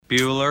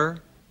Bueller,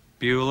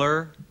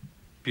 Bueller,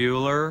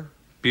 Bueller,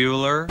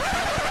 Bueller.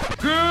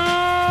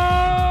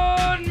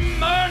 Good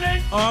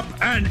morning! Up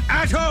and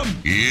at 'em!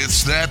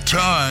 It's that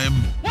time.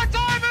 What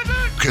time is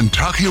it?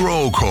 Kentucky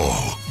Roll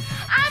Call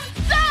I'm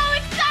so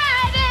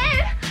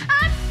excited!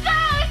 I'm so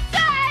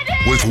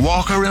excited! with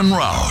Walker and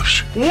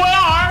Roush. We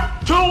are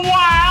two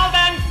wild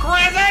and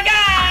crazy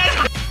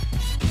guys!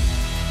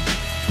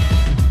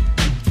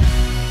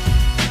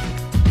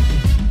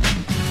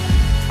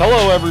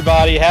 Hello,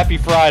 everybody. Happy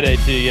Friday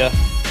to you.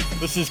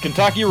 This is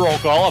Kentucky Roll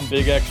Call on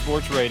Big X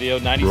Sports Radio,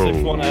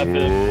 96.1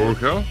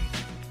 FM,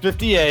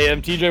 50 AM.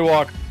 TJ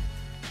Walker,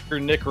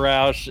 Nick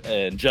Roush,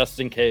 and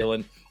Justin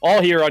Kalen, all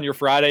here on your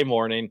Friday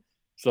morning.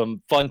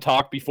 Some fun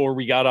talk before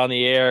we got on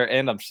the air,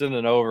 and I'm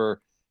sending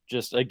over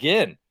just,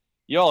 again,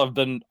 y'all have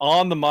been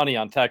on the money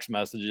on text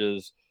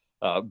messages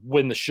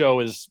when the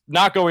show is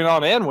not going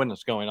on and when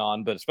it's going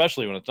on, but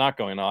especially when it's not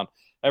going on.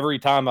 Every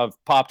time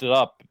I've popped it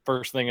up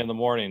first thing in the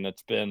morning,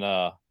 it's been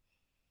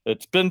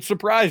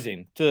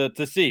surprising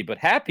to see, but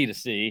happy to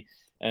see,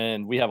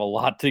 and we have a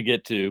lot to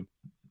get to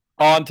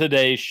on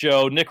today's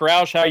show. Nick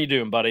Roush, how you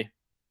doing, buddy?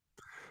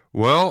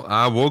 Well,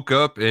 I woke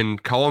up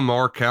and Colin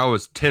Morikawa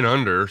is 10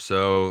 under,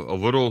 so a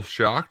little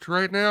shocked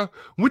right now.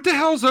 What the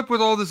hell's up with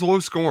all this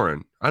low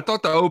scoring? I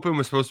thought the Open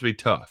was supposed to be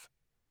tough.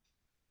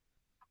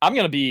 I'm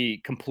going to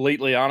be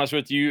completely honest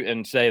with you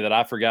and say that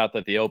I forgot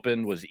that the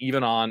Open was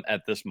even on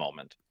at this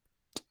moment.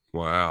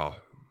 Wow.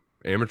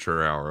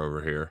 Amateur hour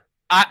over here.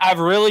 I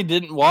really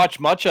didn't watch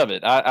much of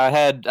it.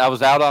 I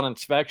was out on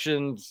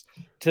inspections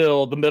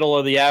till the middle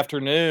of the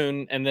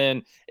afternoon, and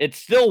then it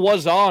still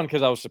was on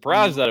because I was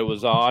surprised that it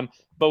was on.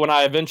 But when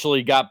I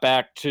eventually got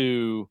back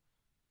to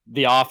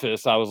the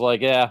office, I was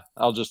like, yeah,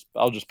 I'll just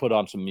put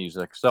on some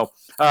music. So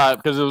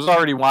because it was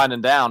already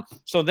winding down.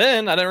 So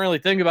then I didn't really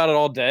think about it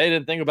all day.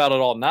 Didn't think about it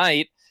all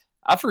night.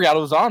 I forgot it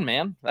was on,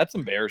 man. That's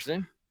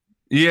embarrassing.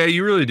 Yeah,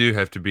 you really do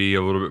have to be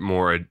a little bit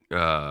more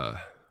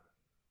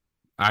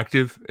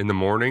active in the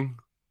morning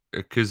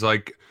because,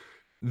 like,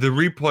 the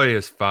replay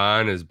is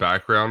fine as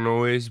background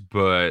noise,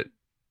 but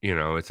you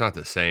know, it's not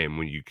the same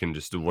when you can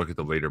just look at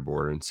the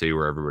leaderboard and see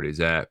where everybody's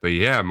at. But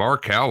yeah,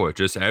 Morikawa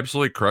just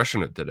absolutely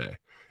crushing it today.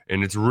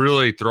 And it's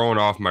really throwing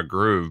off my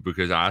groove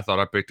because I thought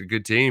I picked a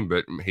good team,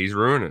 but he's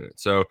ruining it.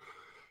 So,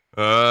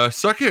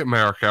 suck it,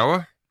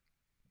 Morikawa.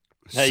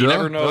 Hey, you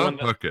never know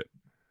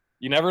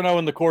You never know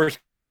when the course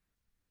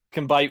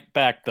can bite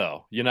back,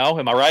 though. You know,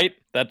 am I right?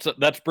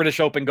 That's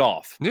British Open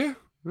golf. Yeah,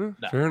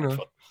 fair enough.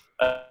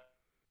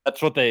 That's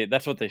what they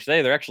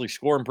say. They're actually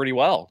scoring pretty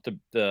well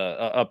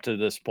up to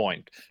this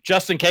point.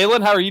 Justin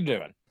Kalen, how are you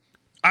doing?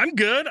 I'm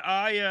good.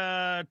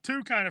 I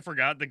too kind of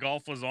forgot the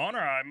golf was on, or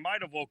I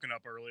might have woken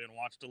up early and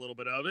watched a little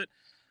bit of it.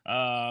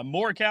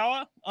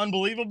 Morikawa,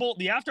 unbelievable.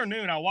 The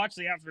afternoon, I watched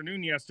the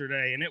afternoon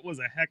yesterday, and it was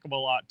a heck of a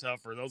lot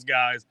tougher. Those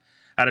guys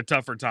had a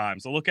tougher time.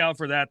 So look out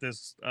for that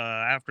this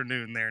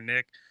afternoon there,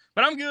 Nick.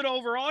 But I'm good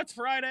overall. It's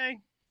Friday,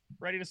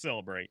 ready to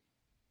celebrate.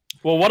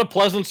 Well, what a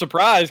pleasant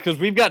surprise, because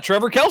we've got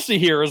Trevor Kelsey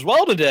here as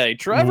well today.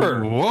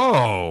 Trevor.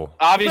 Whoa.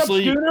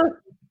 Obviously,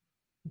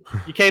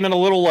 you came in a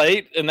little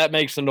late, and that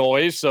makes a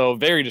noise, so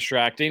very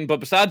distracting. But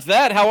besides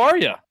that, how are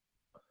you?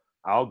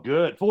 All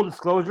good. Full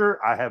disclosure,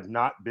 I have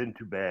not been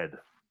to bed.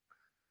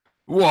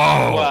 Whoa.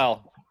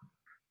 Well,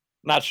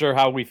 not sure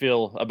how we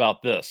feel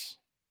about this.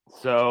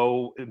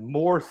 So,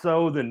 more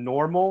so than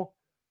normal,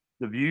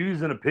 the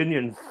views and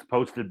opinions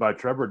posted by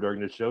Trevor during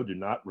this show do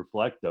not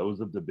reflect those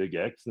of the Big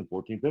X and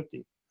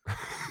 1450.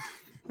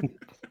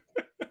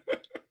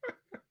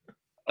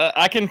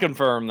 I can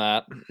confirm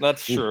that.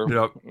 That's true.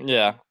 Yep.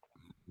 Yeah.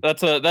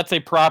 That's a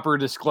proper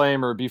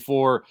disclaimer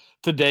before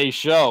today's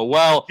show.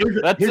 Well,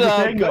 Here's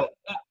the thing, though.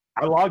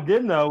 I logged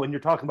in, though, and you're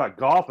talking about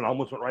golf, and I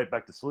almost went right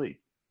back to sleep.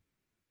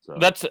 So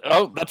that's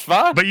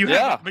fine. But you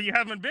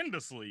haven't been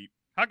to sleep.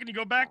 How can you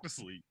go back to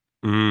sleep?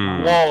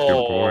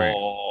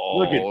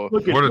 Whoa. Good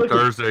point. What a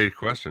Thursday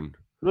question.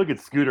 Look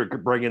at Scooter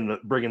bringing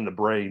the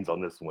brains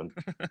on this one.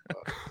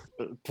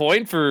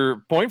 Point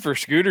for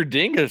Scooter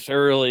Dingus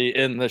early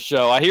in the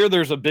show. I hear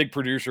there's a big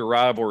producer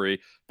rivalry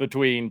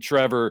between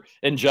Trevor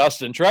and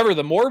Justin. Trevor,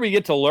 the more we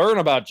get to learn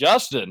about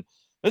Justin,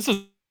 this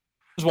is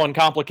one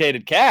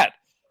complicated cat.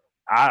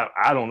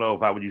 I don't know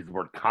if I would use the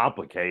word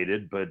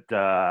complicated, but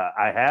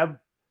I have.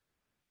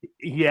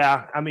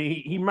 Yeah, I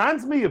mean, he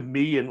reminds me of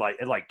me at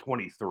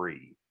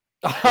 23.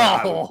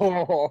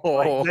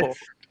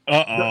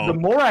 The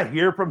more I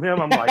hear from him,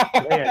 I'm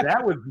like, man,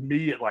 that was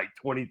me at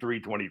 23,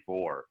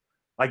 24.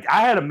 Like,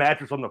 I had a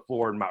mattress on the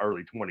floor in my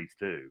early 20s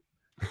too.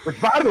 Which,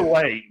 by the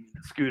way,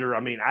 Scooter, I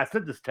mean, I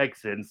sent this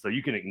text in, so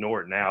you can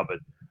ignore it now. But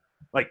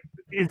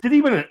is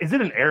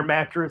it an air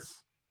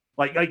mattress?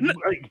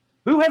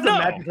 Who has a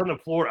mattress on the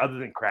floor other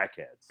than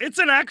crackheads? It's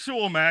an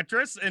actual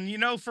mattress, and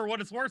for what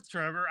it's worth,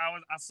 Trevor,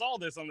 I saw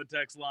this on the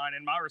text line,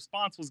 and my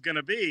response was going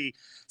to be,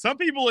 some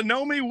people that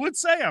know me would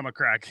say I'm a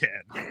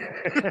crackhead.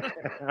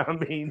 I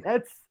mean,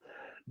 that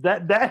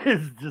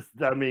is just,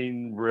 I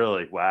mean,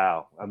 really,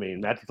 wow. I mean,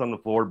 mattress on the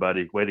floor,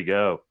 buddy. Way to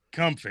go.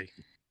 Comfy.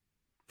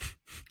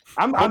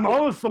 I'm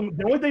almost the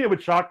only thing that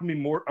would shock me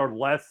more or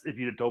less if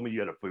you'd have told me you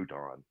had a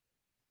futon.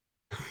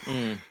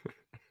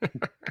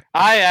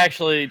 I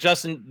actually,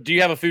 Justin, do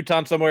you have a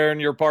futon somewhere in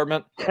your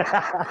apartment?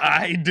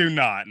 I do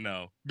not.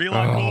 No, be a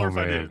lot cooler if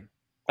I did.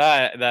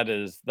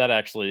 That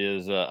actually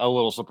is a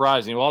little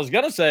surprising. Well, I was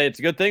gonna say it's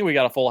a good thing we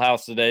got a full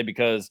house today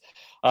because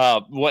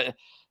what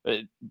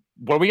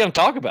are we gonna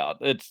talk about?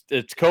 It's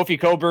Kofi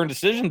Cockburn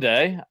decision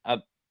day. I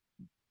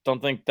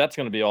don't think that's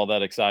gonna be all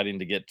that exciting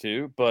to get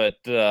to. But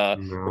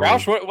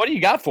Roush, what do you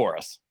got for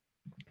us?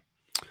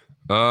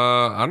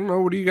 I don't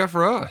know. What do you got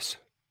for us?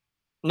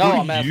 No,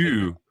 I'm asking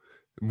you.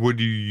 What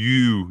do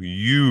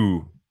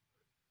you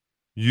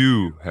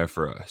have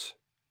for us?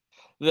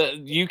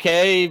 The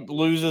UK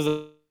loses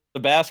the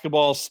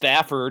basketball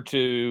staffer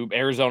to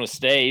Arizona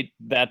State.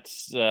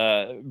 That's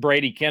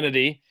Brady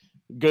Kennedy.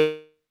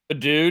 Good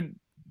dude.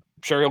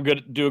 Sure, he'll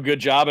do a good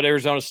job at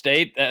Arizona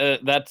State.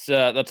 That's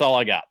all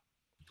I got.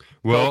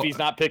 Well, if he's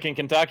not picking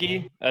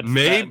Kentucky,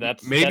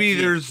 maybe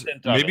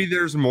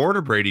there's more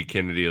to Brady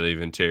Kennedy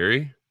leaving,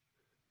 Terry.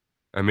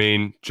 I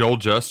mean, Joel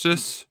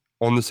Justice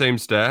on the same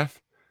staff.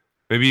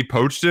 Maybe he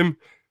poached him.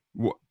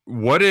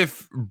 What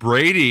if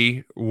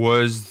Brady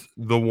was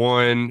the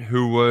one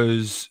who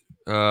was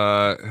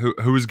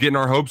getting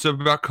our hopes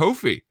up about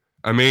Kofi?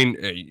 I mean,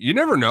 you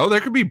never know. There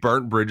could be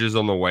burnt bridges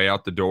on the way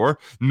out the door.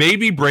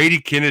 Maybe Brady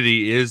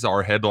Kennedy is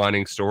our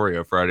headlining story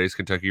of Friday's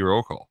Kentucky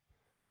Roll Call.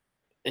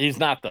 He's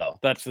not, though.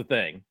 That's the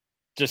thing.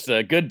 Just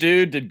a good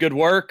dude, did good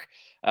work,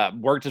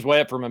 worked his way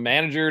up from a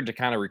manager to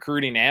kind of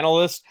recruiting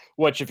analyst,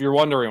 which, if you're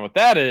wondering what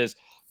that is,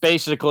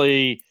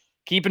 basically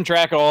keeping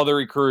track of all the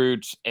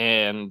recruits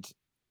and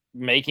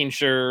making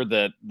sure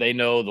that they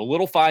know the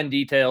little fine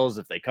details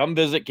if they come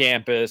visit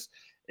campus,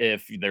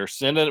 if they're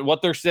sending what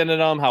they're sending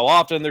them, how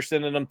often they're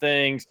sending them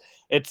things.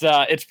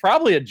 It's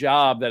probably a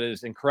job that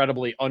is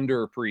incredibly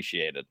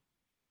underappreciated.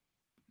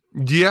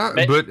 Yeah,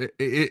 but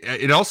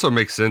it also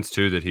makes sense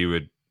too that he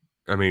would.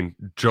 I mean,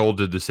 Joel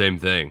did the same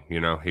thing.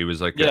 You know, he was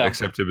like,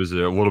 except it was a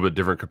little bit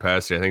different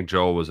capacity. I think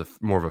Joel was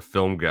more of a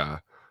film guy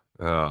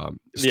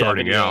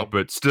starting out,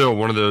 but still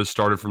one of those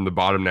started from the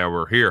bottom. Now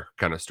we're here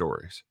kind of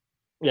stories.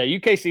 Yeah,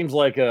 UK seems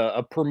like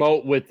a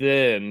promote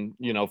within,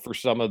 for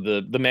some of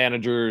the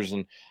managers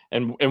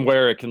and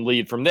where it can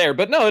lead from there.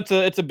 But no,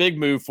 it's a big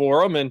move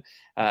for him. And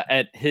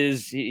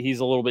he's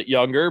a little bit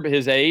younger, but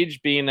his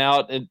age being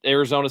out at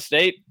Arizona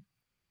State,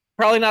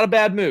 probably not a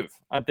bad move.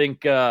 I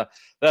think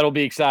that'll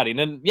be exciting.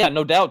 And yeah,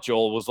 no doubt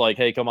Joel was like,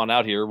 hey, come on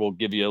out here. We'll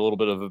give you a little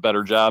bit of a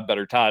better job,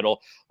 better title,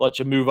 let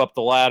you move up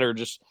the ladder,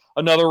 just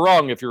another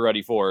rung if you're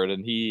ready for it.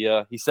 And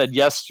he said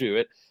yes to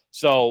it.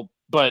 So,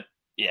 but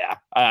yeah,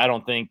 I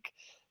don't think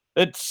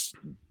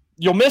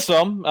you'll miss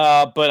him,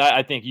 but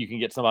I think you can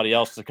get somebody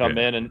else to come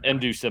in and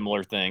do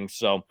similar things.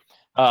 So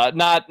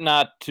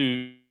not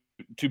too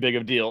big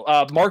of a deal.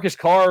 Marcus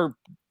Carr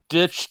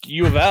ditched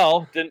U of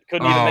L, couldn't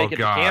even make it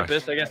to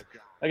campus.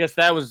 I guess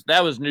that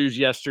was news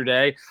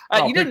yesterday.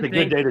 You didn't think a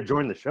good day to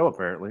join the show,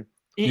 apparently.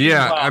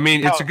 I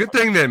mean, it's a good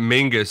thing that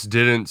Mingus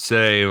didn't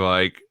say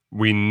like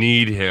we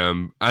need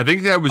him. I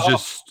think that was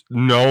just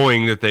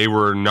knowing that they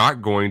were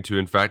not going to,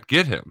 in fact,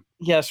 get him.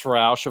 Yes,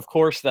 Roush. Of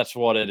course, that's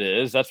what it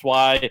is. That's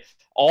why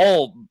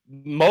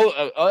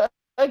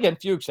again,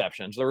 few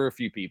exceptions. There were a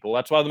few people.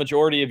 That's why the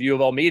majority of U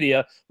of L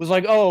media was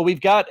like, "Oh,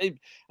 we've got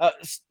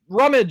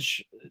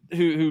Rummage,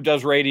 who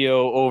does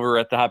radio over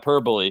at the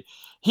Hyperbole."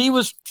 He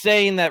was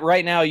saying that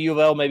right now U of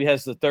L maybe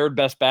has the third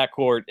best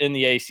backcourt in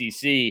the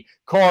ACC.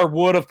 Carr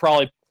would have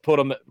put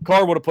him at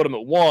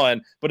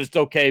 1, but it's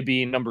okay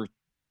being number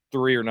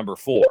 3 or number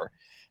 4.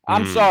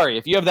 I'm sorry,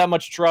 if you have that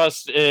much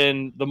trust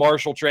in the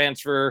Marshall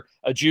transfer,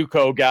 a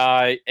JUCO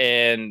guy,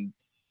 and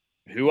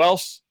who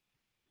else?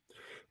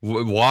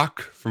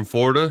 Locke from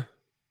Florida.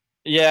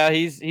 Yeah,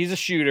 he's a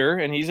shooter,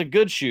 and he's a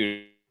good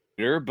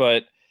shooter,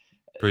 but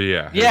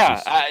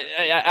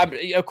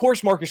of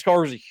course, Marcus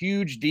Carr was a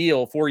huge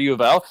deal for U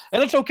of L,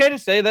 and it's okay to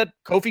say that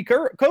Kofi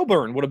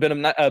Cockburn would have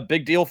been a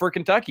big deal for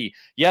Kentucky.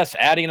 Yes,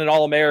 adding an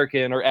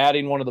All-American or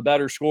adding one of the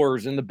better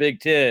scorers in the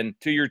Big Ten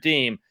to your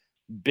team,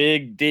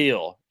 big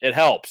deal. It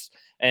helps.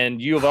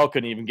 And U of L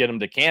couldn't even get him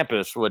to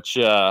campus, which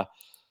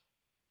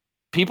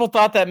people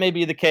thought that may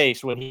be the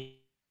case when he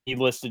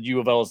listed U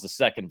of L as the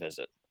second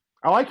visit.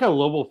 I like how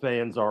Louisville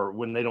fans are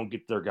when they don't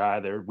get their guy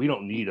there. We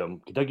don't need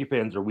him. Kentucky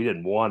fans are, we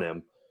didn't want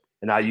him.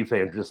 And IU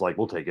fans just like,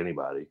 we'll take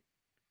anybody.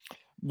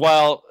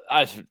 Well,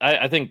 I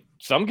think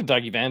some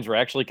Kentucky fans were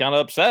actually kind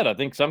of upset. I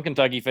think some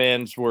Kentucky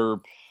fans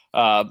were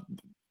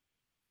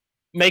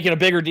making a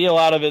bigger deal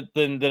out of it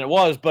than it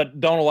was, but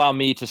don't allow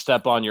me to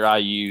step on your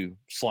IU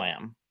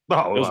slam.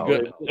 Oh, it was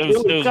good.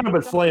 It was kind of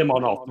a slam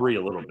on all three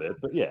a little bit,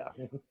 but yeah.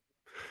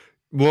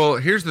 Well,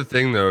 here's the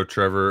thing, though,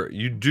 Trevor.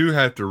 You do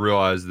have to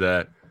realize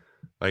that,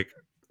 like,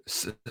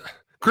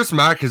 Chris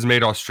Mack has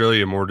made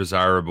Australia more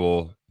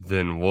desirable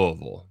than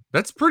Louisville.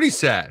 That's pretty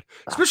sad,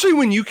 especially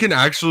when you can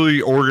actually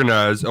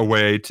organize a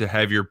way to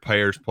have your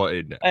players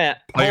played now.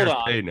 Players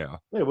paid now.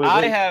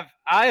 Wait.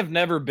 I have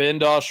never been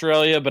to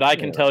Australia, but I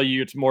can tell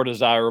you it's more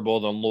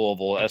desirable than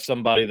Louisville. As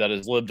somebody that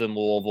has lived in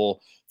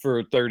Louisville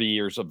for 30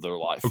 years of their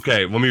life.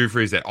 Okay, let me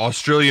rephrase that.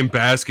 Australian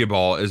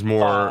basketball is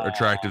more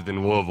attractive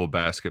than Louisville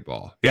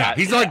basketball. Yeah,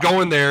 he's not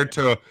going there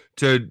to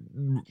go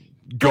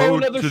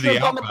to the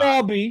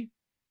Outback.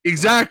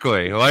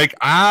 Exactly. Like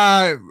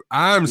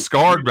I'm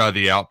scarred by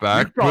the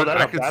Outback, but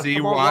I could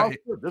see why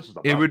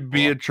it would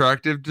be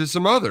attractive to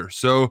some others.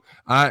 So,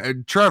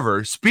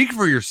 Trevor, speak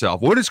for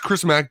yourself. What has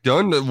Chris Mack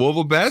done to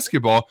Louisville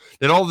basketball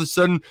that all of a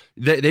sudden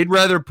they'd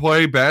rather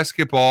play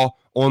basketball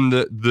on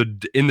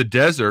in the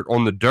desert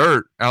on the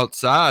dirt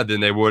outside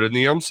than they would in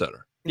the Yum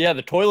Center? Yeah,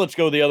 the toilets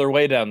go the other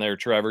way down there,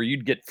 Trevor.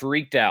 You'd get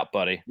freaked out,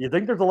 buddy. You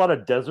think there's a lot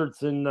of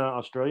deserts in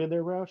Australia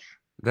there, Roush?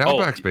 The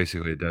Outback's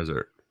basically a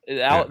desert.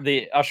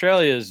 The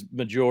Australia's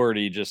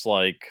majority just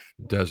like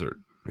desert,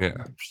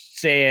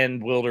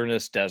 sand,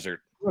 wilderness,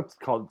 desert. It's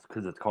called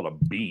because it's called a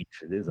beach.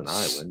 It is an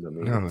island. I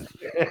mean, no,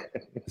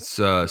 it's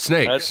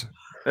snakes.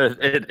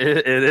 It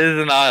is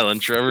an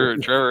island.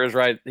 Trevor is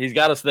right. He's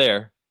got us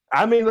there.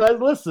 I mean,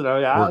 listen.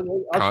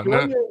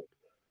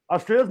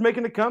 Australia's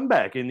making a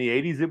comeback. In the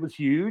 '80s, it was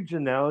huge,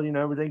 and now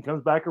everything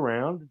comes back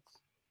around.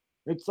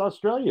 It's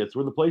Australia. It's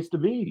where the place to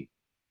be.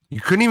 You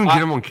couldn't even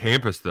get him on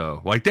campus,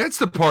 though. Like, that's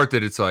the part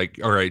that it's like,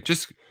 all right,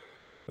 just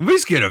at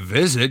least get a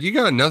visit. You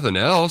got nothing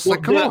else.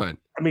 Like, come on.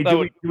 I mean,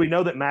 do we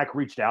know that Mac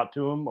reached out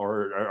to him,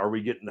 or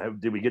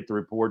did we get the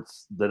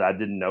reports that I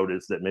didn't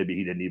notice that maybe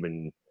he didn't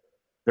even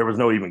 – there was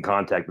no even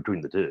contact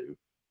between the two?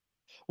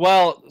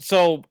 Well,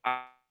 so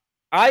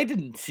I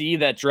didn't see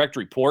that direct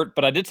report,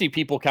 but I did see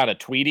people kind of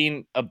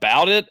tweeting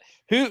about it.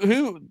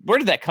 Where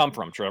did that come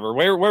from, Trevor?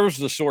 Where was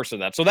the source of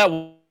that? So that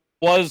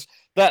was –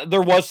 that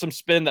there was some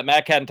spin that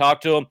Mac hadn't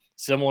talked to him,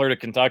 similar to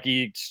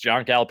Kentucky's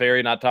John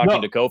Calipari not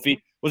talking to Kofi.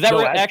 Was that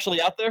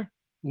actually out there?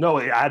 No,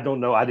 I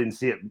don't know. I didn't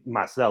see it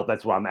myself.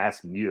 That's why I'm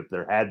asking you if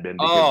there had been.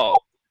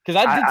 Because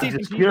I did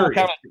see some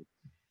people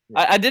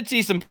I did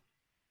see some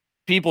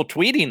people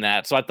tweeting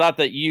that, so I thought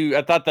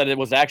that it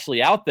was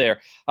actually out there.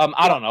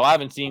 I don't know. I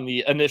haven't seen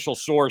the initial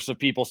source of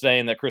people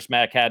saying that Chris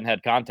Mack hadn't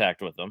had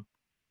contact with them.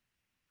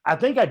 I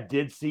think I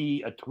did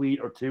see a tweet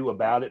or two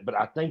about it, but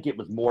I think it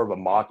was more of a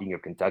mocking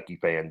of Kentucky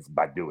fans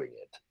by doing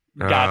it.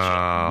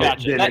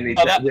 Gotcha.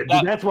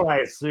 That's what I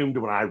assumed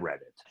when I read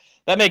it.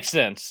 That makes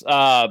sense.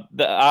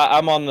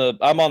 I'm on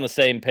the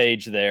same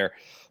page there.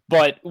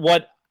 But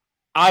what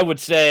I would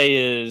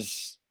say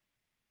is,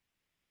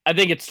 I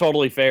think it's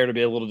totally fair to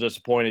be a little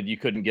disappointed you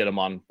couldn't get him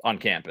on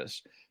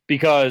campus,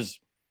 because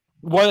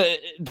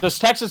does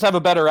Texas have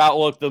a better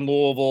outlook than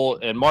Louisville?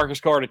 And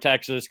Marcus Carr to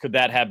Texas, could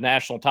that have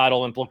national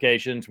title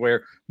implications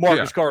where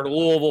Marcus Carr to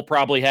Louisville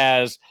probably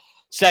has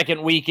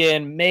second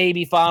weekend,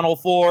 maybe Final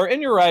Four?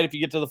 And you're right, if you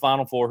get to the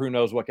Final Four, who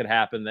knows what could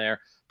happen there.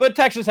 But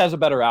Texas has a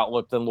better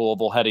outlook than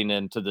Louisville heading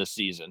into this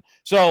season.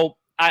 So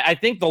I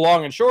think the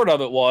long and short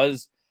of it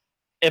was,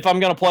 if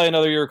I'm going to play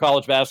another year of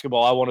college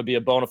basketball, I want to be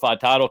a bona fide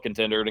title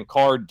contender. And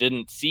Carr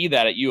didn't see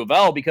that at U of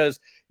L, because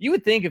you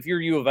would think if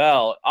you're U of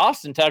L,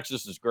 Austin,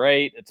 Texas is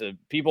great.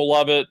 People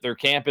love it. Their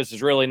campus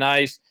is really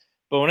nice.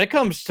 But when it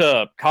comes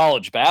to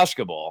college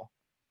basketball,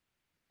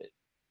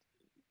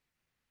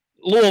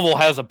 Louisville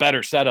has a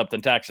better setup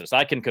than Texas.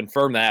 I can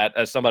confirm that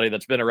as somebody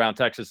that's been around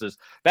Texas's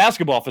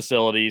basketball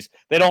facilities.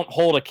 They don't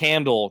hold a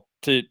candle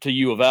to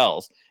U of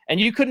L's. And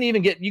you couldn't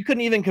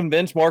even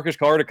convince Marcus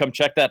Carr to come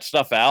check that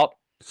stuff out.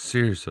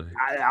 Seriously,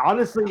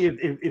 honestly,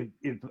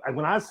 if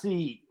when I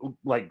see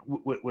like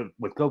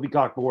with Kobe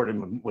Cockboard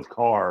and with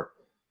Carr,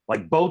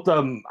 like both of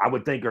them, I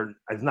would think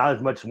is not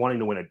as much wanting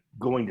to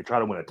going to try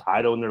to win a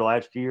title in their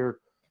last year,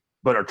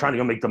 but are trying to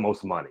go make the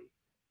most money.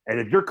 And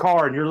if you're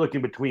Carr and you're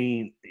looking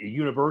between a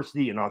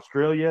university and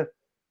Australia,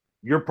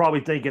 you're probably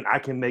thinking I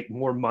can make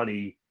more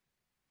money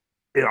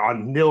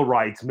on nil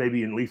rights,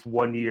 maybe in at least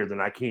 1 year,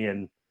 than I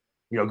can,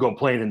 go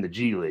playing in the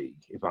G League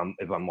if I'm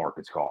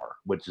Marcus Carr,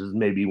 which is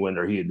maybe when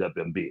he ended up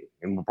being,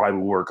 and probably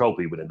where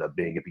Kobe would end up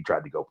being if he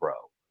tried to go pro.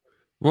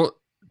 Well,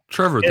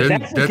 Trevor,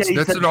 then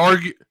that's an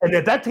argument. And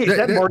if that's the case,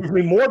 that worries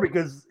me more,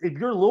 because if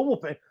you're a Louisville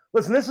fan,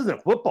 listen, this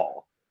isn't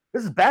football.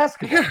 This is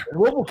basketball. Yeah.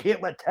 Louisville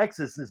can't let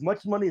Texas, as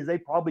much money as they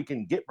probably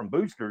can get from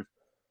boosters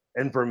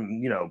and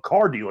from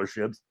car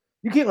dealerships,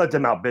 you can't let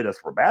them outbid us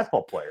for a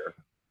basketball player.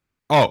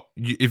 Oh,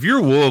 if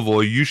you're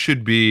Louisville, you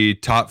should be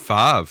top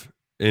 5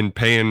 in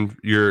paying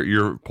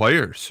your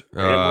players.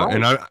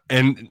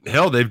 And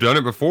hell, they've done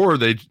it before.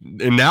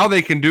 And now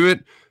they can do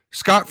it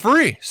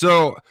scot-free.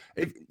 So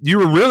if you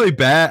were really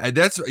bad,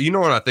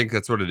 what I think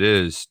that's what it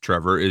is,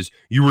 Trevor, is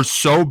you were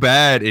so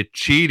bad at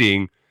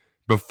cheating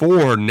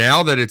before.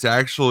 Now that it's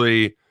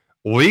actually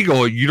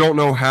legal, you don't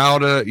know how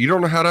to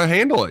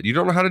handle it. You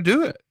don't know how to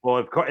do it. Well,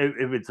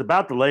 if it's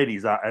about the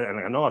ladies, and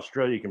I know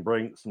Australia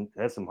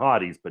has some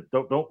hotties, but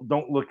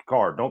don't look at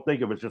Carr. Don't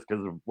think of it just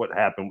because of what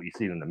happened, what you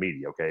seen in the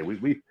media. Okay,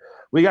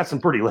 we got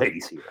some pretty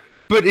ladies here.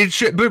 But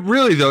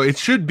really though, it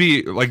should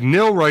be like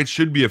nil rights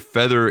should be a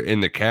feather in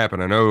the cap.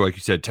 And I know, like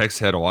you said, Texas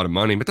had a lot of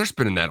money, but they're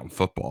spending that on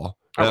football.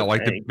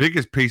 The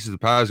biggest piece of the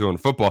pie is going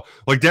to football.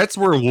 Like, that's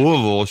where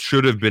Louisville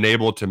should have been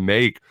able to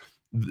make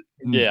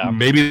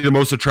maybe the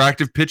most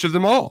attractive pitch of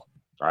them all.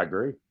 I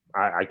agree.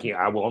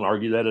 I won't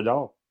argue that at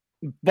all.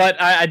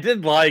 But I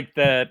did like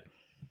that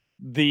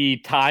the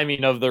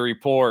timing of the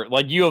report.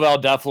 Like U of L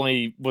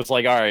definitely was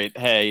like, all right,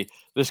 hey,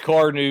 this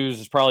car news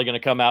is probably going to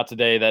come out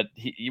today that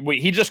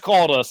he just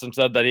called us and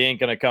said that he ain't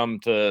going to come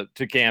to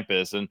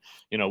campus. And,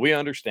 we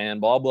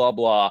understand, blah, blah,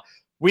 blah.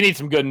 We need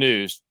some good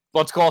news.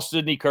 Let's call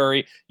Sydney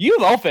Curry. U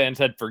of L fans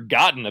had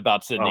forgotten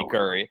about Sydney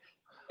Curry.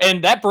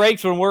 And that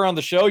breaks when we're on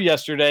the show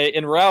yesterday.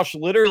 And Roush,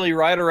 literally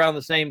right around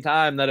the same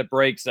time that it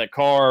breaks, that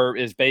Carr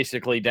is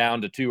basically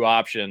down to 2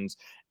 options,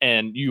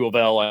 and U of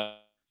L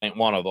ain't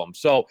one of them.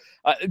 So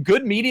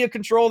good media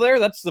control there.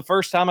 That's the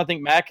first time I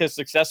think Mac has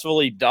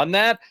successfully done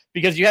that,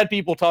 because you had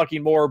people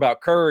talking more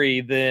about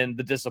Curry than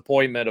the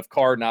disappointment of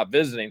Carr not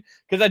visiting.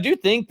 Because I do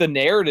think the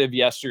narrative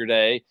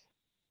yesterday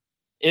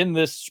in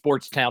this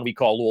sports town we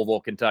call Louisville,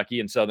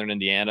 Kentucky, and southern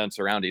Indiana and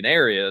surrounding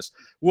areas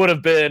would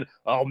have been,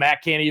 oh,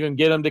 Matt can't even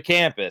get him to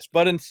campus.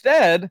 But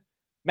instead,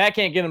 Matt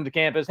can't get him to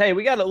campus. Hey,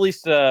 we got at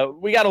least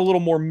we got a little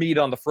more meat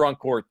on the front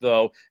court,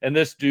 though, and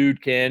this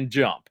dude can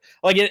jump.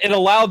 Like, it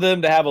allowed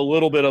them to have a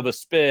little bit of a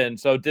spin,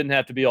 so it didn't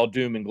have to be all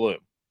doom and gloom.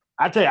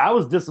 I tell you, I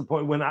was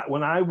disappointed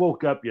when I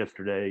woke up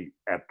yesterday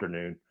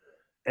afternoon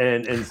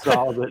and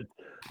saw that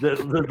the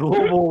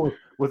Louisville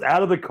was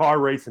out of the car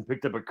race and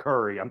picked up a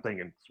Curry. I'm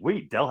thinking,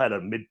 sweet, Dell had a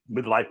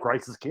midlife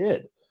crisis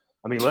kid.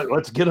 I mean,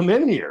 let's get him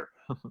in here.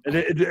 But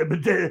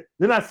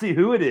then I see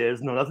who it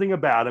is, know nothing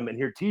about him, and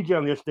hear TJ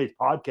on yesterday's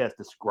podcast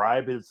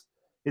describe his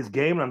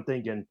game, and I'm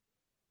thinking,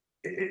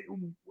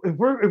 if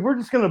we're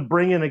just going to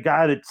bring in a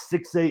guy that's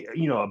 6'8",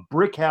 a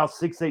brick house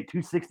 6'8",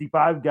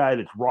 265 guy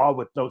that's raw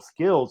with no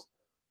skills,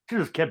 should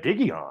have just kept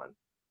Iggy on.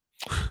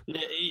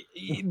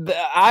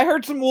 I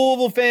heard some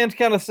Louisville fans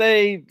kind of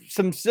say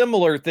some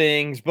similar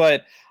things,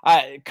 but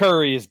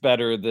Curry is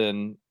better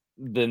than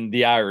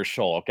the Irish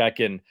Hulk. I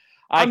can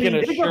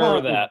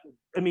assure that.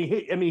 I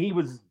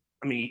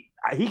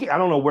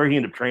don't know where he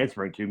ended up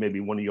transferring to.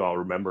 Maybe one of y'all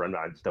remember, and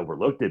I just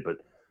overlooked it. But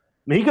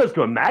he goes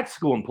to a MAC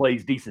school and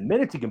plays decent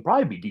minutes. He can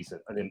probably be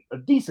a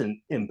decent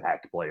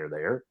impact player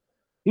there.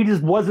 He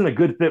just wasn't a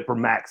good fit for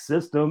MAC's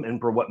system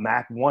and for what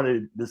MAC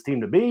wanted this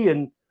team to be.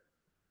 And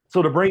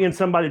so to bring in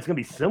somebody that's going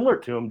to be similar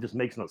to him just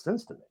makes no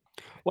sense to me.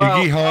 Well,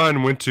 Iggy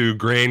Hahn went to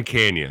Grand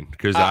Canyon,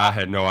 because I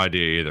had no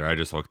idea either. I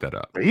just looked that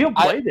up. He'll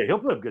play there. He'll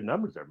put up good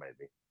numbers there,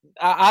 maybe.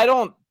 I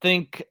don't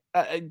think.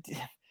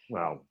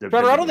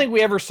 Trevor, I don't think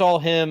we ever saw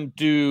him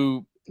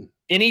do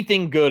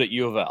anything good at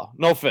U of L.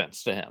 No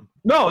offense to him.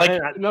 No, we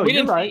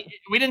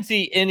didn't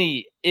see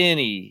any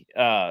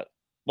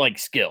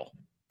skill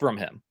from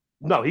him.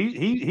 No,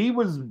 he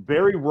was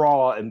very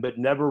raw but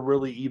never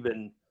really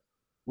even.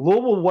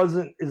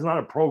 Louisville is not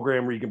a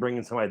program where you can bring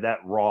in somebody that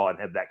raw and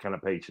have that kind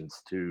of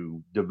patience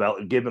to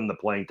give him the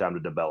playing time to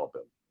develop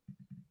him.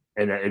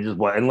 And it just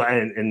was,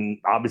 and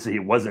obviously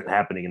it wasn't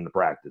happening in the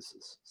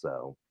practices.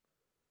 So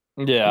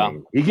yeah,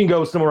 he can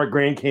go somewhere at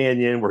Grand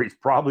Canyon where he's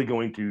probably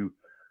going to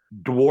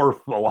dwarf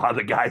a lot of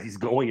the guys he's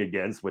going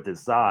against with his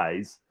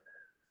size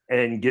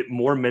and get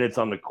more minutes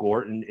on the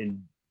court.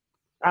 And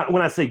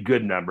when I say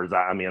good numbers,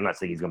 I'm not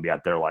saying he's going to be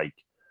out there like,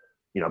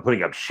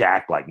 putting up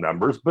Shaq-like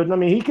numbers, but I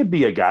mean, he could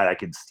be a guy I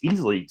could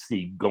easily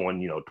see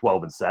going,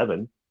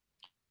 12-7.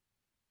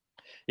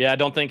 Yeah, I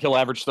don't think he'll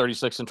average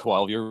 36 and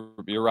 12.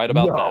 You're right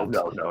about that.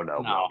 No.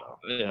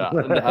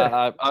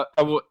 Yeah,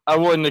 I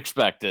wouldn't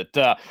expect it.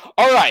 All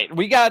right,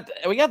 we got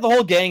the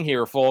whole gang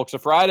here, folks. A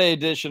Friday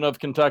edition of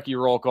Kentucky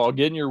Roll Call,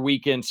 getting your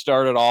weekend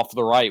started off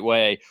the right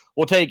way.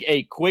 We'll take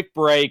a quick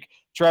break.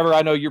 Trevor,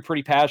 I know you're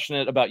pretty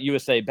passionate about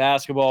USA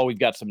basketball. We've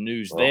got some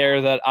news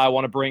there that I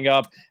want to bring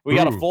up. We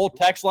got a full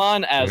text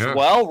line as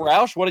well.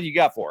 Roush, what do you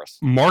got for us?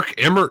 Mark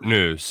Emmert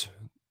news.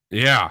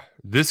 Yeah,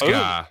 this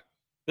guy.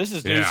 This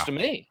is news to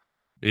me.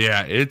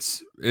 Yeah,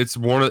 it's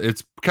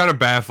kind of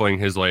baffling,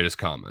 his latest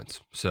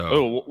comments.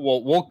 So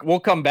we'll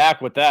come back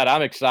with that.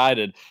 I'm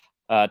excited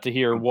to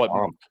hear what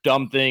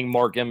dumb thing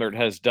Mark Emmert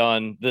has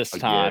done this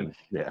time.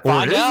 Yeah.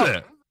 Find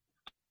out.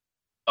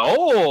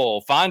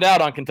 Find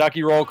out on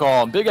Kentucky Roll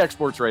Call on Big X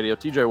Sports Radio.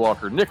 TJ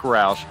Walker, Nick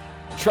Roush,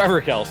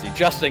 Trevor Kelsey,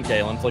 Justin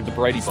Kalen. It's like the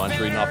Brady Bunch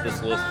reading off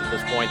this list at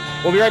this point.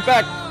 We'll be right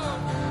back.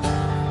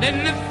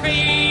 Then they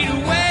fade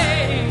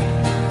away.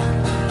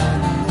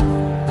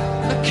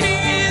 The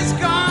key is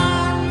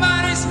gone,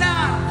 but it's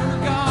not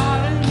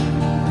forgotten.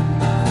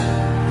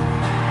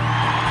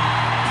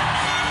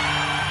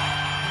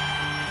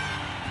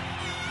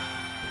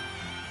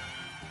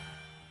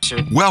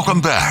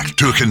 Welcome back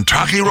to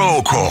Kentucky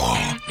Roll Call.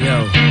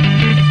 Yo.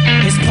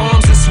 His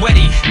palms are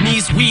sweaty,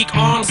 knees weak,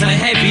 arms are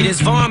heavy.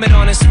 There's vomit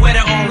on his sweater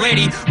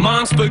already.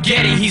 Mom's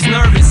spaghetti, he's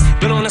nervous,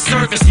 but on the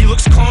surface he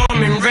looks calm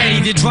and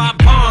ready to drop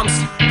bombs.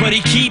 But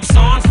he keeps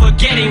on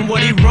forgetting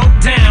what he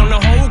wrote down. The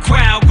whole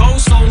crowd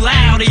goes so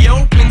loud, he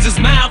opens his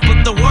mouth,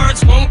 but the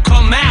words won't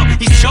come out.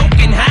 He's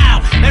choking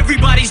how?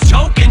 Everybody's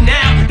choking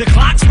now. The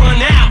clock's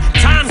run out,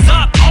 time's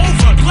up,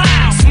 over,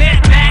 loud.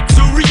 Snap back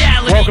to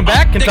reality. Welcome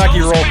back,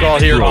 Kentucky Roll Call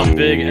here on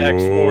Big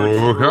X Sports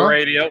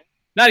Radio.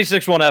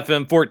 96.1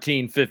 FM,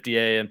 1450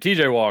 AM.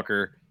 TJ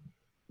Walker,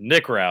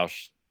 Nick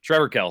Roush,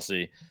 Trevor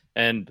Kelsey,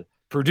 and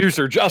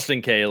producer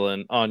Justin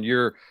Kalen on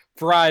your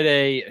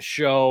Friday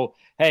show.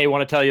 Hey, I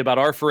want to tell you about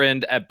our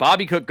friend at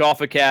Bobby Cook Golf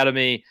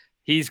Academy.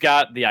 he's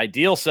got the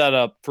ideal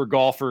setup for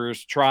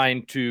golfers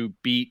trying to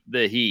beat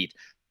the heat.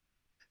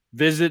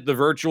 Visit the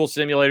virtual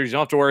simulators. You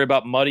don't have to worry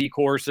about muddy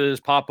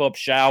courses, pop-up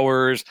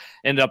showers,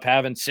 end up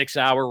having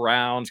 6-hour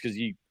rounds because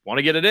you want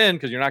to get it in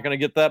because you're not going to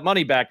get that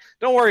money back.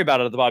 Don't worry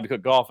about it at the Bobby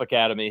Cook Golf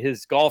Academy.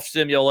 His golf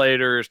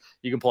simulators,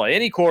 you can play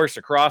any course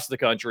across the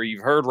country.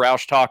 You've heard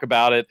Roush talk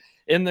about it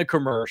in the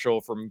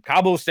commercial, from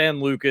Cabo San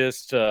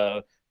Lucas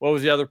to, what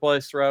was the other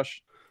place,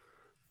 Roush?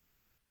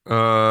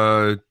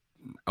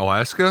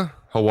 Alaska,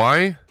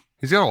 Hawaii.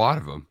 He's got a lot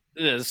of them.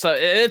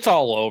 It's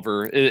all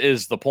over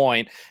is the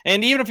point.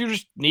 And even if you're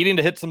just needing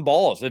to hit some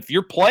balls, if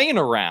you're playing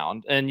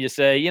around and you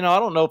say, I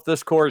don't know if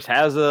this course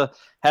has a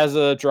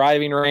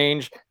driving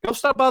range, go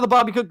stop by the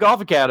Bobby Cook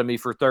Golf Academy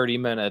for 30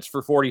 minutes,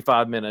 for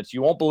 45 minutes.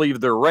 You won't believe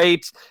their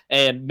rates.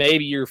 And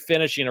maybe you're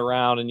finishing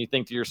around and you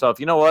think to yourself,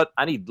 you know what?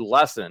 I need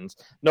lessons.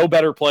 No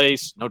better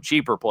place, no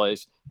cheaper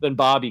place than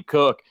Bobby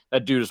Cook.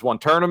 That dude has won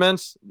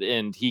tournaments,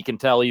 and he can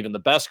tell even the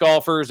best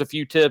golfers a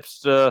few tips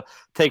to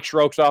take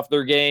strokes off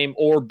their game,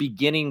 or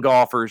beginning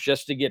golfers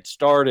just to get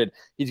started.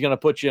 He's going to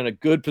put you in a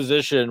good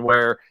position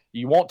where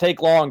you won't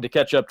take long to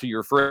catch up to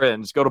your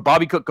friends. Go to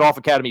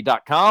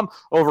BobbyCookGolfAcademy.com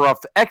over off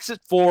Exit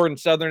 4 in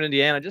Southern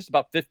Indiana, just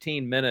about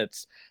 15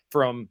 minutes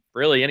from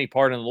really any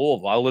part in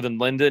Louisville. I live in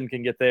Linden,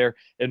 can get there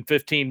in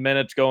 15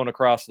 minutes going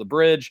across the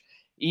bridge.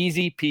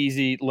 Easy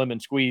peasy, lemon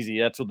squeezy.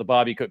 That's what the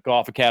Bobby Cook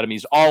Golf Academy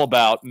is all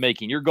about,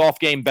 making your golf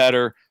game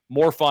better,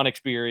 more fun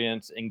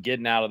experience, and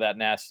getting out of that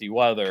nasty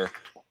weather.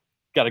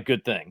 Got a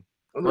good thing.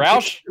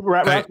 Roush?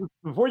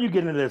 Before you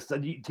get into this,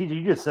 TJ,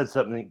 you just said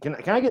something. Can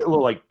I get a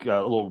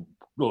little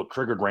little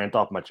triggered rant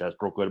off my chest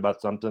real quick about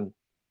something?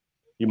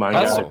 You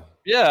mind?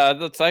 Yeah,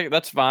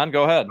 that's fine.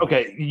 Go ahead.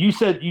 Okay, you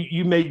said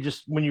you made,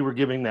 just when you were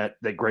giving that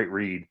great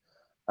read,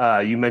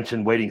 you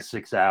mentioned waiting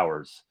 6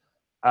 hours.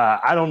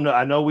 I don't know.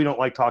 I know we don't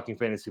like talking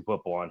fantasy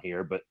football on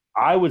here, but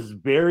I was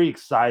very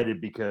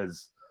excited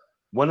because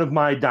one of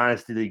my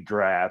Dynasty League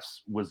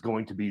drafts was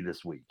going to be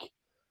this week.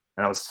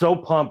 And I was so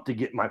pumped to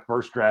get my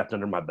first draft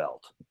under my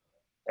belt.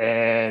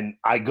 And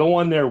I go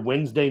on there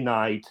Wednesday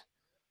night,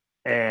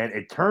 and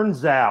it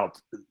turns out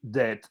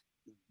that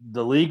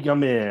the league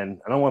I'm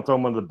in, I don't want to throw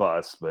them under the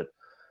bus, but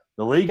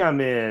the league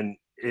I'm in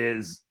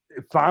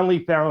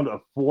finally found a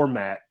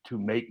format to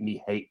make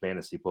me hate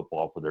fantasy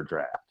football for their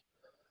draft.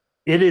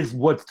 It is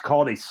what's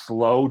called a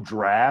slow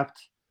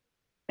draft,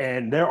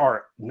 and there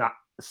are not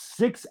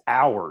 6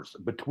 hours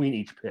between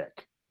each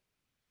pick.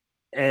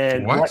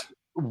 And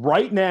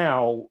right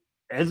now,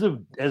 as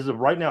of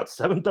right now, at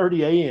 7:30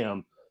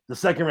 a.m., the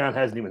second round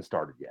hasn't even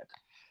started yet.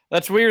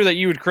 That's weird that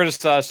you would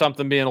criticize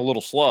something being a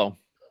little slow.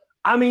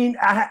 I mean,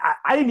 I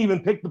didn't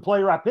even pick the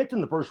player I picked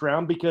in the first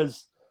round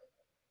because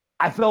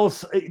I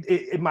felt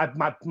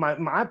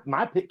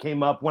my pick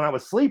came up when I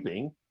was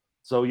sleeping.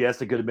 So,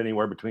 yes, it could have been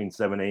anywhere between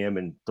 7 a.m.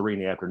 and 3 in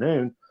the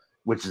afternoon,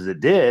 which is it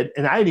did.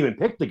 And I didn't even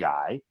pick the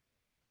guy.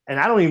 And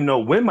I don't even know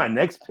when my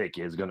next pick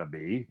is going to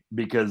be,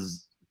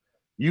 because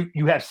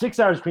you have 6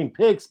 hours between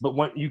picks,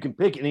 but you can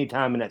pick any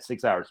time in that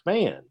 6 hour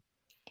span.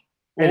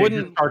 And it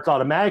just starts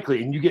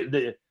automatically. And you get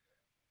it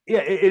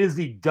is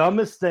the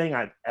dumbest thing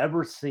I've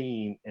ever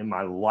seen in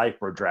my life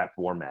for a draft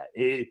format.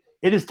 It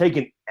has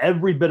taken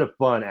every bit of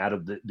fun out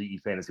of the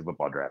fantasy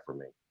football draft for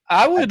me.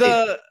 I would,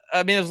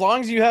 as long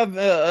as you have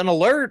an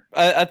alert,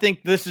 I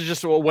think this is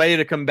just a way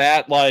to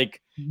combat,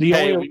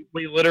 we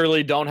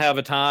literally don't have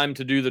a time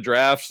to do the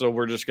draft, so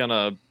we're just going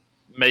to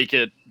make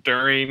it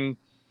during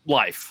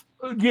life.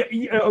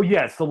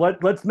 Yeah. So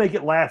let's make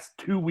it last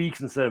 2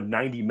 weeks instead of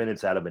 90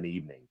 minutes out of an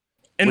evening.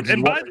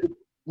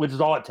 Which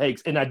is all it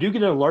takes. And I do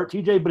get an alert,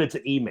 TJ, but it's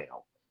an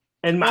email.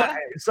 And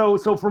so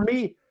for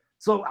me,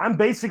 I'm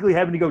basically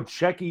having to go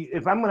check.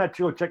 If I'm going to have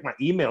to go check my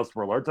emails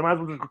for alerts, I might as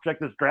well just go check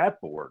this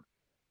draft board.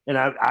 And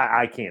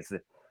I can't say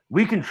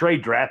we can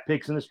trade draft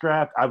picks in this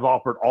draft. I've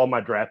offered all my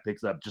draft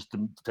picks up just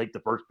to take the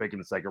first pick in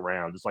the second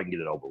round, just so I can get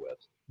it over with.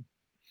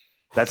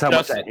 That's how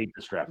much I hate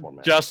this draft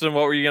format. Justin,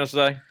 what were you going to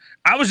say?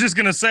 I was just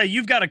going to say,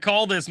 you've got to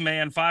call this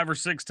man 5 or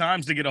 6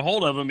 times to get a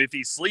hold of him if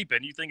he's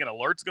sleeping. You think an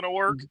alert's going to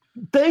work?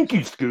 Thank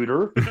you,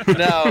 Scooter.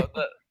 No,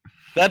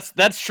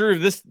 that's true.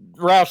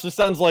 Roush, this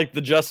sounds like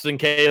the Justin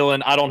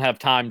Kalen I don't have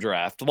time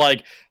draft.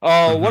 What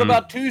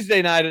about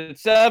Tuesday night at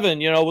 7?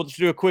 We'll just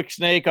do a quick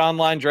snake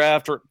online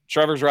draft.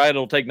 Trevor's right.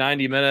 It'll take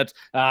 90 minutes.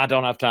 I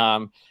don't have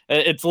time.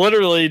 It's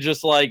literally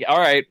just all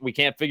right, we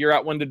can't figure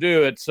out when to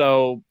do it.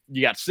 So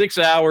you got 6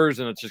 hours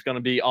and it's just going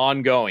to be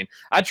ongoing.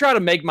 I try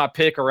to make my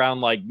pick around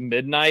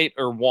midnight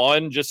or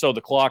 1, just so the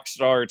clock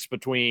starts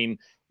between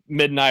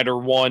midnight or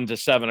 1 to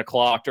 7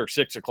 o'clock or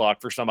 6 o'clock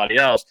for somebody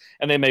else,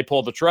 and they may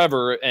pull the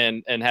Trevor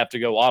and have to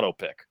go auto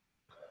pick.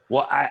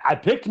 Well, I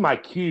picked my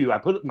queue. I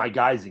put my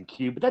guys in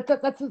queue, but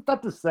that's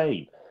not the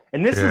same.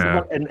 And this is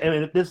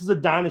this is a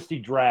dynasty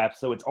draft,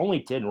 so it's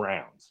only 10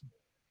 rounds,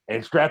 and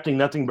it's drafting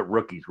nothing but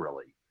rookies,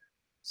 really.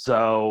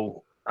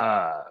 So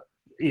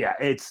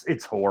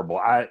it's horrible.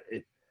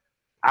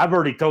 I've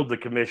already told the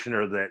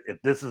commissioner that if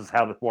this is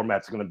how the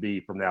format's going to be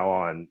from now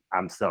on,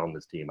 I'm selling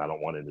this team. I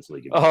don't want in this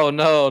league anymore. Oh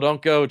no,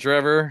 don't go,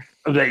 Trevor.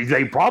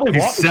 They probably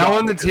He's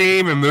selling the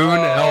team and moving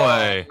to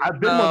LA. I've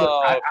been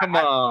come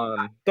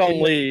on,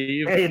 don't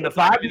leave. Hey, in the It's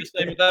not 5 gonna be the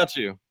same without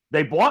you.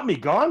 They want me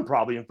gone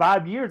probably in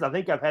 5 years. I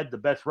think I've had the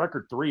best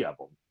record 3 of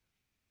them.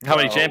 How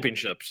many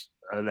championships?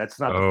 That's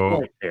not the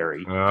point,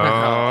 Terry.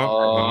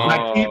 Oh.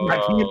 My team,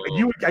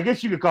 I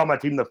guess you could call my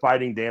team the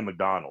Fighting Dan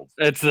McDonald's.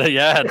 It's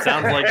it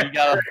sounds like you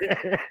got.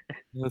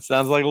 It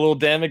sounds like a little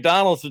Dan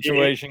McDonald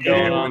situation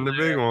going on. The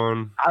big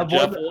one.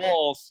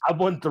 I've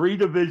won 3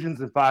 divisions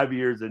in 5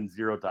 years and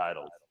 0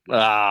 titles.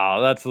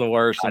 Oh, that's the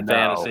worst in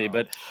fantasy.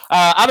 But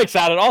I'm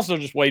excited. Also,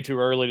 just way too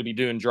early to be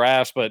doing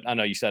drafts. But I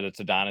know you said it's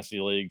a dynasty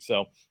league,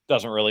 so it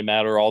doesn't really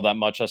matter all that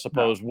much, I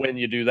suppose, when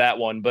you do that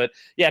one. But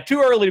yeah,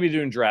 too early to be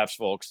doing drafts,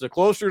 folks. The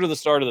closer to the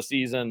start of the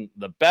season,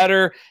 the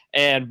better.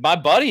 And my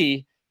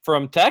buddy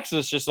from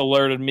Texas just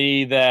alerted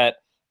me that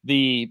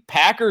the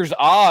Packers'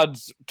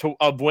 odds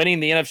of winning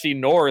the NFC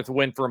North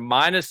went from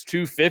minus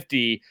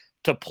 250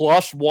 to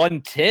plus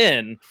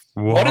 110.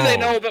 Whoa. What do they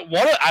know about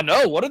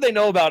what do they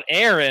know about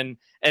Aaron,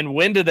 and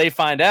when did they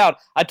find out?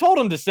 I told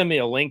him to send me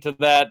a link to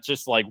that,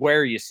 just like,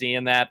 where are you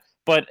seeing that?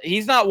 But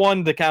he's not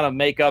one to kind of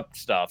make up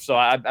stuff. So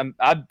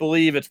I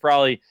believe it's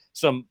probably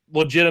some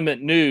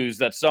legitimate news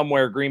that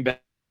somewhere Green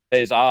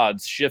Bay's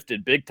odds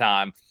shifted big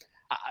time.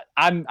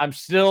 I'm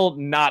still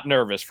not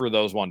nervous for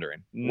those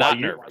wondering. Not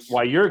nervous.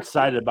 While you're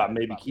excited about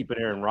maybe keeping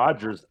Aaron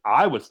Rodgers,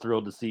 I was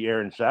thrilled to see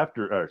Aaron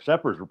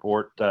Schefter's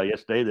report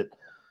yesterday that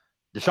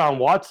Deshaun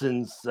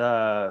Watson's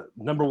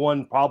number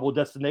 1 probable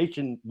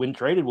destination when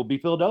traded will be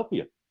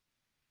Philadelphia.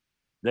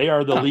 They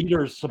are the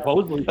leaders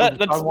supposedly for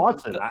Deshaun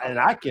Watson, and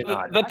I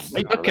cannot.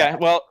 Okay.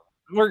 Well,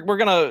 we're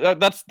gonna.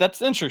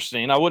 That's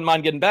interesting. I wouldn't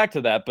mind getting back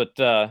to that, but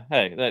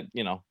hey, that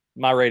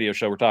my radio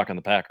show, we're talking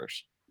the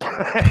Packers.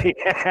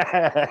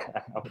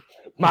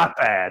 My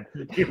bad.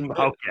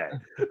 Okay.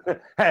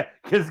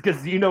 Because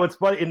it's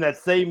funny, in that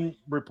same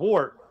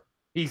report,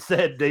 he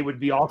said they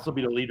would also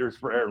be the leaders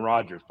for Aaron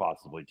Rodgers,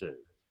 possibly too.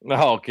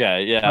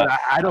 Okay, yeah. But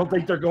I don't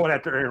think they're going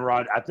after Aaron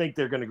Rodgers. I think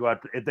they're going to go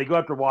after. If they go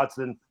after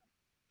Watson,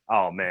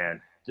 oh man,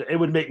 it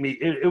would make me.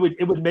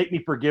 It would make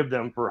me forgive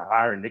them for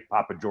hiring Nick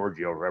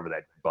Papagiorgio or whoever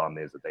that bum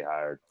is that they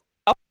hired.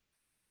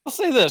 I'll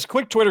say this: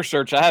 quick Twitter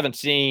search. I haven't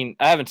seen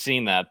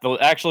that.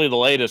 Actually, the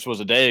latest was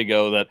a day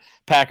ago that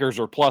Packers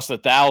were plus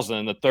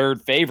 1,000, the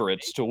third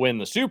favorites to win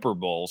the Super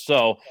Bowl.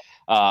 So,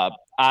 you're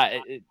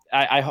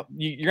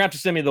gonna have to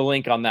send me the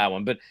link on that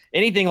one. But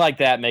anything like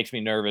that makes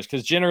me nervous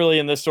because generally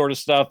in this sort of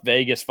stuff,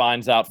 Vegas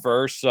finds out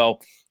first. So,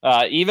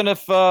 even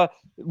if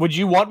would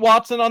you want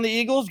Watson on the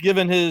Eagles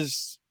given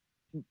his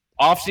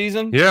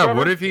offseason? Yeah. Trevor?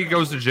 What if he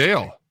goes to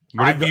jail?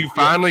 What if you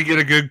finally get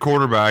a good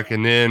quarterback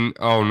and then,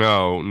 oh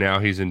no, now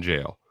he's in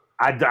jail?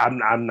 I'm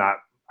not.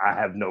 I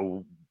have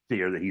no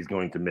fear that he's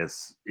going to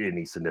miss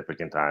any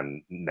significant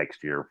time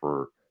next year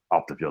for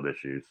off the field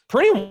issues.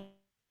 Pretty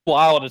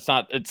wild.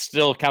 It's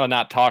still kind of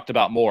not talked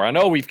about more. I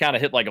know we've kind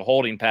of hit like a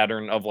holding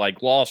pattern of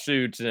like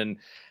lawsuits and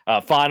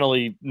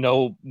finally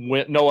no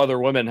other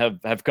women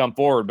have come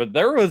forward. But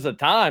there was a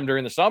time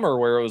during the summer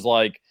where it was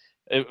like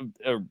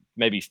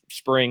maybe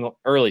spring,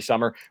 early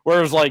summer, where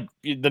it was like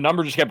the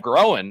number just kept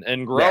growing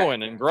and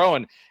growing and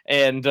growing.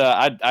 And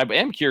I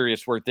am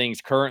curious where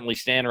things currently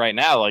stand right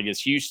now. Like,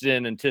 is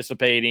Houston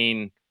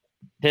anticipating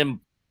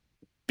him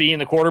being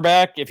the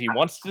quarterback if he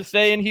wants to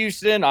stay in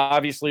Houston?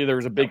 Obviously, there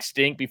was a big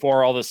stink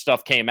before all this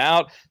stuff came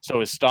out, so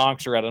his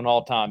stonks are at an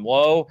all-time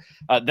low.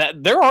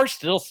 That there are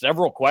still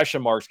several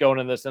question marks going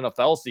in this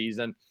NFL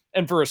season,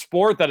 and for a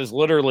sport that is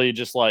literally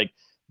just like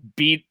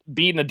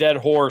beating a dead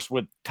horse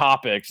with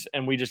topics,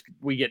 and we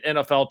get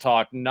NFL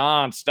talk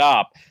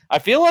nonstop. I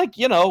feel like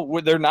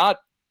they're not.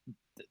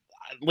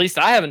 At least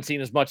I haven't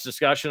seen as much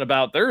discussion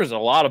about. There is a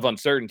lot of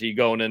uncertainty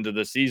going into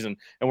this season,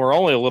 and we're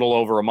only a little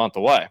over a month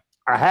away.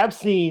 I have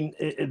seen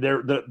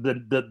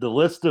the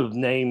list of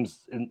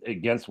names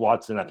against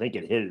Watson. I think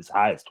it hit as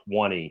high as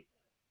 20,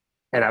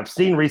 and I've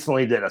seen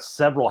recently that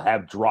several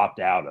have dropped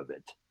out of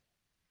it.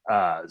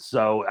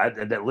 So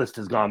that list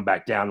has gone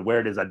back down. Where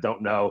it is, I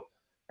don't know.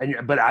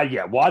 But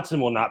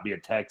Watson will not be a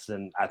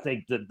Texan. I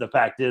think that the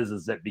fact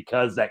is that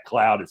because that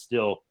cloud is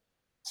still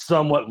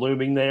somewhat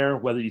looming there,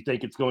 whether you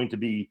think it's going to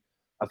be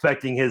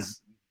affecting his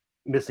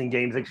missing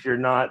games next year or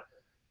not,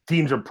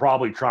 teams are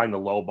probably trying to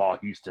lowball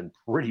Houston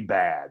pretty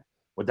bad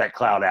with that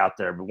cloud out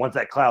there. But once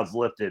that cloud's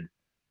lifted,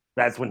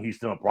 that's when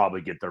Houston will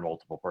probably get their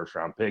multiple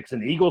first-round picks.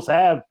 And the Eagles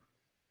have,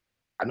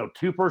 I know,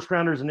 2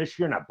 first-rounders in this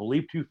year, and I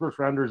believe 2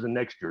 first-rounders in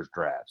next year's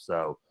draft.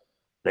 So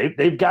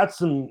they've got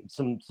some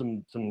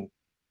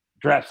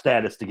draft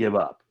status to give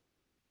up.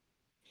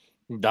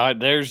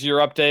 There's your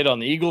update on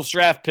the Eagles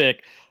draft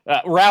pick.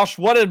 Roush,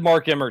 what did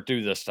Mark Emmert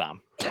do this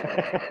time?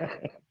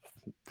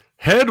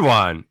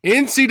 Headline: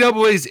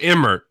 NCAA's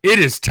Emmert. It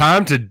is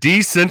time to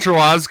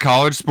decentralize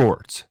college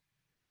sports.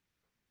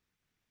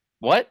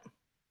 What?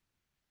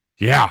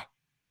 Yeah.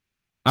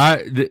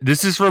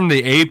 This is from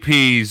the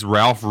AP's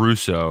Ralph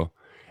Russo.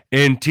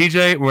 And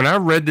TJ, when I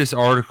read this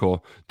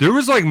article, there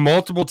was like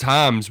multiple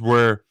times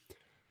where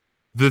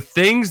the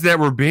things that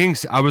were being,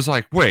 I was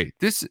like, wait,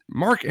 this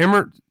Mark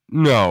Emmert,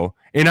 no.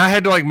 And I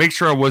had to like make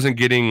sure I wasn't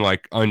getting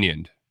like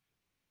onioned.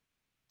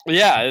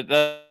 Yeah,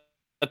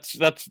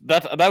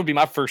 that would be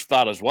my first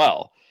thought as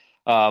well.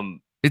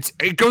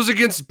 It goes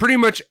against pretty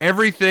much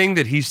everything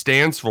that he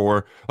stands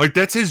for. Like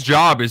that's his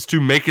job, is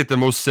to make it the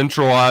most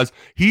centralized.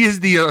 He is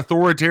the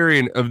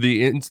authoritarian of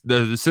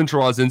the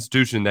centralized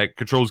institution that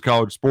controls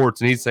college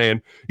sports, and he's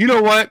saying, you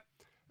know what?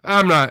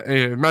 I'm not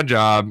my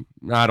job.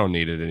 I don't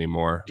need it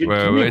anymore. Can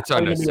you it's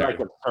unnecessary. like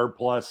a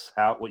surplus.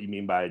 What you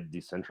mean by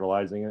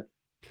decentralizing it?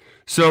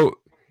 So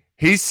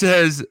he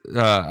says,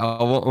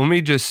 let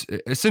me just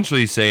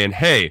essentially saying,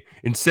 hey,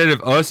 instead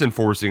of us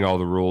enforcing all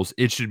the rules,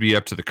 it should be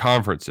up to the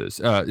conferences.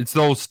 It's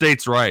the old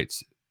states'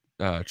 rights,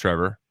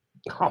 Trevor.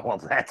 Oh, well,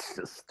 that's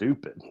just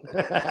stupid.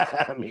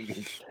 I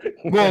mean,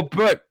 well,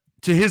 but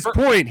to his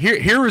point,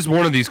 here is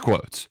one of these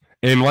quotes.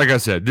 And like I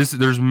said,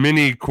 there's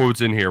many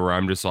quotes in here where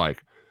I'm just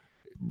like,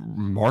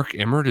 Mark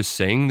Emmert is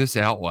saying this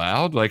out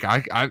loud. Like I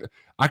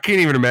can't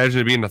even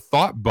imagine it being a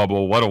thought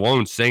bubble, let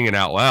alone saying it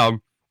out loud.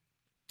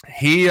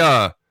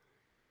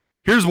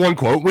 Here's one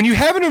quote. When you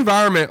have an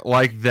environment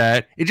like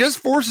that, it just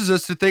forces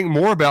us to think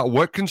more about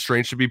what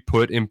constraints should be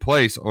put in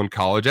place on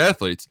college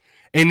athletes.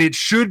 And it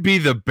should be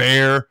the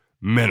bare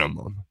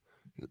minimum.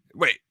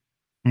 Wait,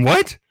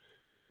 what?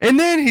 And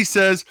then he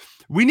says,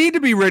 we need to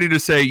be ready to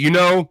say,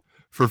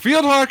 for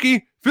field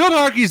hockey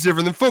is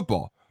different than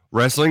football.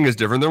 Wrestling is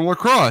different than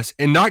lacrosse,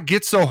 and not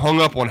get so hung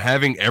up on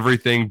having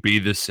everything be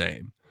the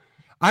same.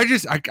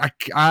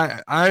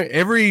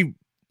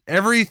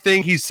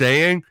 Everything he's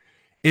saying,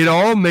 it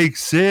all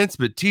makes sense,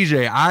 but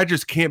TJ, I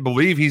just can't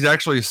believe he's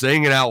actually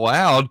saying it out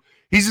loud.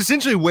 He's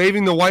essentially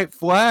waving the white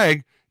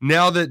flag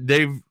now that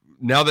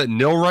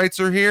nil rights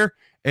are here,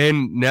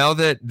 and now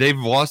that they've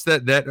lost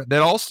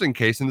that Alston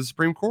case in the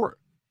Supreme Court.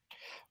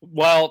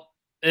 Well,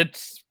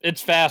 it's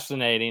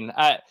fascinating.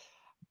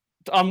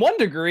 On one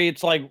degree,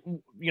 it's like,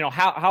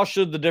 how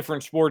should the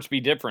different sports be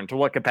different? To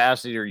what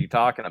capacity are you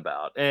talking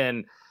about?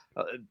 And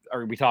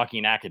are we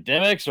talking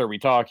academics? Are we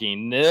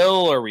talking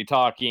nil? Are we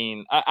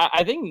talking?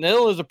 I think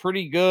nil is a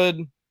pretty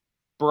good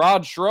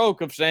broad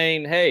stroke of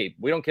saying, hey,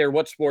 we don't care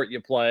what sport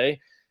you play.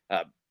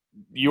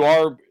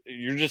 You're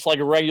just like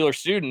a regular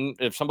student.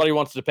 If somebody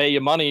wants to pay you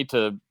money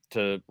to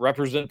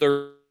represent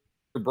their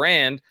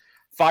brand,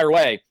 fire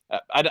away.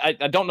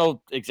 I don't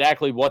know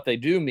exactly what they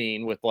do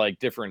mean with like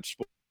different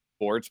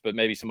sports, but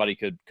maybe somebody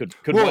could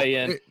weigh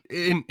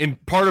in.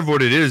 And part of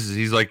what it is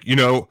he's like,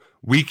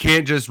 we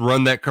can't just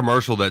run that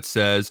commercial that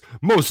says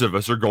most of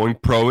us are going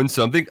pro in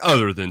something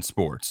other than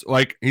sports.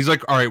 Like, he's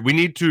like, all right, we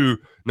need to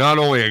not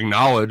only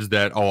acknowledge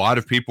that a lot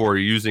of people are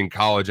using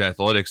college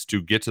athletics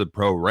to get to the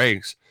pro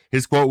ranks.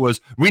 His quote was,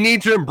 we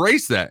need to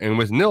embrace that. And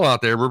with nil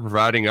out there, we're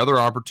providing other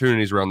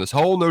opportunities around this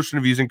whole notion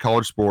of using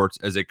college sports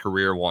as a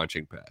career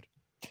launching pad.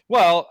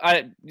 Well,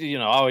 I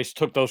always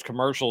took those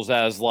commercials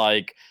as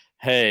like,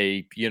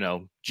 hey,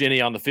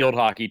 Jenny on the field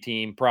hockey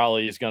team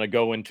probably is going to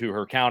go into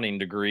her accounting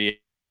degree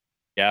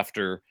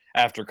after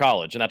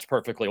college. And that's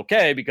perfectly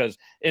okay because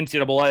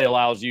NCAA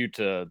allows you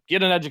to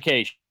get an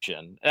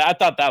education. I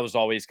thought that was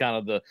always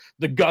kind of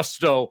the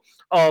gusto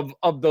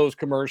of those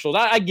commercials.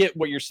 I get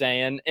what you're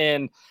saying.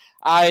 And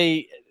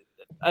I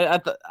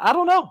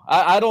don't know.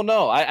 I don't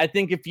know. I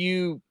think if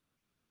you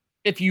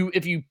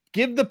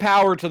give the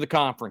power to the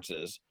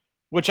conferences,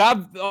 which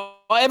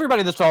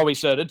everybody that's always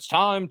said it's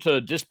time to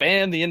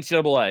disband the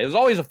NCAA. It was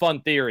always a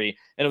fun theory,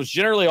 and it was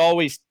generally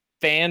always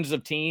fans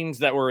of teams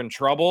that were in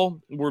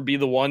trouble would be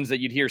the ones that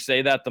you'd hear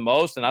say that the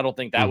most. And I don't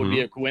think that would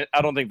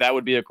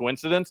be a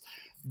coincidence.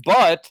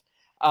 But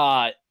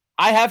I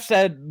have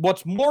said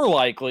what's more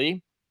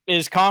likely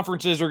is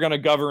conferences are going to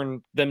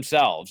govern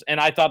themselves, and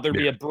I thought there'd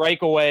be a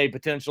breakaway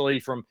potentially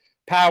from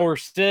Power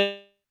 6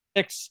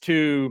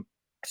 to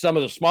some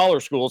of the smaller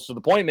schools, to the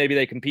point maybe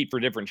they compete for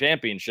different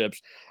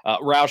championships.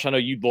 Roush, I know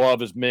you'd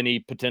love as many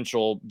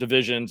potential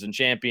divisions and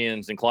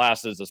champions and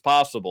classes as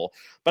possible,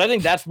 but I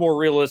think that's more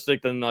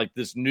realistic than like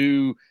this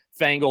new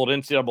fangled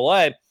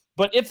NCAA.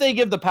 But if they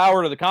give the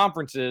power to the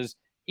conferences,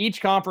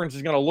 each conference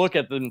is going to look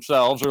at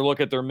themselves or look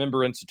at their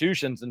member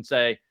institutions and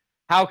say,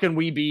 how can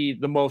we be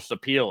the most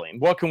appealing?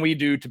 What can we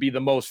do to be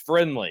the most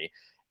friendly?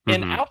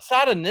 And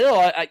outside of nil,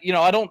 I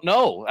don't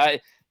know.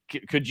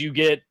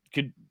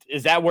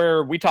 Is that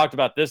where we talked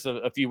about this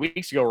a few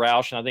weeks ago,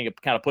 Roush? And I think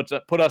it kind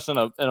of put us in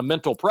a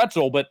mental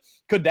pretzel. But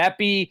could that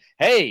be,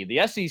 hey,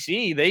 the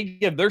SEC, they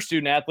give their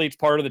student athletes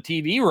part of the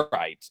TV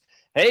rights.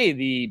 Hey,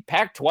 the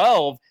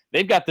Pac-12,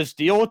 they've got this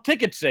deal with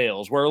ticket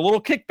sales where a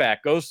little kickback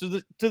goes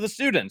to the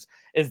students.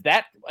 Is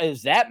that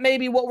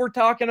maybe what we're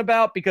talking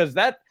about? Because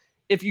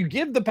if you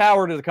give the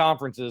power to the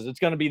conferences, it's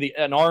going to be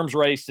an arms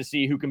race to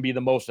see who can be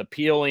the most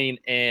appealing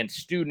and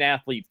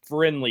student-athlete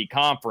friendly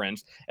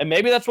conference. And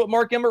maybe that's what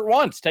Mark Emmert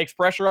wants, takes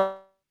pressure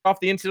off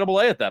the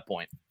NCAA at that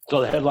point.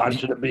 So the headline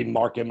shouldn't be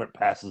Mark Emmert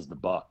passes the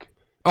buck.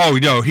 Oh,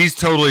 no, he's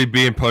totally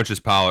being Pontius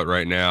Pilate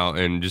right now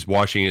and just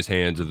washing his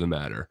hands of the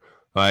matter.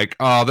 Like,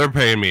 oh, they're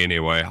paying me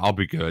anyway. I'll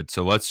be good.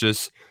 So let's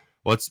just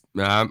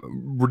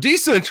we're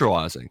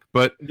decentralizing,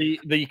 but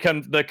the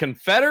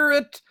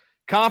Confederate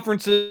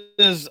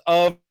Conferences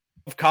of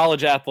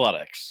College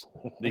Athletics,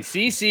 the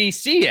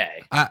CCCA.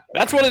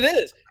 That's what it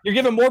is. You're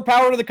giving more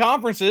power to the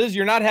conferences.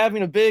 You're not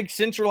having a big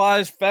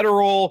centralized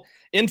federal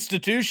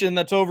institution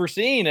that's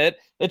overseeing it.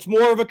 It's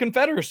more of a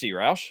confederacy,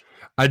 Roush.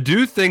 I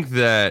do think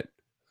that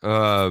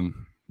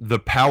the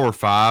Power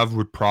Five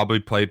would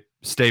probably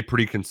stay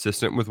pretty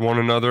consistent with one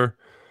another.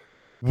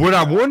 What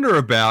I wonder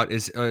about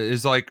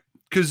is like,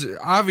 because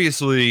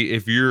obviously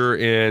if you're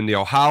in the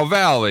Ohio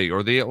Valley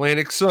or the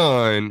Atlantic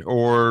Sun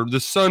or the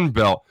Sun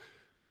Belt,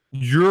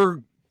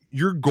 you're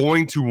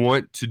going to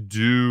want to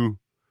do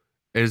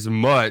as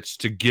much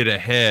to get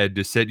ahead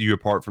to set you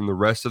apart from the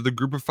rest of the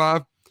group of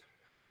five.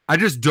 I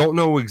just don't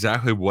know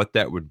exactly what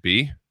that would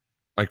be,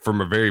 like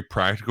from a very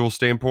practical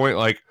standpoint.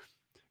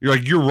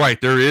 You're right.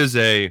 There is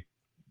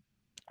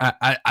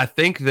I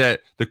think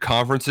that the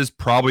conferences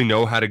probably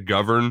know how to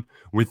govern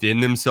within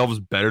themselves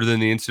better than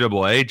the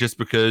NCAA, just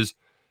because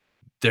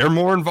they're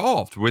more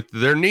involved with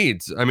their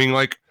needs. I mean,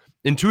 like,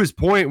 and to his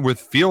point with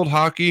field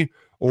hockey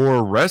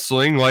or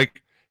wrestling,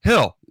 like,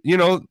 hell,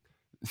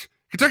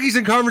 Kentucky's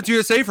in Conference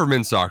USA for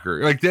men's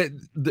soccer. Like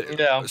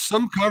that,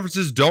 some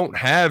conferences don't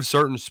have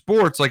certain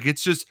sports. Like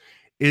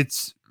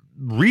it's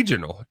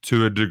regional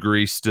to a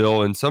degree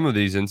still in some of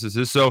these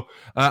instances. So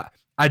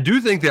I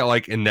do think that,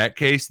 like, in that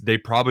case, they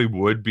probably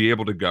would be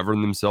able to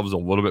govern themselves a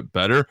little bit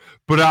better.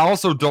 But I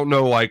also don't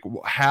know, like,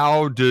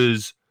 how do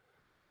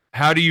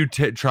you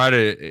try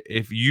to,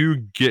 if you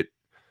get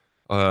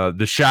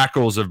the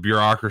shackles of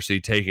bureaucracy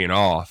taken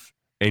off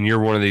and you're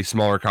one of these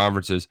smaller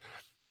conferences,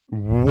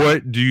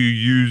 what do you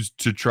use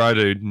to try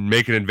to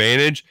make an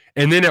advantage?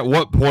 And then at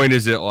what point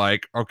is it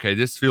like, okay,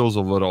 this feels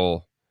a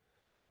little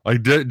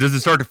like, does it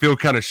start to feel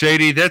kind of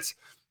shady? That's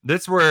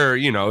where,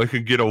 it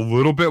could get a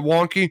little bit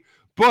wonky.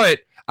 But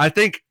I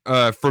think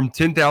from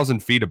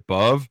 10,000 feet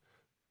above,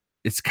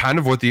 it's kind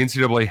of what the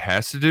NCAA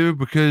has to do,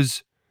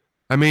 because,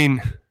 I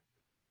mean,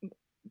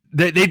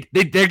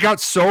 they got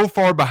so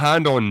far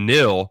behind on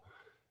NIL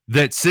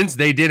that since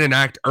they didn't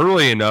act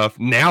early enough,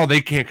 now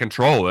they can't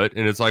control it.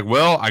 And it's like,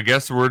 well, I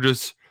guess we're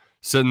just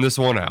sitting this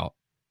one out.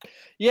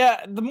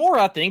 Yeah, the more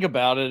I think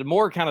about it, the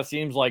more it kind of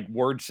seems like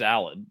word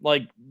salad.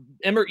 Like,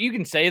 Emmert, you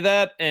can say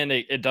that, and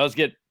it does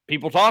get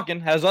people talking,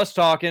 has us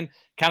talking,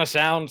 kind of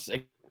sounds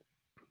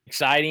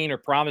exciting or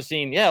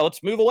promising. Yeah,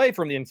 let's move away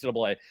from the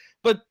NCAA.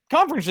 But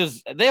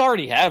conferences, they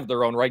already have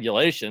their own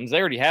regulations. They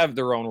already have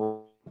their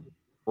own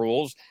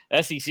rules.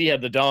 SEC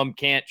had the dumb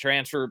can't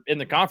transfer in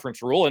the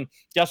conference rule. And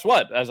guess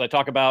what? As I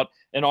talk about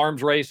an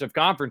arms race of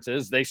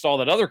conferences, they saw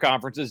that other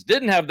conferences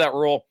didn't have that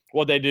rule.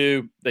 What they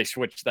do, they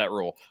switched that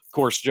rule. Of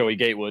course, Joey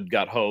Gatewood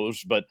got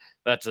hosed, but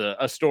that's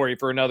a story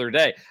for another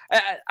day.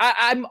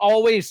 I'm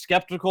always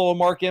skeptical of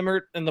Mark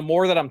Emmert, and the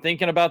more that I'm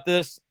thinking about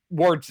this,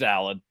 word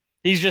salad.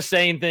 He's just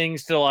saying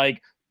things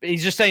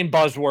he's just saying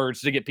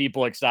buzzwords to get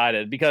people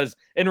excited, because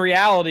in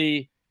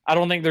reality, I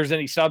don't think there's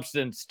any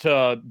substance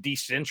to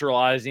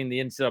decentralizing the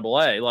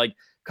NCAA. Like,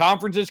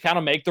 conferences kind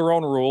of make their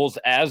own rules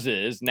as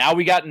is. Now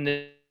we got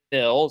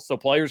NIL, so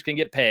players can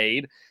get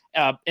paid.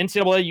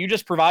 NCAA, you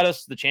just provide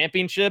us the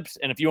championships,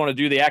 and if you want to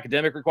do the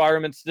academic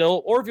requirements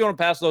still, or if you want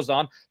to pass those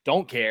on,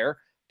 don't care.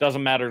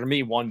 Doesn't matter to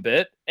me one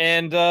bit.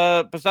 And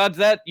besides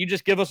that, you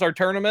just give us our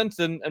tournaments,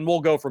 and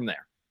we'll go from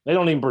there. They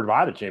don't even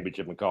provide a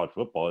championship in college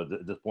football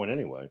at this point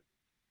anyway.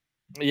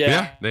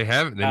 Yeah, they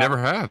haven't. They never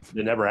have.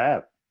 They never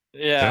have.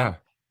 Yeah.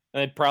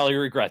 They'd probably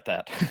regret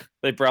that.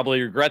 They'd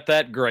probably regret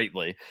that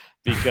greatly,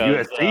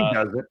 because USC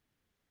does it.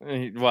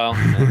 Well,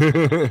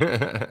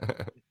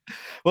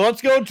 well,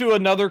 let's go to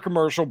another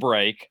commercial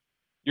break.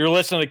 You're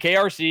listening to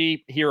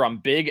KRC here on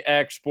Big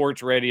X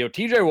Sports Radio.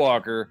 TJ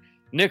Walker,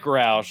 Nick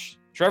Roush,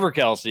 Trevor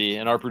Kelsey,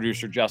 and our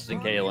producer Justin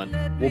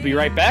Kalen. We'll be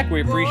right back.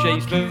 We appreciate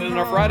you spending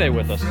our Friday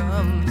with us.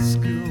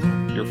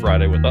 Your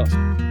Friday with us.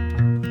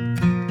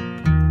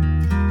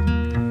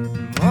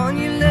 Won't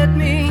you let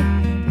me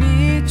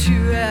meet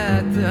you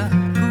at the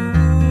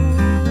pool?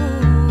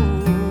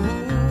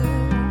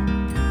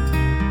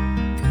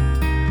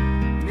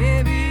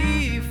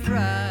 Maybe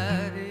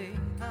Friday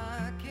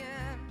I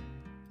can.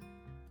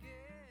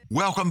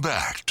 Welcome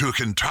back to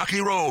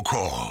Kentucky Roll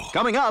Call.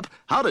 Coming up,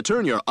 how to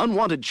turn your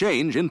unwanted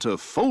change into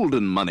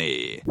folding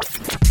money.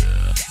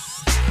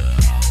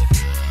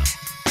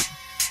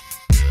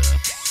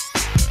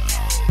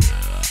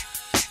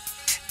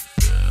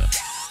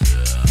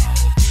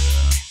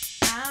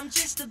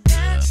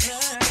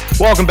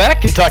 Welcome back,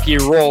 Kentucky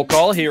Roll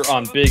Call here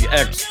on Big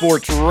X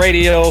Sports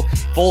Radio.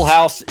 Full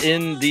house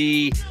in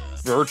the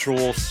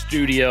virtual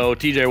studio.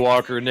 TJ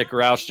Walker, Nick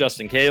Roush,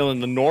 Justin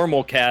Kalen, the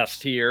normal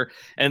cast here.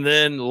 And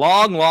then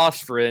long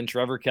lost friend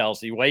Trevor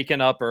Kelsey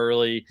waking up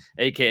early,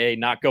 a.k.a.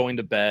 not going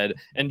to bed,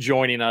 and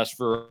joining us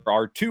for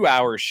our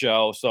 2-hour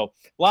show. So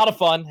a lot of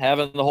fun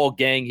having the whole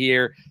gang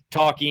here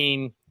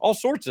talking all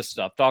sorts of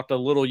stuff. Talked a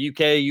little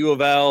UK, U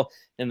of L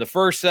in the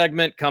first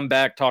segment, come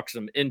back, talk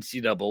some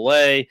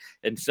NCAA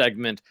in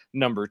segment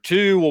number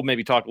 2. We'll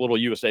maybe talk a little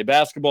USA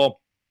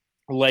basketball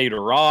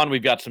later on.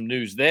 We've got some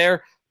news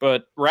there.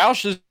 But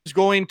Roush is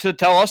going to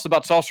tell us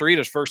about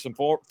Salsaritas first and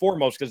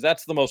foremost, because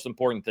that's the most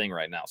important thing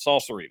right now.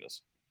 Salsaritas.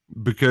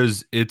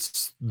 Because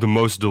it's the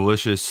most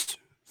delicious,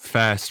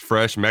 fast,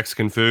 fresh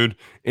Mexican food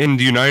in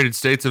the United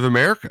States of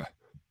America.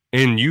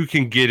 And you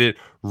can get it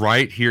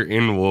right here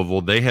in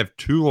Louisville. They have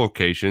 2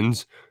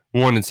 locations,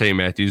 one in St.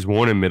 Matthews,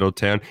 one in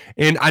Middletown.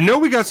 And I know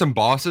we got some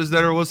bosses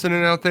that are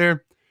listening out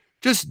there.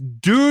 Just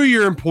do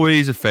your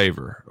employees a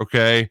favor,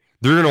 okay?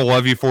 They're going to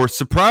love you for it.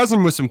 Surprise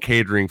them with some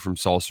catering from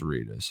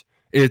Salsaritas.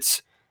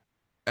 It's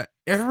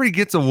everybody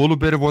gets a little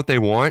bit of what they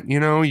want. You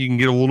know, you can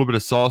get a little bit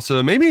of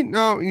salsa. Maybe,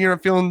 no, you're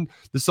not feeling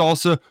the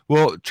salsa.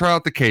 Well, try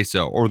out the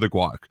queso or the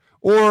guac.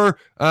 Or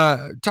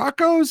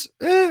tacos,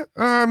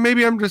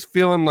 maybe I'm just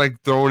feeling like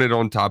throwing it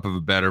on top of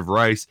a bed of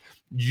rice.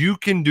 You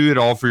can do it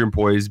all for your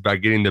employees by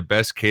getting the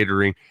best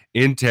catering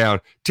in town.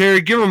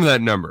 Terry, give them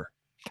that number.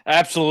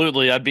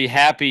 Absolutely. I'd be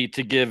happy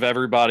to give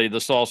everybody the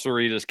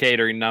Salsaritas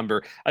catering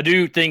number. I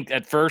do think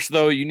at first,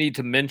 though, you need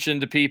to mention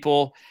to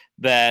people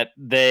that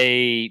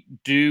they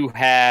do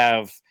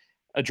have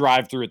a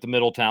drive-through at the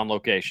Middletown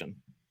location.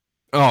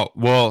 Oh,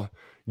 well,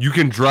 you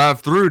can drive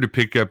through to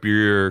pick up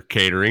your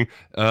catering.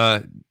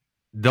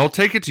 They'll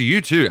take it to you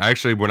too.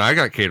 Actually, when I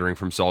got catering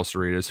from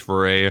Salsaritas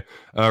for a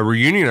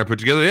reunion I put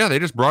together, yeah, they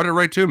just brought it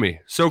right to me.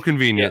 So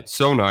convenient,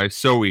 so nice,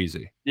 so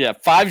easy. Yeah,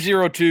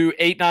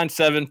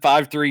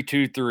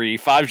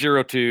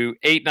 502-897-5323,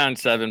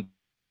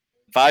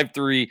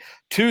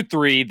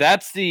 502-897-5323.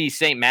 That's the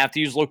St.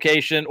 Matthews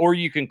location, or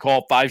you can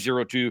call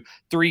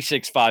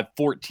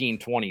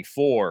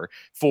 502-365-1424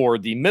 for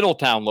the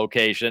Middletown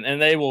location, and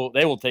they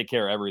will take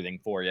care of everything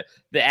for you.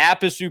 The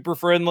app is super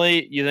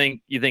friendly. You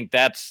think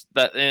that's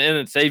that, and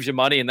it saves you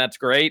money, and that's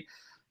great.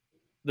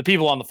 The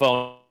people on the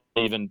phone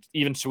even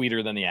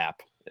sweeter than the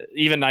app.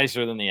 Even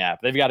nicer than the app.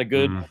 They've got a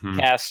good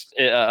cast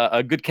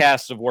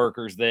of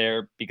workers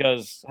there,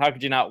 because how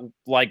could you not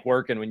like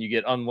working when you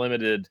get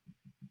unlimited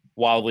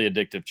wildly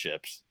addictive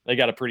chips? They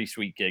got a pretty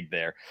sweet gig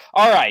there.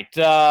 All right,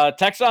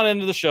 text on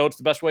into the show. It's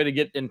the best way to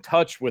get in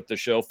touch with the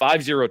show.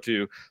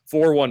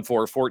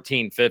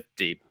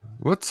 502-414-1450.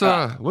 Let's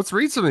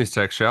read some of these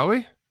texts, shall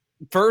we?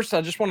 First,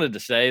 I just wanted to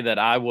say that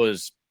I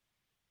was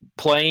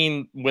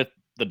playing with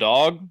the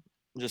dog,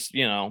 just,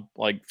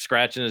 like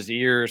scratching his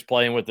ears,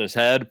 playing with his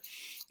head.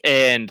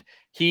 And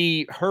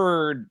he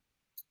heard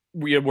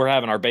we're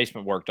having our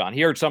basement worked on.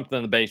 He heard something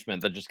in the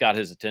basement that just got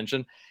his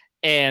attention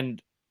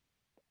and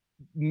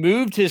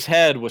moved his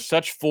head with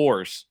such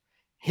force,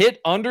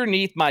 hit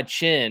underneath my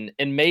chin,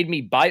 and made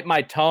me bite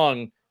my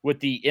tongue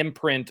with the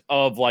imprint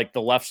of like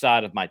the left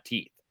side of my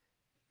teeth.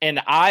 And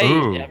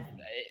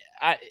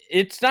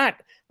it's not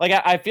like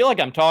I feel like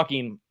I'm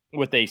talking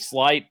with a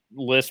slight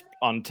lisp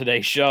on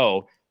today's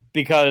show,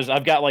 because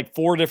I've got like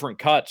 5 different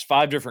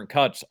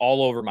cuts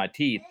all over my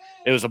teeth.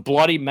 It was a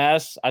bloody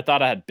mess. I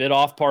thought I had bit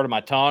off part of my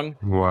tongue.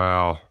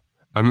 Wow.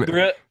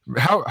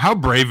 How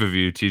brave of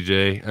you,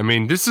 TJ. I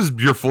mean, this is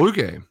your flu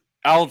game.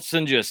 I'll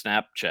send you a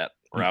Snapchat,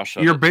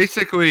 Roush. You're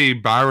basically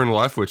Byron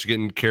Leftwich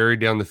getting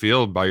carried down the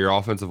field by your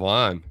offensive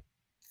line.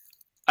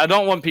 I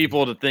don't want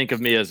people to think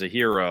of me as a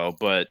hero,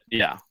 but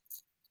yeah.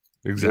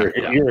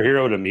 Exactly. You're a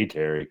hero to me,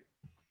 Terry.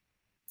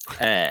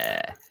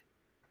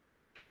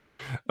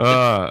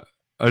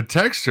 A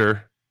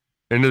texter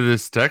into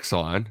this text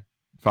line,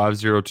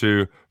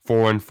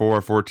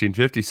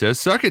 502-414-1450 says,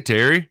 "Suck it,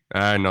 Terry."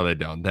 No, they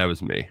don't. That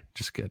was me.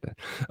 Just kidding.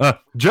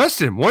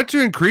 Justin, want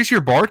to increase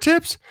your bar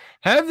tips?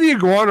 Have the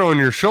iguana on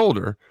your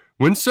shoulder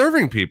when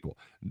serving people.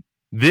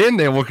 Then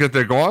they look at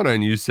the iguana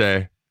and you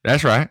say,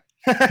 "That's right."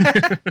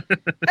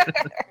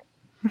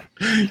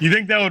 You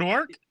think that would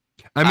work?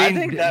 I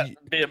think that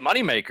would be a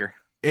moneymaker.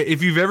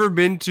 If you've ever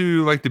been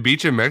to like the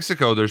beach in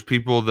Mexico, there's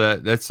people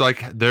that's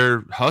like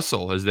their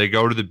hustle as they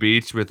go to the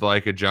beach with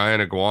like a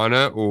giant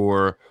iguana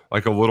or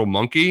like a little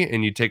monkey,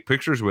 and you take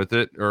pictures with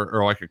it,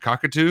 or like a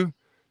cockatoo.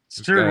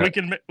 It's true.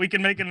 We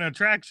can make it an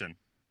attraction.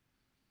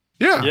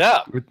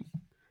 Yeah.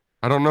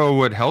 I don't know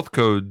what health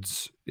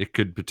codes it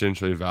could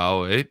potentially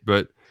violate,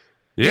 but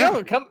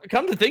yeah.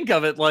 Come to think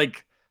of it,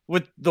 like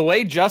with the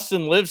way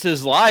Justin lives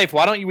his life,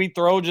 why don't we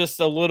throw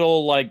just a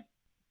little like,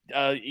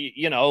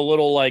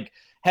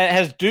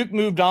 has Duke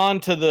moved on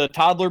to the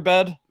toddler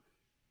bed?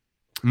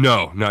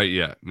 No, not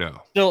yet.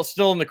 No.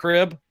 Still in the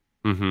crib?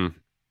 Mm-hmm.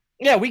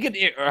 Yeah, we could,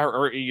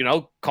 or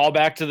call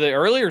back to the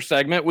earlier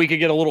segment. We could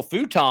get a little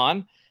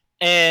futon,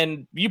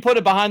 and you put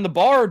it behind the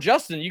bar,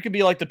 Justin. You could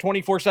be like the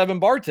 24/7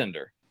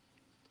 bartender.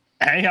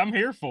 Hey, I'm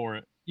here for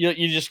it.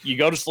 You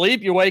go to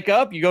sleep, you wake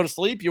up. You go to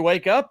sleep, you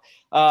wake up.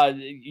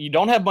 You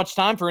don't have much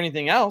time for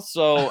anything else.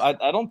 So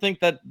I don't think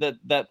that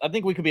I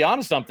think we could be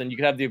onto something. You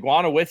could have the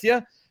iguana with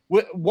you.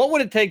 What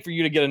would it take for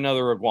you to get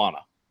another iguana?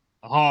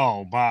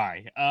 Oh,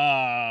 my.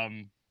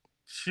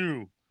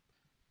 Shoo.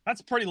 That's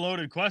a pretty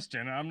loaded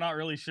question. I'm not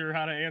really sure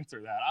how to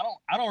answer that.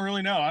 I don't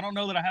really know. I don't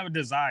know that I have a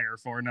desire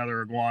for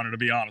another iguana, to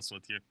be honest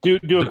with you.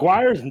 Do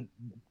iguanas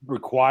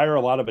require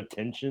a lot of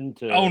attention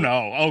to? Oh,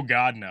 no. Oh,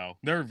 God, no.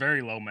 They're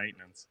very low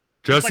maintenance.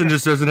 Justin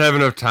just doesn't have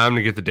enough time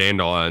to get the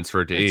dandelions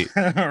for it to eat.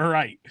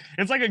 Right.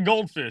 It's like a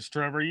goldfish,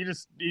 Trevor. You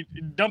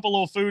dump a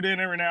little food in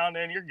every now and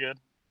then, you're good.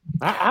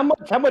 How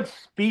much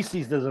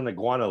species does an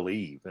iguana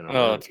leave?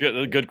 That's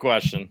good. Good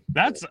question.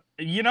 That's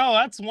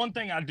one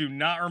thing I do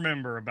not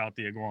remember about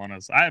the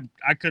iguanas. I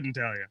couldn't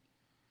tell you.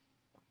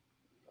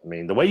 I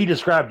mean, the way you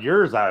described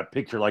yours, I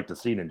picture like the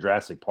scene in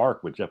Jurassic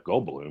Park with Jeff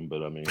Goldblum.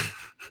 But I mean,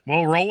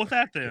 well, roll with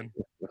that then.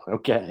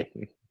 Okay.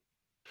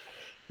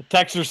 The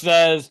texter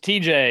says,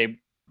 TJ,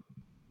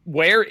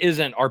 where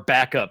isn't our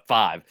backup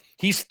 5?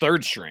 He's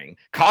third string.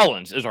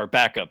 Collins is our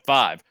backup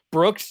 5.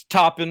 Brooks,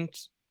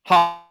 Toppins,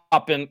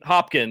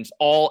 Hopkins,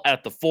 all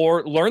at the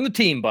 4. Learn the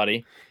team,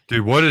 buddy.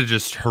 Dude, what a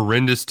just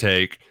horrendous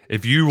take.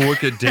 If you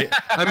look at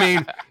I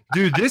mean,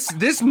 dude,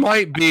 this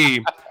might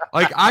be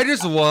like, I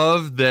just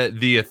love that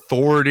the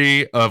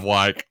authority of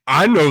like,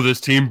 I know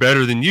this team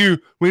better than you.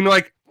 When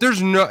like,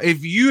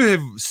 if you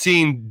have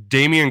seen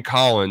Damian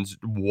Collins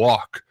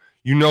walk,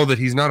 you know that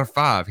he's not a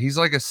 5. He's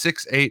like a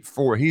 6'8",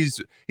 4.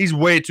 He's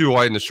way too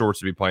light in the shorts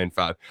to be playing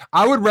 5.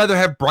 I would rather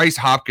have Bryce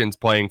Hopkins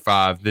playing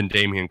 5 than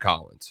Damian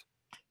Collins.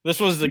 This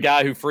was the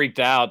guy who freaked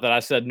out that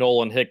I said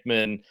Nolan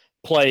Hickman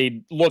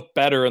looked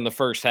better in the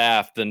first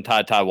half than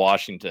Ty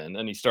Washington,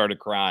 and he started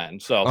crying.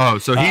 So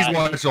he's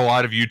watched a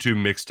lot of YouTube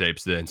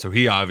mixtapes then, so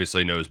he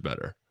obviously knows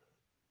better.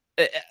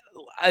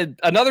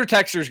 Another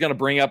texter is going to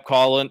bring up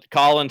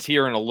Collins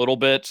here in a little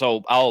bit,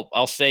 so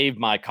I'll save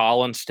my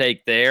Collins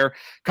take there.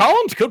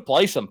 Collins could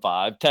play some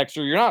 5.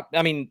 Texter, you're not.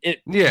 I mean,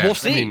 we'll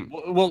see.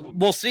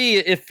 We'll see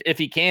if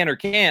he can or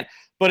can't.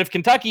 But if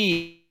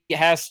Kentucky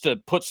has to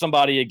put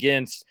somebody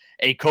against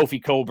a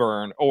Kofi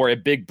Coburn or a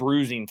big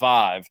bruising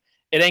 5,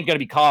 it ain't going to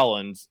be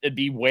Collins. It'd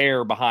be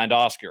Ware behind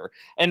Oscar,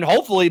 and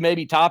hopefully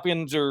maybe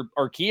Toppins or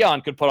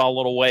Keon could put on a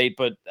little weight.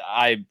 But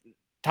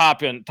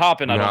Toppin.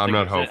 I'm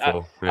not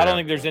hopeful. I don't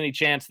think there's any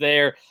chance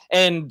there.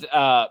 And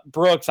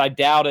Brooks, I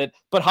doubt it.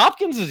 But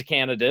Hopkins is a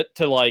candidate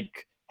to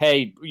like,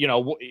 hey,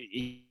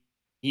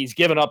 he's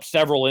given up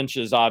several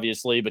inches,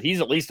 obviously, but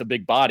he's at least a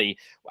big body.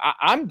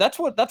 That's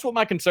what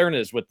my concern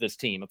is with this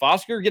team. If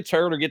Oscar gets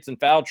hurt or gets in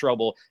foul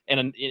trouble,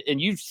 and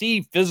you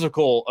see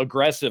physical,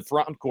 aggressive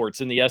front courts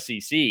in the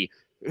SEC,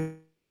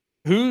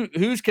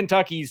 who's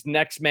Kentucky's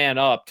next man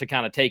up to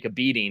kind of take a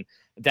beating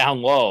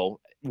down low?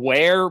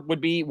 Ware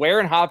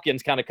and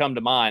Hopkins kind of come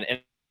to mind, and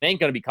it ain't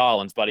going to be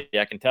Collins, buddy.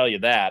 I can tell you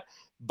that.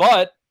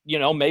 But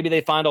maybe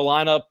they find a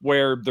lineup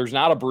where there's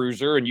not a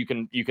bruiser, and you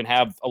can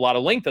have a lot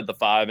of length at the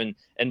 5,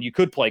 and you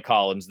could play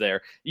Collins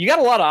there. You got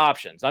a lot of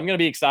options. I'm going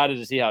to be excited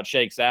to see how it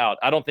shakes out.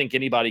 I don't think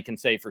anybody can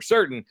say for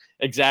certain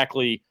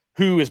exactly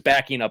who is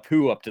backing up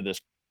who up to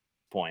this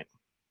point.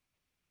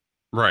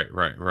 Right.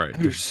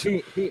 Who's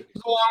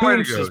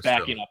is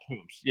backing up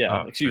whom's?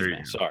 Yeah, excuse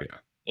me. Sorry.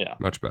 Yeah,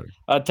 much better.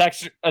 A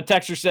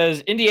texter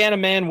says, Indiana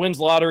man wins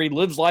lottery,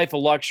 lives life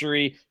of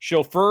luxury,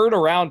 chauffeured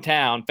around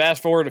town.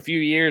 Fast forward a few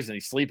years, and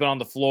he's sleeping on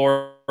the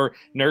floor,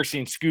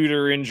 nursing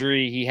scooter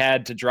injury. He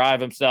had to drive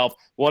himself.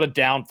 What a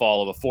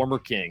downfall of a former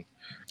king.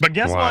 But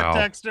guess what,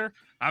 texter?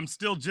 I'm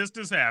still just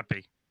as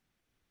happy.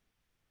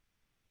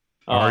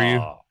 Are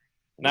you?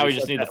 Now we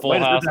just need the full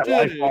house.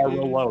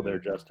 Real low there,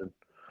 Justin.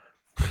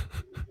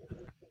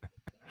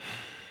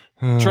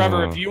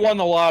 Trevor, if you won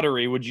the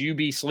lottery, would you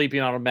be sleeping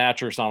on a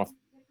mattress on a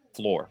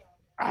floor?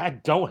 I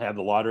don't have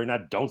the lottery, and I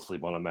don't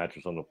sleep on a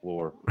mattress on the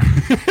floor.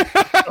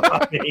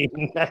 I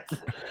mean,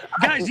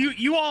 guys,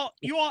 you all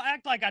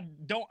act like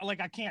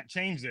I can't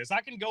change this.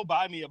 I can go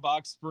buy me a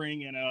box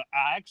spring, and I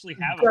actually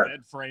have a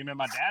bed frame in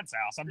my dad's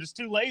house. I'm just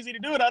too lazy to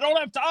do it. I don't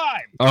have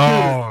time.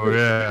 Oh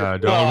yeah,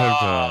 don't have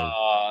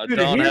time.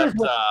 Don't have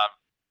time.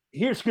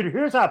 Here, Scooter.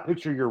 Here's how I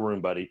picture your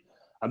room, buddy.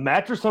 A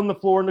mattress on the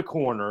floor in the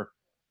corner,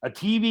 a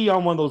TV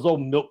on one of those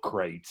old milk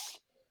crates.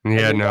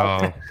 Yeah,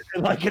 no.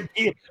 And like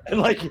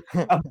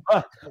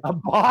a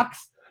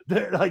box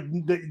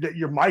that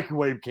your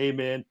microwave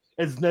came in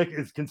is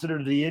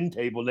considered the end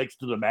table next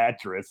to the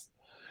mattress,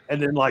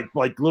 and then like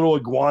little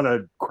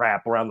iguana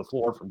crap around the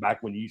floor from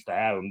back when you used to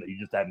have them that you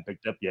just haven't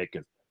picked up yet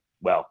because,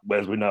 well,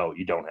 as we know,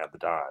 you don't have the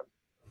time.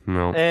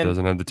 No,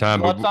 doesn't have the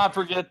time. Let's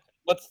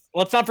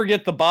not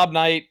forget the Bob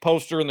Knight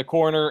poster in the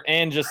corner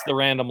and just the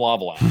random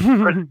lava lamp.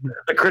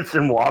 The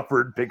Kristen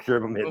Wofford picture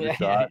of him hitting the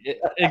shot.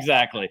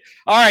 Exactly.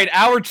 All right,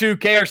 hour 2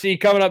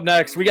 KRC coming up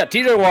next. We got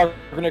TJ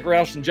Walker, Nick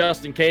Roush, and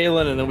Justin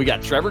Kalen, and then we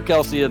got Trevor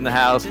Kelsey in the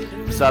house.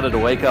 Decided to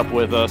wake up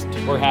with us.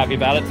 We're happy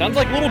about it. Sounds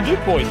like little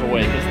Duke Boy's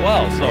awake as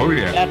well. So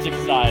That's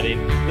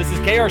exciting. This is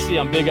KRC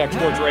on Big X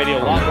Sports Radio.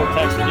 A lot more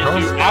text to get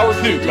to. Hour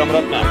 2 coming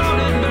up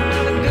next.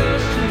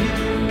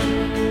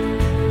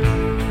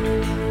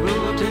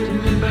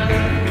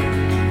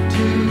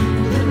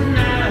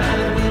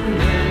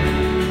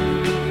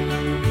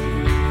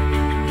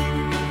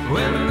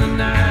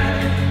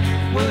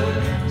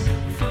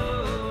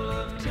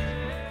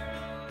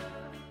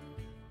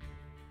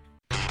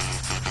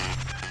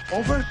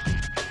 Over?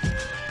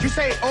 You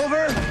say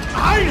over?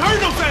 I ain't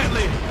heard no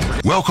family.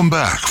 Welcome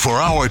back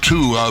for hour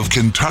 2 of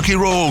Kentucky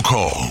Roll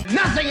Call.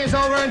 Nothing is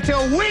over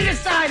until we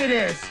decide it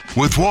is.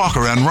 With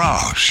Walker and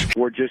Roush.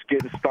 We're just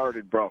getting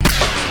started, bro.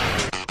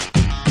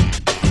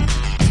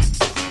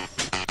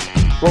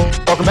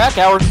 Welcome back.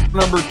 Hour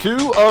number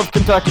 2 of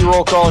Kentucky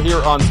Roll Call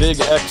here on Big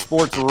X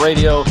Sports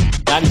Radio,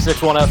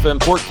 96.1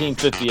 FM,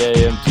 1450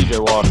 AM. TJ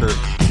Walker,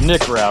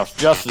 Nick Roush,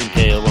 Justin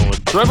Kalen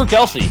with Trevor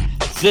Kelsey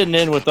sitting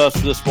in with us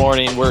this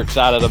morning. We're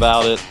excited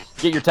about it.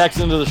 Get your text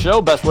into the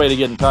show. Best way to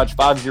get in touch,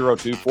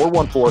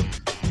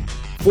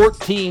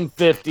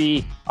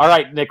 502-414-1450. All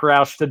right, Nick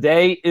Roush,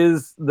 today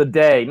is the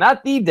day.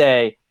 Not the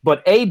day,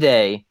 but a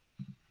day.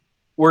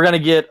 We're going to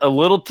get a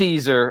little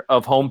teaser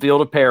of Home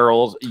Field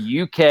Apparel's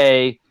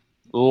UK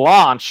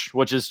launch,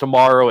 which is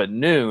tomorrow at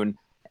noon,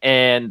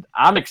 and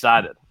I'm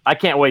excited. I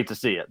can't wait to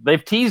see it.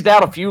 They've teased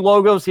out a few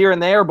logos here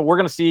and there, but we're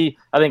going to see,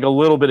 I think, a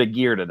little bit of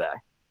gear today.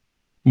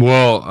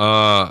 Well,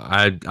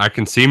 I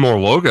can see more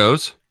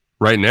logos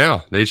right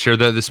now. They shared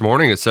that this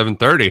morning at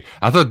 7:30.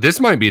 I thought this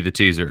might be the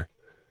teaser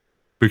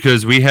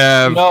because we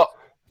have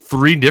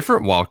 3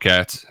 different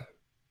Wildcats.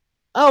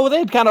 Oh, well,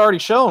 they'd kind of already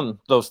shown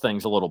those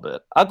things a little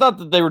bit. I thought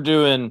that they were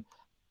doing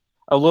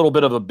a little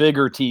bit of a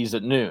bigger tease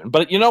at noon,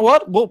 but you know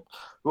what?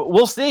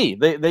 We'll see.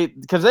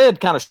 Because they had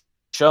kind of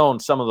shown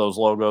some of those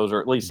logos, or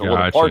at least a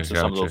little parts of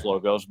some of those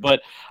logos.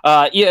 But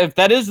yeah, if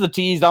that is the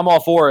tease, I'm all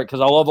for it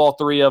because I love all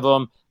 3 of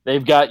them.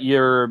 They've got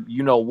your,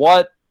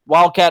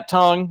 Wildcat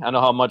tongue. I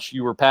know how much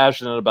you were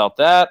passionate about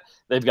that.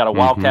 They've got a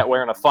Wildcat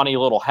wearing a funny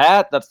little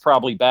hat. That's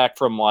probably back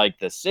from like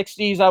the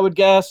 60s, I would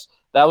guess.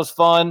 That was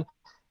fun.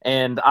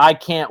 And I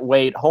can't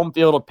wait. Home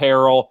Field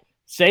Apparel,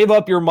 save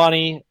up your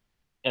money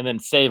and then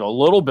save a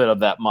little bit of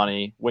that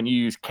money when you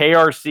use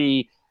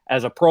KRC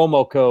as a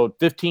promo code,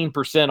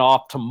 15%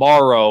 off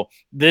tomorrow.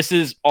 This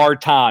is our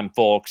time,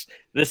 folks.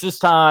 This is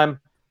time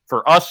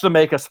for us to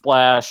make a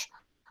splash.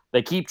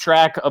 They keep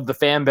track of the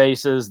fan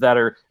bases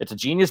it's a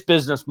genius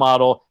business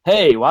model.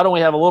 Hey, why don't we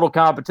have a little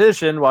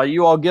competition while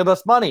you all give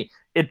us money?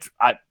 It's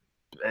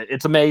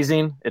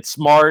amazing. It's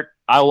smart.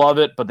 I love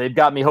it, but they've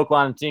got me hook,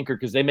 line, and sinker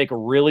because they make a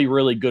really,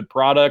 really good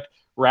product.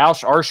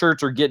 Roush, our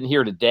shirts are getting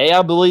here today,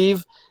 I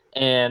believe,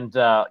 and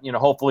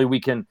hopefully we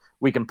can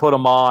put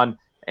them on.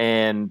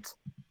 And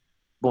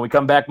when we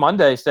come back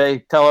Monday,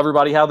 tell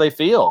everybody how they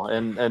feel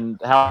and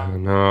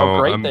how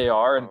great they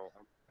are. And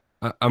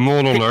I'm a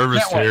little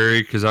nervous,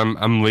 Terry, because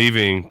I'm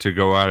leaving to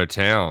go out of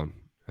town.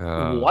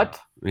 What?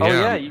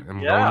 Yeah, I'm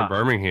going to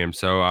Birmingham.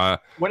 So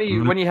when are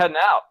you heading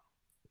out?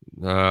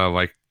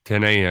 Like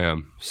 10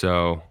 a.m.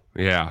 So.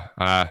 Yeah.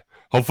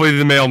 Hopefully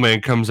the mailman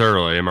comes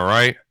early. Am I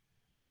right?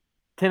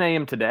 10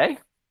 a.m. today?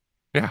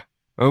 Yeah.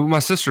 Oh, my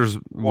sister's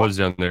was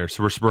down there,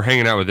 so we're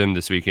hanging out with them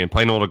this weekend,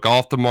 playing a little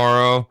golf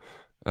tomorrow.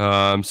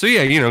 So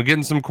yeah,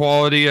 getting some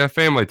quality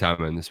family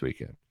time in this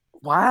weekend.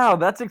 Wow,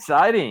 that's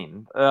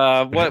exciting.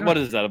 What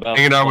is that about?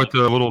 Hanging out with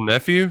the little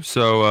nephew.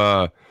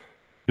 So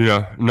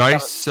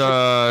nice.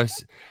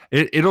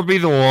 It'll be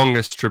the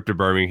longest trip to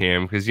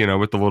Birmingham because,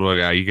 with the little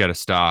guy, you got to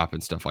stop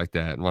and stuff like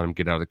that and let him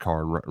get out of the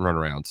car and run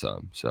around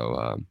some.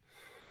 So,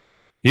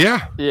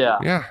 yeah.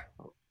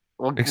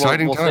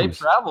 Exciting times. Safe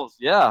travels.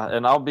 Yeah.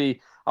 And I'll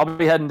be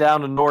heading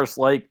down to Norris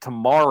Lake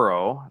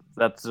tomorrow.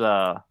 That's,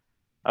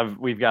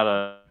 we've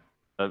got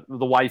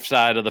the wife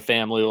side of the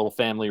family, little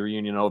family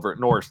reunion over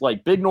at Norris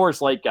Lake. Big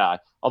Norris Lake guy.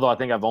 Although I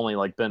think I've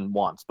only been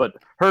once, but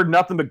heard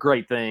nothing but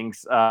great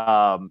things.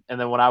 And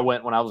then when I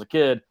was a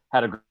kid,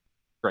 had a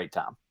great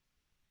time.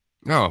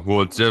 Oh,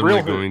 well, it's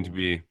definitely going to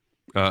be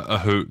a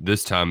hoot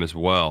this time as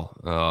well.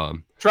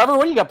 Trevor,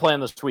 what do you got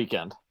planned this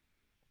weekend?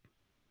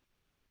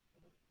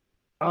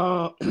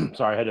 Sorry,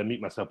 I had to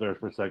mute myself there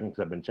for a second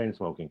because I've been chain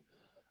smoking.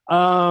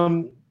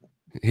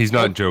 He's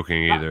not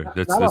joking either.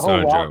 That's not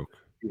a joke.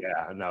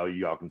 Yeah, no,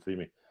 y'all can see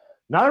me.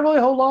 Not really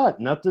a whole lot.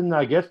 Nothing.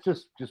 I guess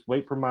just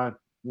wait for my,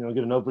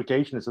 get a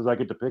notification that says I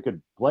get to pick a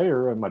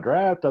player in my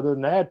draft. Other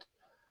than that,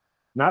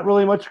 not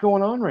really much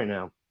going on right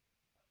now.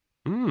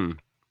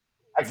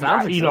 I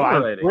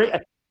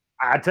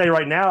tell you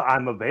right now,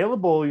 I'm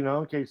available,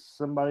 in case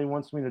somebody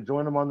wants me to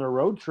join them on their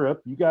road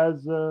trip. You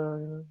guys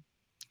got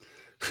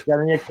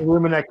any extra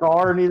room in that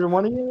car, neither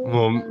one of you?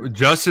 Well,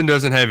 Justin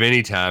doesn't have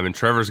any time, and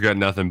Trevor's got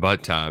nothing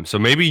but time. So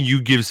maybe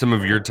you give some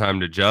of your time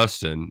to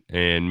Justin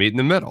and meet in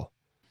the middle.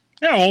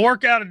 Yeah, we'll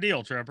work out a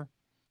deal, Trevor.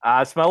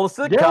 I smell a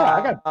sitcom.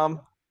 Yeah,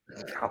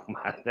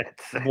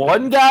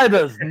 one guy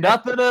does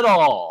nothing at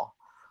all.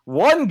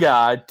 One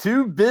guy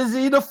too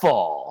busy to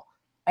fall.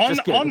 On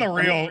the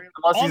real,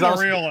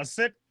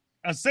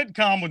 a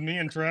sitcom with me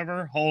and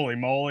Trevor. Holy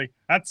moly,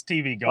 that's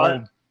TV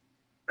gold.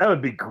 That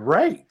would be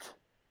great.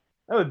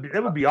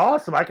 That would be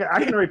awesome. I can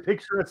already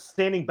picture us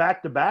standing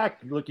back to back,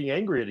 looking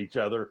angry at each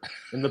other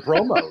in the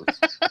promos.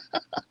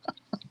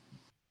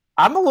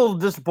 I'm a little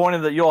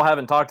disappointed that you all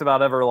haven't talked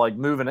about ever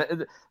moving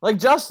it.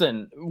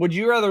 Justin, would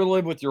you rather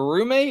live with your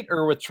roommate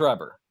or with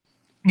Trevor?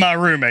 My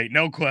roommate,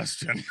 no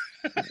question.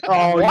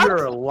 Oh, what?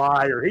 You're a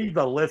liar. He's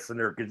a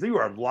listener because you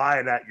are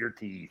lying at your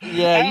teeth.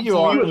 Yeah,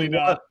 absolutely you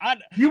are.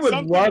 You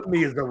would love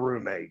me as a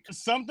roommate.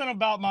 Something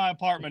about my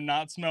apartment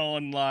not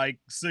smelling like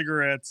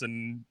cigarettes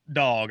and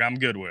dog, I'm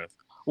good with.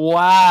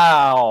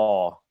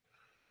 Wow.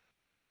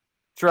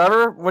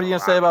 Trevor, what are you going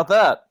to say about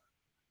that?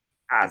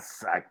 I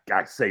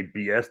say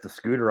BS to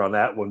Scooter on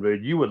that one,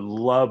 dude. You would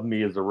love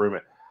me as a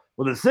roommate.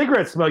 Well, the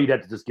cigarette smell you'd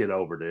have to just get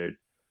over, dude.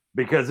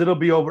 because it'll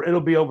be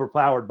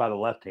overpowered by the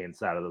left-hand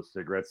side of those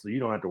cigarettes, so you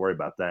don't have to worry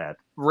about that.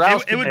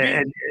 It would be,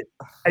 and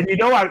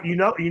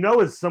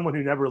as someone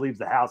who never leaves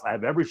the house, I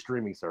have every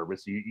streaming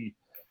service.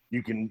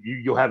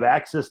 You'll have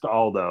access to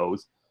all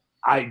those.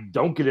 I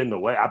don't get in the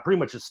way. I pretty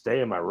much just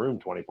stay in my room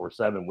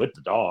 24/7 with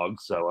the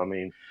dog. So I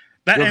mean,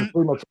 that's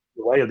pretty much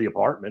the way of the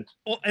apartment.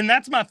 Well, and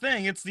that's my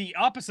thing. It's the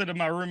opposite of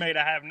my roommate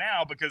I have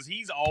now because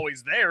he's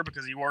always there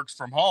because he works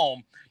from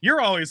home. You're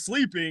always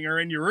sleeping or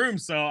in your room,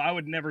 so I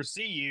would never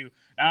see you.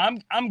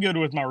 I'm good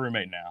with my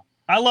roommate now.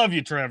 I love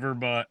you, Trevor,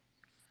 but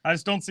I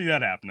just don't see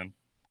that happening.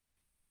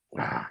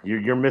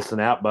 You're missing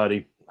out,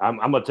 buddy. I'm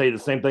gonna tell you the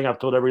same thing I've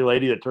told every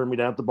lady that turned me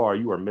down at the bar.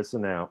 You are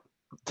missing out.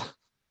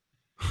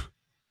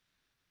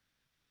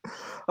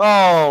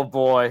 Oh,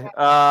 boy.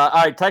 All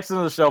right, text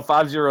into the show,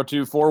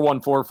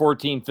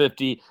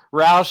 502-414-1450.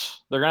 Roush,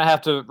 they're going to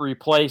have to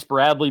replace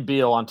Bradley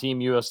Beal on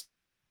Team USA.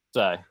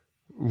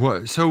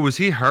 What? So was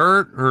he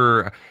hurt?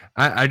 Or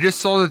I just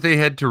saw that they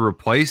had to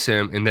replace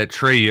him and that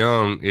Trae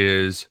Young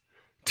is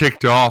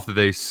ticked off that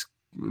they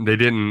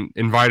didn't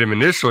invite him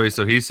initially,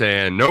 so he's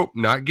saying, nope,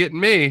 not getting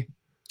me.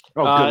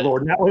 Oh, good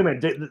Lord. Now, wait a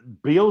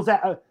minute. Beal's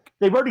at...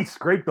 They've already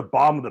scraped the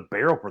bottom of the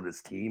barrel for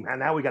this team, and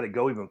now we got to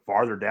go even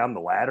farther down the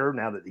ladder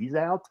now that he's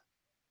out.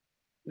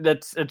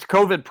 It's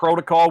COVID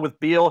protocol with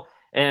Beal,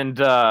 and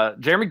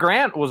Jeremy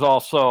Grant was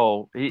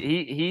also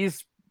he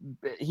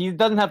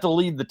doesn't have to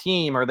leave the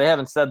team, or they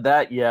haven't said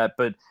that yet,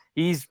 but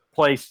he's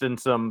placed in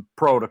some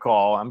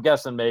protocol. I'm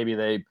guessing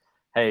maybe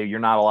hey, you're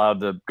not allowed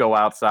to go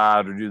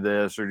outside or do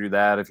this or do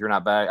that if you're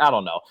not back. I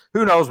don't know.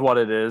 Who knows what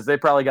it is? They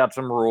probably got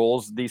some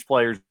rules. These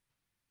players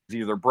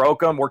either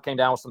broke them or came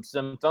down with some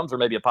symptoms or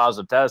maybe a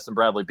positive test in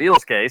Bradley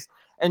Beal's case,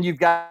 and you've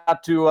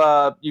got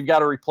to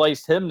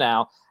replace him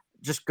now.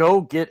 Just go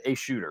get a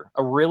shooter,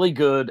 a really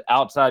good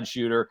outside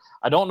shooter.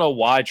 I don't know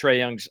why Trae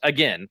Young's,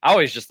 again, I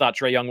always just thought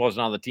Trae Young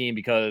wasn't on the team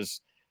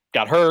because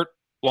got hurt,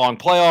 long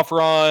playoff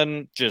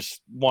run, just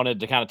wanted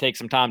to kind of take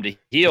some time to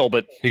heal.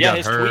 But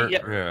his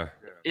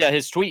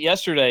tweet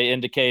yesterday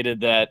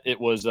indicated that it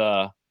was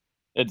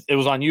it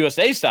was on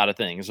USA side of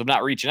things of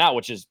not reaching out,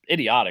 which is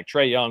idiotic.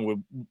 Trae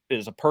Young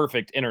is a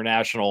perfect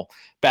international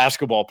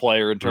basketball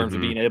player in terms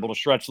of being able to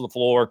stretch the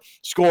floor,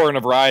 score in a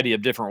variety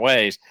of different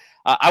ways.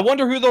 I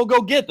wonder who they'll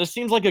go get. This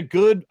seems like a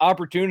good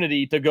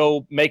opportunity to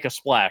go make a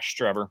splash,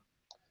 Trevor.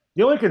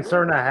 The only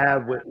concern I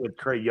have with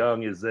Trae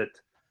Young is that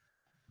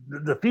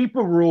the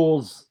FIFA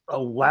rules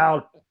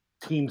allow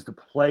teams to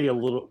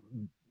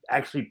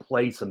actually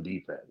play some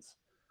defense.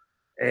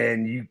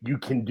 And you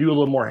can do a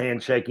little more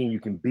handshaking,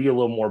 you can be a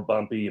little more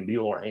bumpy and be a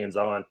little more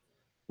hands-on,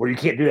 where you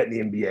can't do that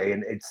in the NBA.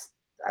 And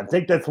I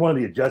think that's one of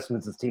the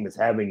adjustments this team is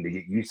having to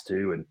get used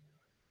to. And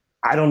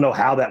I don't know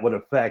how that would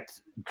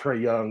affect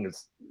Trae Young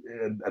as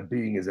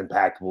being as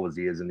impactful as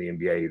he is in the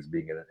NBA as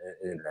being an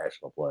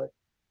international play.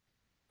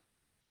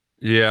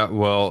 Yeah,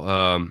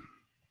 well,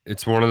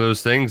 it's one of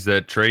those things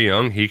that Trae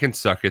Young, he can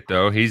suck it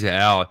though. He's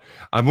out.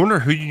 I wonder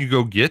who you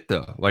go get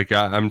though. Like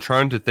I'm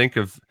trying to think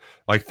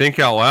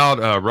out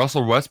loud.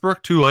 Russell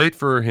Westbrook, too late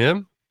for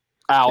him?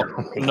 Out.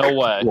 No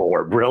way.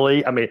 Lord,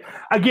 really? I mean,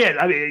 again,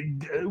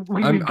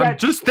 I'm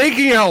just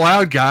thinking out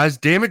loud, guys.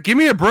 Damn it, give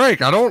me a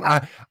break.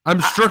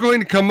 I'm struggling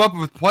to come up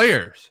with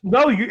players.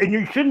 No,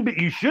 you shouldn't be.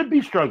 You should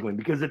be struggling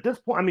because at this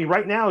point, I mean,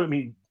 right now, I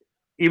mean,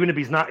 even if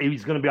he's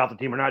going to be off the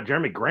team or not,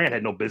 Jeremy Grant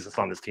had no business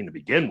on this team to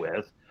begin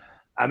with.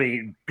 I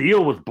mean,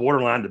 Beal was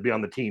borderline to be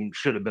on the team,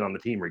 should have been on the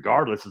team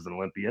regardless as an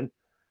Olympian.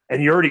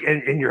 And you already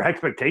and your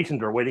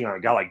expectations are waiting on a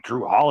guy like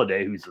Drew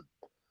Holiday, who's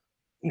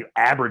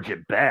average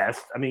at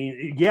best. I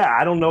mean, yeah,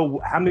 I don't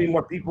know how many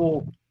more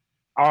people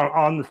are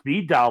on the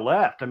speed dial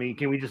left. I mean,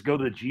 can we just go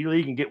to the G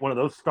League and get one of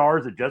those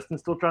stars that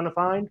Justin's still trying to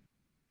find?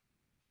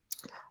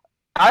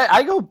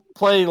 I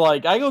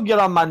go get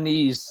on my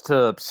knees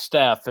to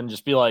Steph and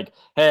just be like,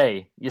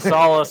 hey, you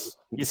saw us.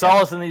 You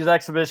saw us in these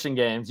exhibition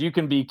games. You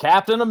can be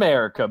Captain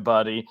America,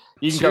 buddy.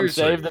 You can come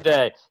save the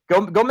day.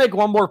 Go make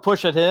one more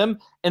push at him.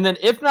 And then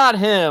if not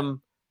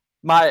him,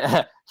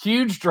 my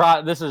huge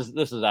drop. This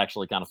is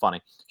actually kind of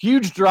funny.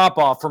 Huge drop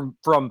off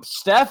from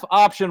Steph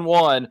option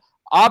 1,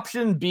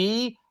 option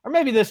B, or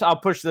maybe I'll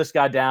push this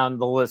guy down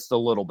the list a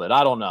little bit.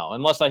 I don't know,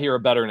 unless I hear a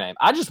better name.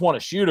 I just want a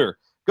shooter.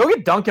 Go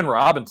get Duncan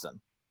Robinson.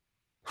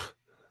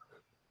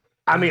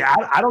 I mean,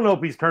 I don't know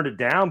if he's turned it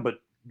down, but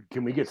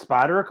can we get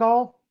Spider a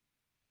call?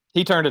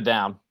 He turned it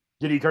down.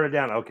 Did he turn it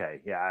down? Okay.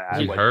 Yeah.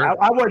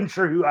 I wasn't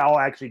sure who all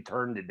actually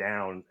turned it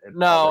down.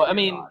 No, I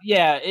mean,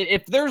 yeah,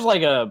 if there's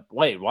like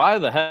why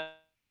the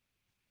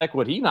heck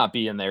would he not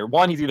be in there?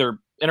 One, he's either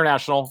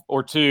international,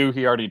 or two,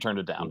 he already turned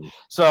it down.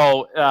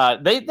 So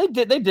they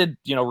did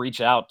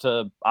reach out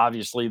to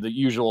obviously the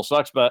usual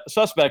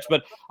suspects,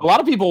 but a lot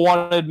of people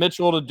wanted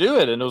Mitchell to do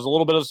it, and it was a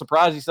little bit of a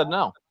surprise he said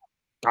no.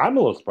 I'm a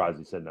little surprised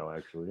he said no,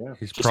 actually. Yeah.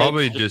 He's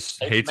probably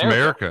just hates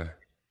America.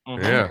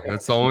 Mm-hmm. Yeah,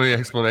 that's the only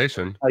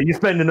explanation. You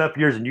spend enough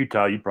years in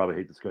Utah, you probably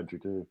hate this country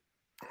too.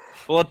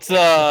 Let's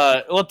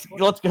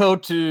go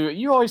to.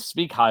 You always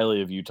speak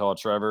highly of Utah,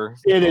 Trevor.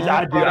 It is.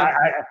 I do.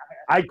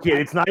 I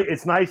kid.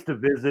 It's nice to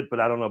visit, but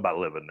I don't know about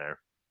living there.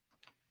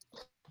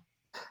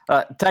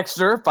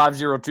 Texter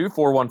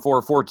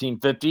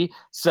 502-414-1450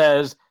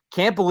 says,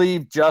 Can't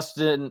believe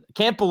Justin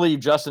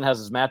has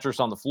his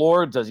mattress on the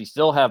floor. Does he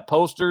still have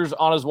posters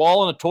on his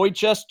wall and a toy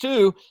chest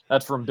too?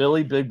 That's from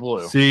Billy Big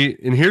Blue. See,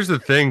 and here's the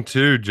thing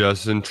too,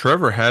 Justin.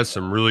 Trevor has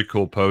some really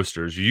cool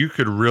posters. You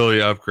could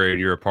really upgrade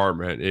your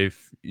apartment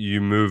if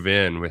you move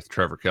in with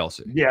Trevor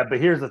Kelsey. Yeah,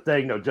 but here's the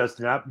thing, though,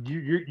 Justin.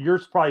 You're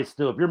probably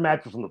still, if your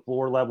mattress on the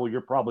floor level,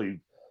 you're probably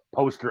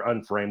poster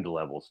unframed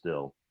level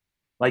still.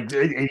 Like,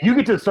 if you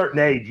get to a certain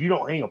age, you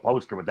don't hang a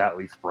poster without at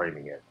least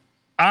framing it.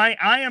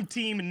 I am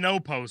team no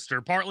poster,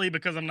 partly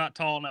because I'm not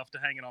tall enough to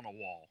hang it on a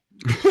wall.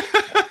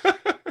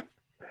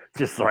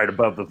 Just right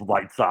above the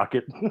light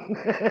socket.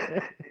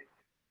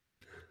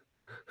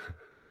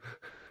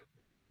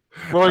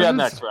 What do we got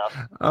next, Ralph?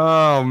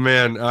 Oh,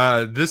 man.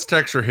 This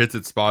texture hits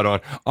it spot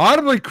on.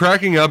 Audibly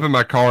cracking up in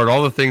my car at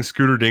all the things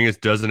Scooter Dingus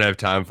doesn't have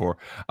time for.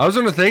 I was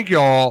going to thank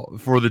y'all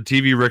for the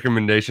TV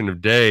recommendation of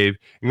Dave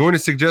and going to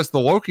suggest the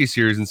Loki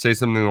series and say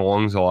something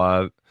along the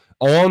line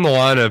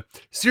of,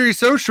 series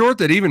so short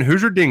that even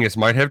Hoosier Dingus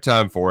might have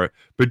time for it.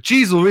 But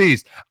geez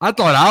Louise, I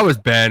thought I was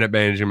bad at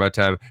managing my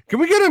time. Can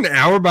we get an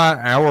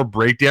hour-by-hour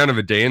breakdown of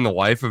a day in the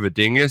life of a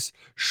dingus?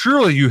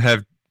 Surely you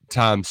have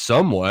time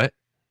somewhat.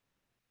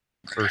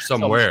 Or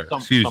somewhere.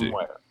 Excuse me.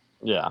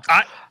 Yeah.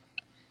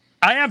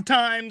 I have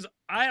time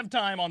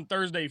on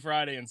Thursday,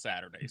 Friday, and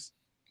Saturdays.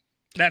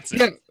 That's it.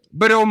 Yeah,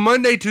 but on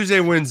Monday,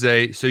 Tuesday,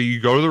 Wednesday, so you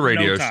go to the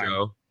radio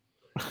show.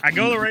 I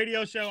go to the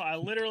radio show. I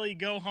literally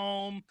go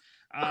home.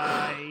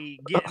 I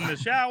get in the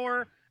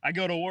shower. I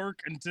go to work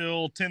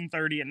until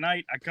 10:30 at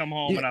night. I come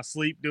home and I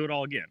sleep, do it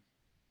all again.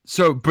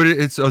 So, but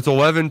it's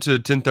 11 to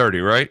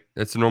 10:30, right?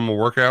 That's the normal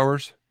work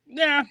hours?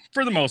 Yeah,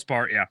 for the most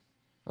part, yeah.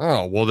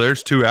 Oh, well,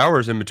 there's 2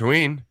 hours in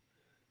between.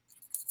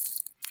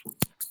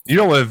 You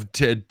don't live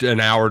an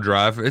hour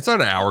drive. It's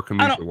not an hour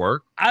commute to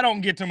work. I don't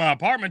get to my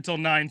apartment till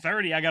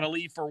 9:30. I got to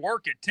leave for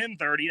work at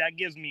 10:30. That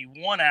gives me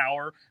 1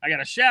 hour. I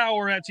got a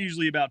shower. That's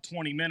usually about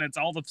 20 minutes.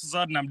 All of a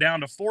sudden, I'm down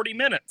to 40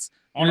 minutes.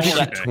 On a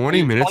work day.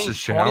 20 minutes to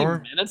shower?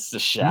 20 minutes to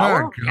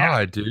shower? My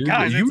God, dude.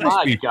 Guys, you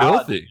must be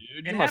filthy.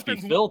 Dude, you must be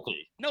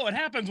filthy. No, it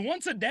happens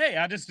once a day.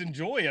 I just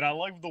enjoy it. I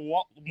love the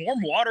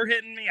warm water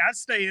hitting me. I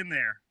stay in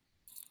there.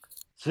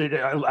 See,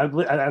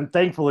 I'm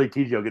thankfully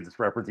TJ will get this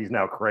reference. He's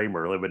now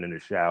Kramer living in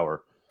his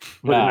shower.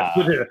 Put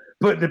it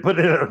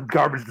in a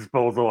garbage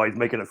disposal while he's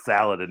making a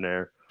salad in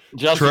there.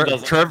 Justin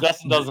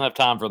doesn't have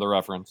time for the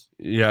reference.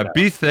 Yeah,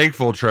 be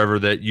thankful, Trevor,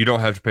 that you don't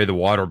have to pay the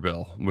water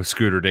bill with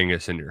Scooter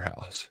Dingus in your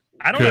house.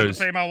 I don't have to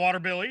pay my water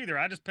bill either.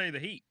 I just pay the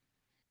heat.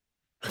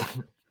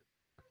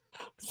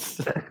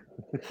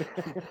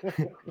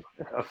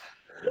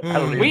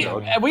 We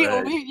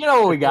you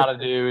know what we got to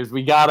do is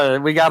we got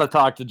to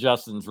talk to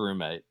Justin's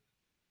roommate.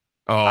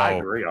 Oh, I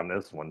agree on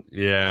this one.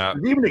 Yeah,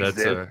 does it even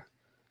exist?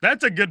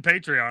 That's a good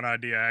Patreon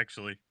idea,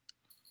 actually.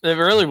 It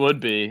really would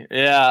be.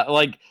 Yeah,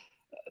 like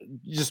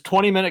just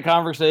 20-minute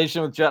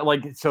conversation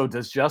with so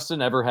does Justin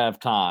ever have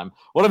time?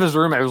 What if his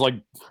roommate was like,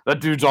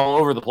 that dude's all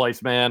over the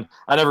place, man.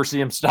 I never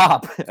see him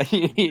stop.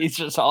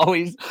 he's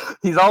always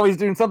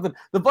doing something.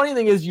 The funny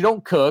thing is you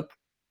don't cook.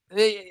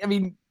 I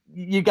mean,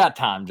 you got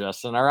time,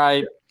 Justin, all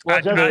right? Well,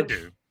 I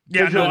do.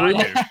 Yeah, no, I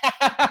do.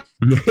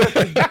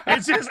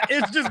 It's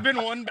just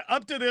been one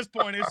up to this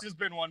point. It's just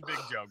been one big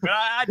joke, but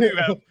I do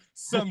have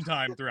some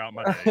time throughout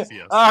my days.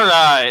 Yes. All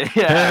right.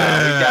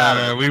 Yeah, we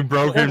got it. We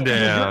broke him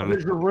down.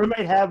 Does your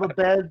roommate have a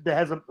bed that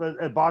has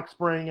a box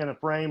spring and a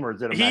frame, or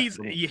is it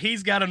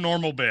he's got a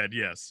normal bed?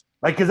 Yes.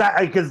 Like,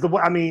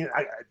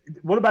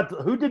 what about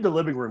who did the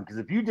living room? Because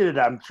if you did it,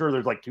 I'm sure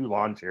there's like 2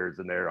 lawn chairs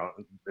in there,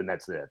 and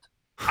that's it.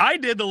 I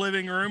did the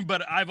living room,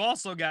 but I've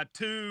also got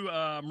 2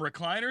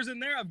 recliners in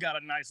there. I've got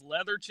a nice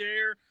leather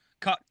chair,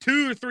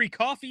 2 or 3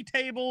 coffee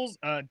tables,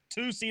 a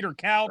 2-seater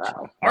couch.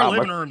 Wow. Our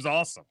living room's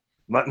awesome.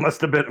 Must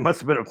have been a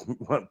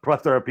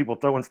plethora of people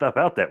throwing stuff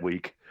out that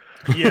week.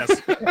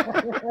 Yes.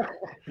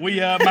 We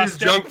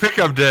junk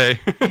pickup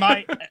day.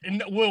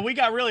 We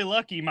got really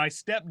lucky. My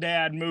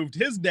stepdad moved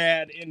his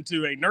dad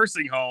into a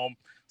nursing home.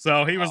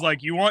 So he was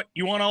like, you want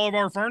all of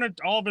our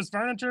furniture, all of his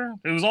furniture?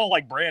 It was all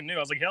like brand new. I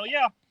was like, hell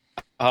yeah.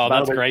 Oh,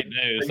 that's great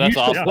news. That's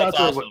awesome. That's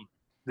awesome.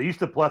 The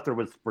East of Plethora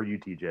was for you,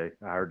 TJ.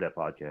 I heard that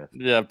podcast.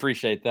 Yeah,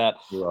 appreciate that.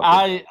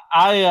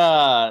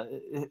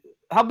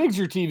 How big's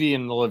your TV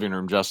in the living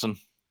room, Justin?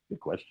 Good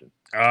question.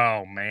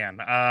 Oh man,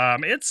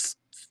 it's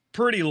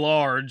pretty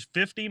large,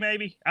 50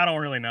 maybe. I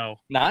don't really know.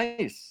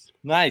 Nice.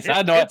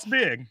 It's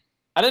big.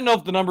 I didn't know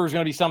if the number was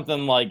going to be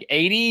something like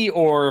 80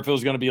 or if it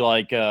was going to be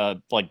like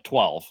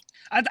 12.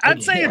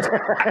 I'd say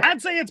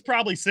it's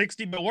probably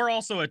 60, but we're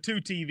also a 2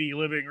 TV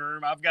living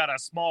room. I've got a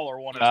smaller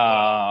one as well.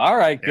 All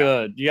right,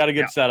 good. You got a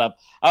good setup.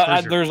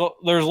 Sure. There's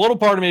a little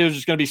part of me that was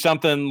just going to be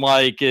something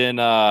like in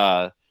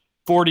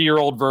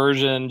 40-year-old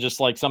version, just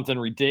like something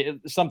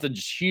ridiculous, something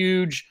just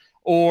huge,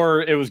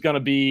 or it was going to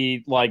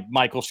be like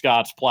Michael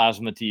Scott's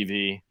plasma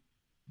TV.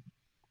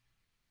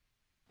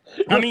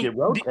 I mean, it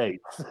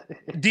rotates.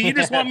 Do you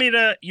just want me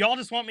to? Y'all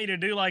just want me to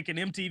do like an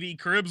MTV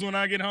Cribs when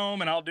I get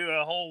home, and I'll do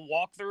a whole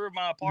walkthrough of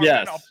my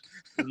apartment?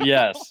 Yes.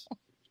 Yes.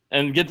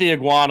 and get the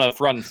iguana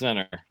front and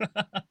center.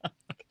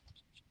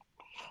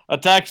 A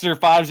texter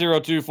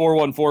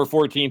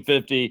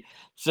 502-414-1450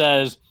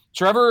 says,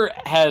 Trevor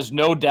has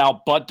no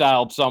doubt butt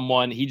dialed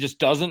someone. He just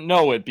doesn't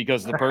know it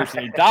because the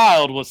person he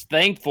dialed was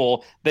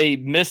thankful they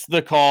missed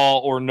the call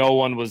or no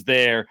one was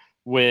there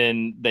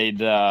when they'd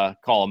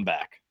call him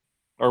back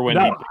or when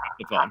he picked up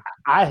the phone.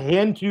 I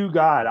hand to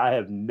God, I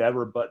have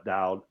never butt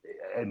dialed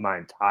in my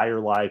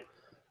entire life.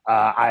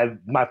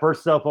 My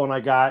first cell phone I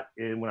got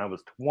when I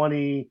was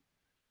 20.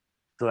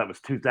 So that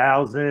was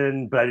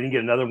 2000, but I didn't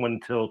get another one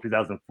until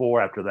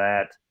 2004 after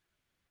that.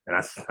 And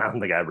I don't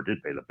think I ever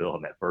did pay the bill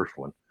on that first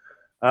one.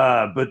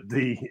 So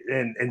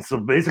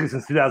basically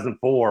since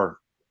 2004,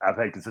 I've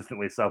had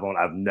consistently a cell phone.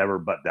 I've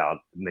never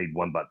made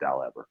one butt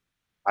dial ever.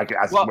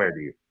 I swear to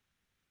you.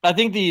 I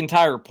think the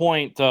entire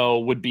point, though,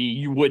 would be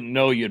you wouldn't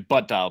know you'd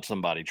butt dialed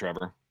somebody,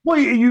 Trevor. Well,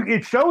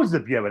 it shows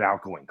if you have an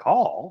outgoing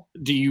call.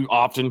 Do you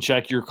often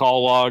check your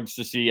call logs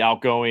to see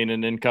outgoing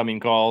and incoming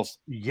calls?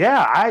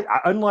 Yeah, I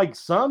unlike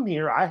some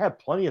here, I have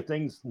plenty of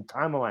things and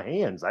time on my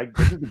hands. I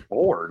get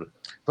bored.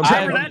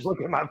 Sometimes I just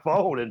look at my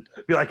phone and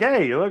be like,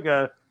 "Hey, look,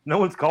 no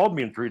one's called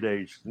me in 3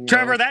 days."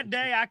 Trevor, that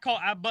day I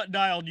butt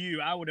dialed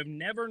you. I would have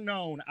never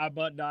known I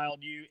butt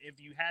dialed you if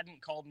you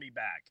hadn't called me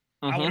back.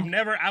 I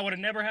would have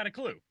never had a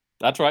clue.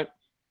 That's right.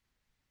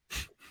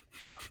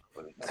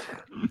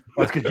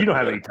 That's because you don't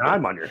have any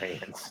time on your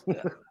hands.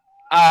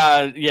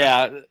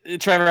 Yeah,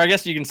 Trevor. I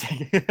guess you can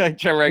say,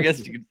 Trevor. I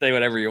guess you can say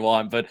whatever you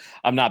want, but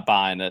I'm not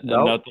buying it. Nope.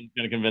 And nothing's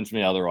going to convince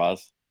me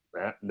otherwise.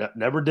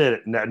 Never did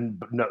it.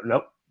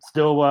 Nope.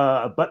 Still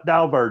a butt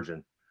dial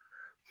virgin.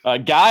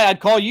 Guy,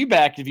 I'd call you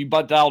back if you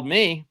butt dialed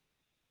me.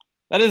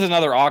 That is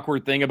another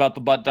awkward thing about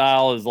the butt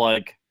dial is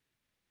like,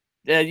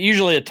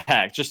 usually a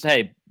text. Just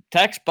hey,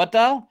 text butt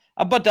dial.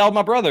 I butt dialed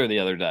my brother the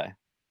other day.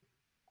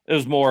 It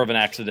was more of an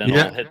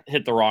accidental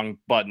hit the wrong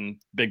button,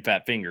 big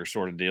fat finger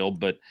sort of deal.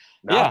 But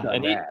he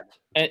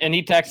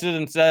texted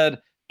and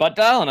said, butt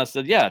dial? And I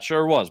said, yeah, it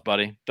sure was,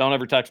 buddy. Don't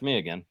ever text me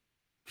again.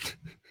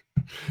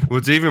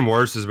 What's even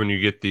worse is when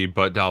you get the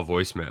butt dial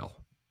voicemail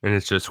and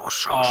it's just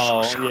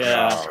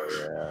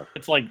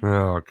It's like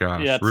oh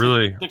gosh, yeah,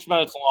 really 6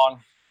 minutes long.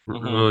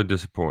 Really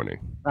disappointing.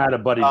 I had a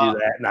buddy do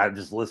that and I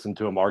just listened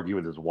to him argue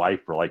with his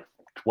wife for like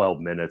 12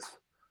 minutes.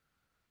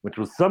 Which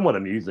was somewhat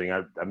amusing.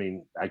 I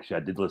mean, actually,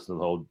 I did listen to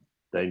the whole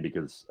thing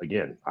because,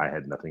 again, I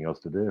had nothing else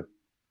to do.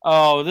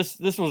 Oh, this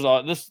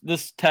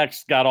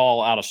text got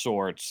all out of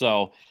sorts.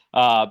 So,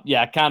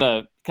 kind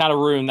of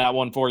ruined that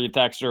one for you,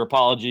 texter.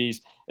 Apologies.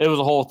 It was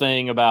a whole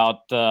thing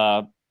about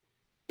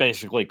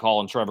basically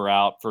calling Trevor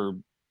out for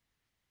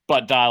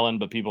butt dialing,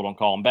 but people don't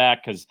call him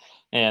back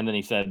and then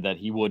he said that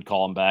he would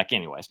call him back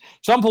anyways.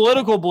 Some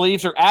political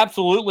beliefs are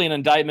absolutely an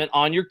indictment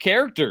on your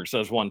character,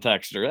 says one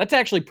texter. That's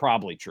actually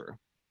probably true.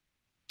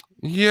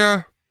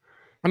 Yeah.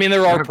 I mean,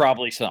 there are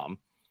probably some.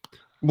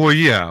 Well,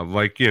 yeah,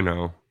 like, being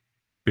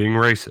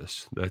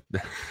racist. But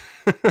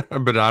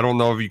I don't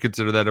know if you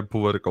consider that a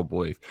political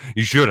belief.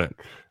 You shouldn't.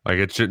 Like,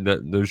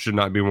 those should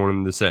not be one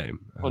and the same.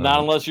 Well,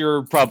 not unless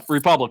you're a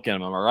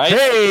Republican, am I right?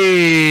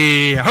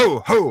 Hey!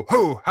 Ho, ho,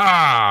 ho,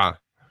 ha!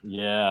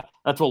 Yeah,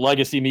 that's what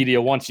legacy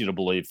media wants you to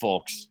believe,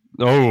 folks.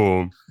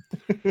 Oh.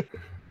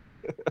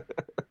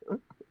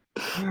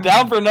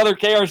 Down for another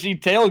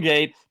KRC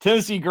tailgate.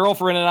 Tennessee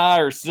girlfriend and I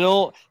are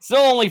still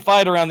only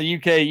fight around the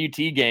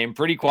UK-UT game.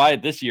 Pretty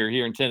quiet this year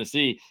here in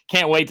Tennessee.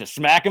 Can't wait to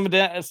smack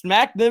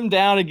them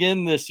down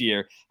again this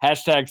year.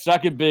 Hashtag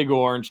suck it Big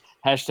Orange.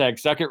 Hashtag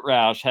suck it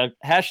Roush.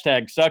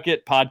 Hashtag suck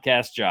it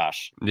Podcast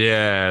Josh.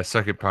 Yeah,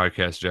 suck it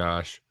Podcast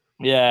Josh.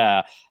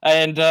 Yeah.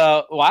 And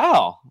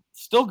wow,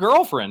 still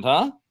girlfriend,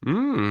 huh?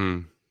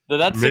 Did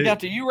that stick out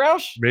to you,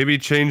 Roush? Maybe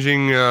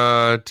changing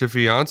to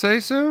fiance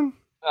soon?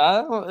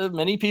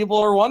 Many people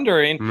are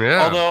wondering.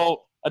 Yeah.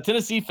 Although a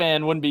Tennessee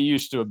fan wouldn't be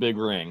used to a big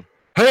ring.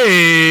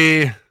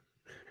 Hey!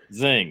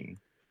 Zing.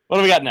 What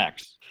do we got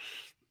next?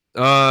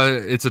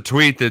 It's a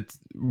tweet that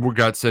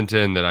got sent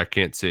in that I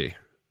can't see.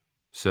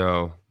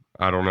 So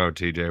I don't know,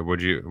 TJ.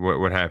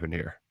 What happened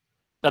here?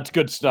 That's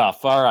good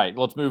stuff. All right,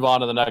 let's move on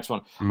to the next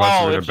one. Must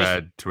have been a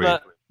bad tweet.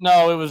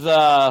 No, it was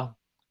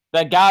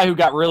that guy who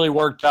got really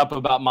worked up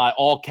about my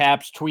all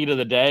caps tweet of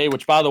the day.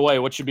 Which, by the way,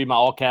 what should be my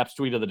all caps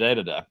tweet of the day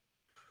today?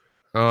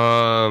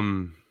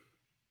 Ain't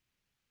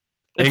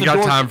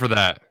got time for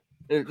that.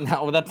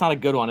 No, that's not a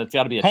good one. It's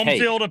got to be a home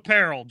tape. field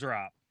apparel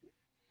drop.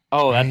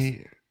 Oh, that's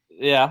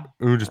yeah.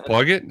 Ooh, just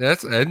plug it.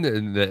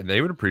 And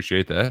they would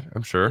appreciate that,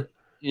 I'm sure.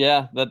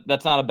 Yeah,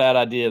 that's not a bad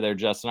idea there,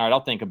 Justin. All right,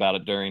 I'll think about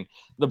it during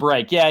the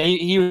break. Yeah,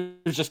 he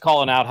was just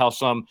calling out how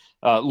some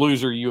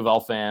loser U of L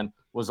fan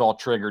was all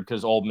triggered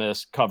because Ole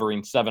Miss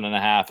covering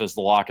 7.5 is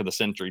the lock of the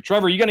century.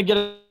 Trevor, you going to get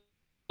in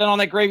on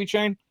that gravy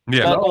train?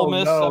 Yeah. That Ole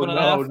Miss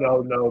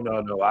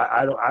 7.5? No.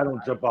 I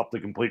don't jump off the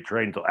complete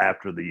train until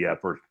after the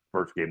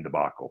first game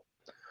debacle.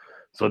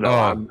 So no,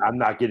 I'm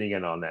not getting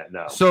in on that.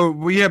 No.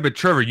 So yeah, but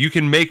Trevor, you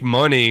can make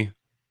money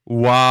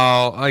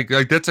Wow, like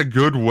that's a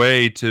good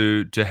way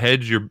to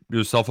hedge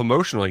yourself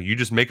emotionally. You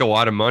just make a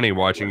lot of money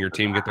watching your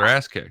team get their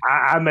ass kicked.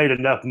 I made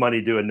enough money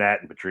doing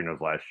that in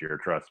Petrino's last year.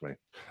 Trust me.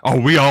 Oh,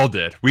 we all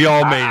did. We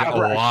all made a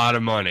lot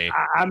of money.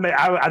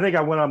 I think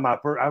I went on my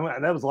first.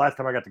 That was the last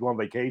time I got to go on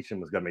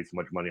vacation. Was going to make so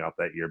much money off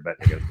that year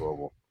betting against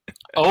Louisville.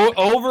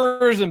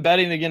 Overs and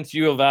betting against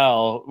U of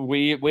L,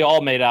 we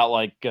all made out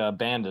like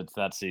bandits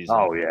that season.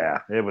 Oh yeah,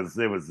 it was.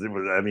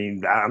 I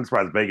mean, I'm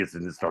surprised Vegas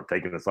didn't start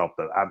taking us off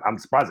the. I'm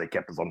surprised they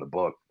kept us on the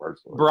book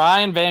personally.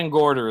 Brian Van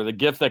Gorder, the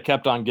gift that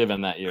kept on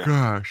giving that year.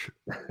 Gosh,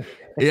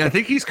 yeah, I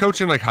think he's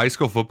coaching like high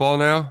school football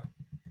now.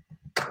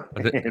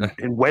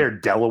 And where?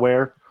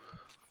 Delaware.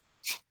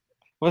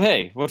 Well,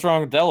 hey, what's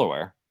wrong with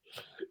Delaware?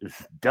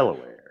 It's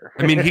Delaware.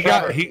 I mean, he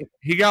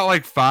got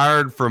like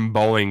fired from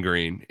Bowling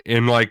Green,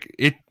 and like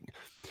it.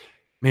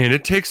 Man,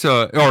 it takes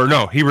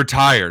he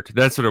retired.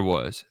 That's what it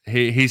was.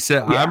 He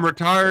said, yeah. I'm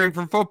retiring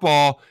from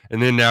football, and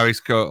then now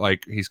he's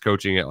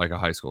coaching at like a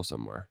high school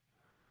somewhere.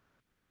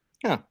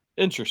 Yeah,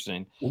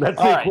 interesting. That's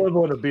the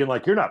equivalent of being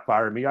like, you're not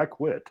firing me, I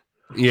quit.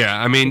 Yeah,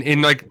 I mean,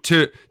 and like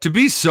to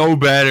be so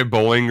bad at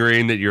Bowling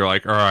Green that you're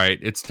like, all right,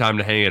 it's time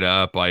to hang it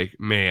up. Like,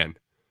 man,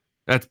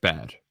 that's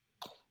bad.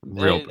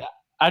 Real bad.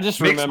 I just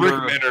makes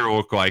remember Rick Minner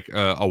look like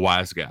a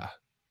wise guy.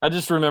 I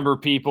just remember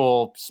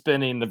people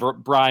spinning the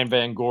Brian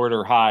Van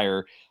Gorder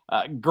hire.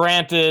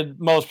 Granted,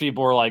 most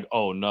people were like,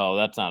 oh, no,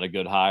 that's not a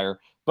good hire.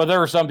 But there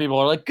were some people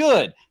who are like,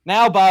 good.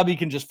 Now Bobby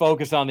can just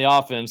focus on the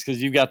offense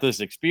because you've got this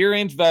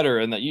experienced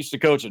veteran that used to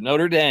coach at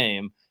Notre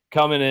Dame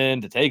coming in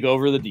to take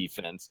over the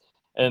defense.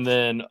 And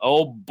then,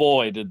 oh,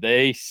 boy, did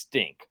they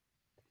stink.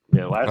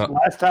 Yeah,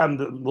 last time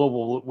the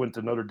Louisville went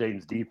to Notre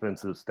Dame's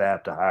defensive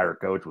staff to hire a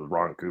coach was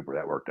Ron Cooper.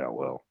 That worked out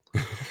well.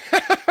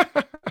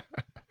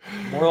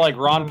 More like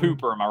Ron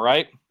Cooper, am I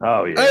right?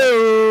 Oh, yeah.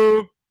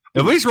 Hey-o.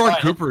 At least Ron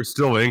Cooper is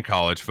still in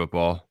college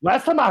football.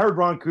 Last time I heard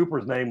Ron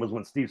Cooper's name was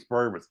when Steve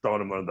Spurrier was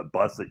throwing him under the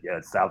bus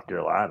at South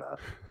Carolina.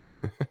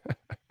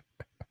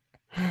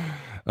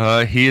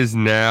 He is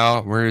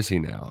now, where is he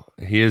now?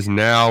 He is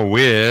now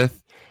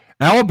with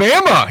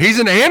Alabama. He's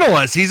an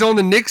analyst. He's on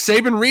the Nick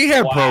Saban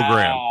rehab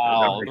program.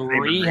 Wow, the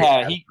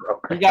rehab. He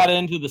got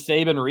into the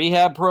Saban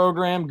rehab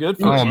program. Good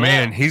for him. Oh,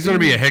 man. He's going to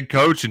be a head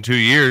coach in 2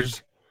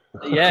 years.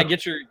 Yeah,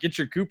 get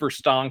your Cooper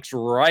stonks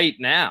right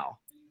now.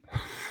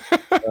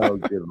 Oh,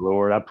 good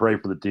Lord. I pray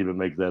for the team that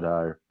makes that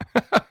hire.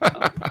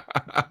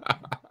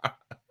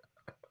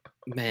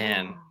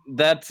 Man,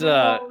 that's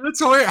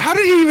hilarious. How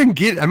did he even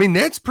get? I mean,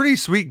 that's pretty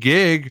sweet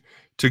gig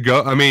to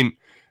go. I mean,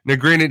 now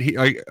granted, he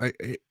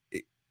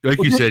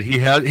like you said,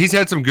 he's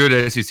had some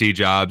good SEC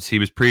jobs. He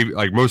was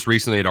most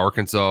recently at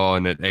Arkansas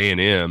and at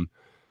A&M.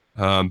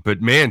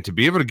 But man, to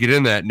be able to get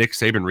in that Nick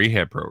Saban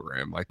rehab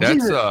program, like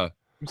that's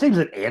he's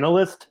an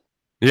analyst.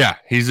 Yeah,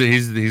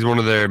 he's one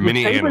of their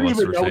many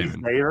analysts for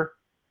Saban. There?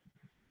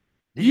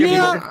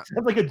 Yeah, it's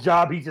like a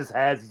job he just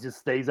has. He just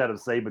stays out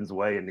of Saban's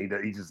way, and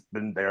he's just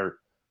been there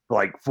for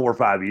like 4 or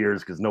 5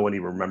 years because no one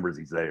even remembers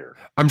he's there.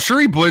 I'm sure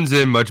he blends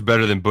in much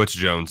better than Butch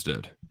Jones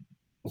did.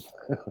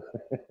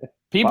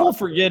 People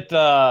forget,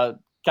 kind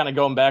of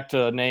going back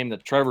to a name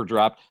that Trevor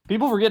dropped.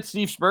 People forget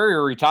Steve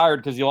Spurrier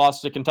retired because he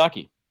lost to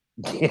Kentucky.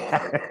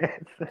 Yeah,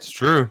 it's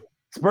true.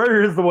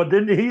 Spurrier is the one,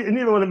 didn't he? Isn't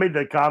he the one that made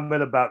the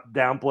comment about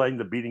downplaying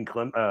the beating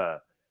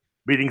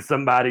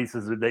somebody,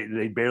 says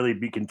they barely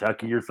beat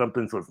Kentucky or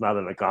something, so it's not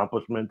an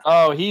accomplishment.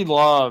 Oh, he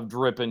loved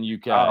ripping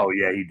UK. Oh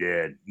yeah, he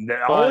did.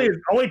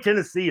 Only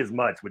Tennessee as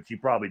much, which you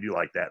probably do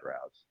like that,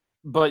 Rouse.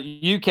 But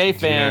UK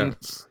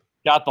fans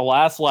got the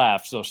last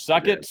laugh, so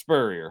suck it,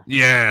 Spurrier.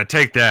 Yeah,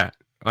 take that.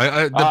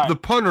 The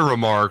punter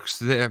remarks,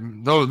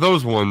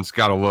 those ones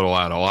got a little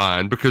out of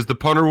line because the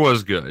punter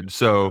was good.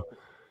 So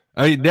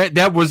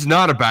that was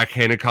not a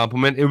backhanded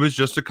compliment. It was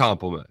just a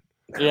compliment.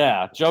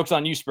 Yeah, joke's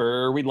on you,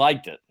 Spurrier. We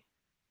liked it.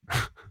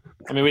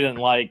 I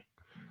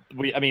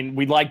mean,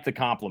 we liked the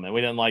compliment.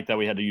 We didn't like that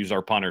we had to use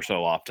our punter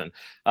so often.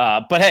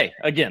 But hey,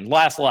 again,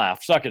 last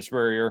laugh. Suck it,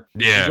 Spurrier.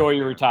 Yeah. Enjoy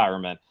your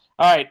retirement.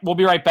 All right, we'll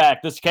be right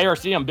back. This is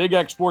KRC on Big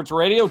X Sports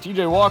Radio.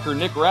 TJ Walker,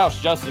 Nick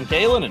Roush, Justin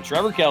Kalen, and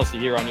Trevor Kelsey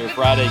here on your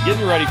Friday.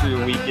 Getting ready for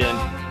your weekend.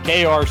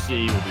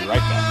 KRC. We'll be right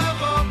back.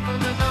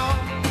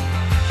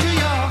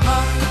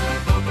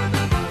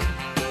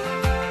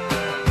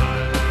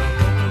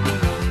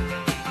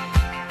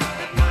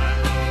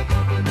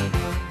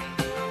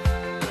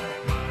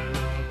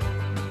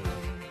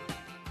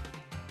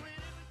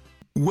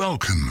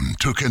 Welcome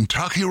to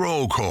Kentucky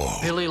Roll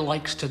Call. Billy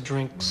likes to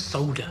drink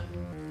soda.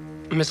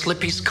 Miss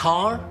Lippy's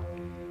car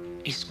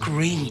is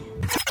green.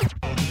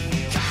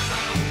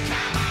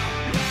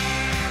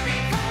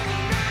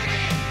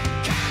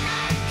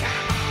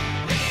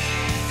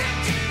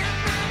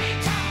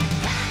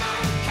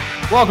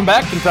 Welcome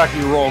back.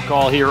 Kentucky Roll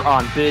Call here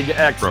on Big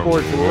X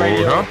Sports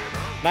Radio.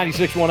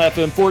 96.1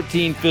 FM,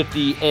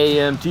 1450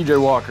 AM.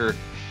 TJ Walker,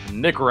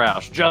 Nick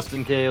Roush,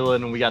 Justin Kalen,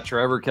 and we got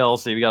Trevor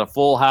Kelsey. We got a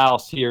full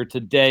house here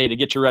today to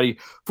get you ready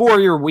for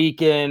your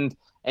weekend.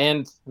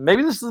 And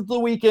maybe this is the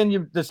weekend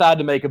you decide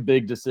to make a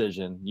big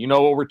decision. You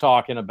know what we're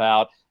talking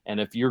about. And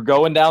if you're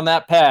going down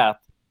that path,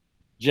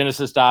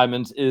 Genesis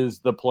Diamonds is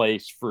the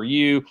place for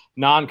you.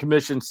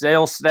 Non-commissioned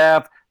sales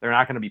staff, they're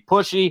not going to be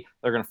pushy.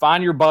 They're going to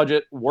find your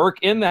budget, work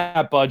in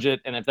that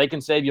budget, and if they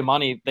can save you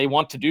money, they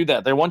want to do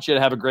that. They want you to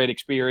have a great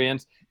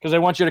experience because they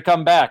want you to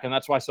come back, and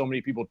that's why so many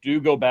people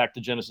do go back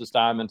to Genesis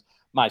Diamonds,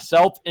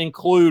 myself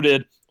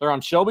included. They're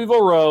on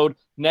Shelbyville Road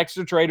next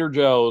to Trader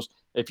Joe's.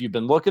 If you've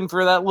been looking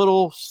for that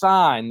little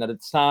sign that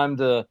it's time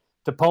to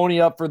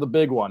pony up for the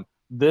big one,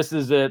 this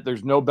is it.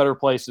 There's no better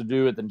place to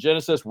do it than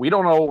Genesis. We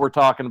don't know what we're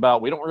talking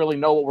about. We don't really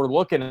know what we're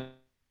looking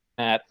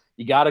at.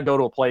 You got to go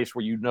to a place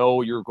where you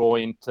know you're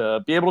going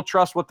to be able to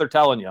trust what they're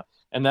telling you,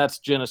 and that's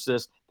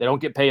Genesis. They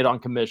don't get paid on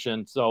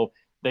commission, so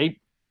they're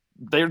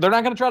not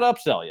going to try to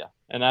upsell you,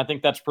 and I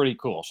think that's pretty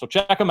cool. So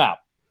check them out.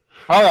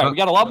 All right, we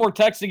got a lot more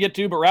text to get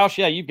to, but Roush,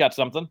 yeah, you've got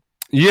something.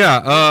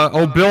 Yeah,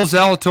 Bill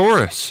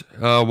Zalatoris.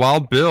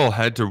 Wild Bill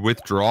had to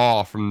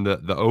withdraw from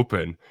the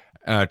Open,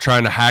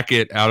 trying to hack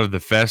it out of the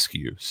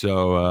fescue.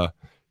 So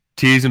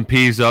T's and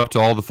P's up to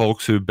all the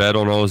folks who bet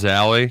on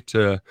Ozali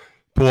to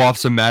pull off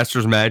some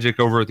Masters magic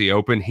over at the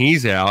Open.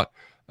 He's out.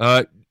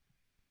 In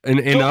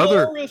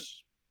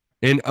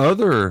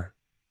other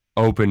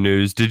Open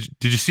news, did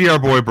you see our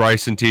boy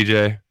Bryson,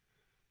 TJ?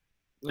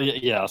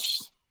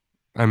 Yes.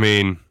 I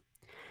mean,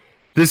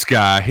 this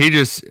guy,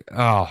 it's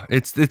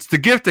the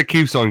gift that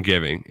keeps on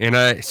giving.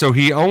 And so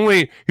he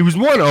was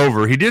one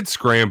over. He did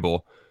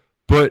scramble,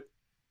 but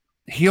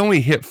he only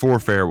hit 4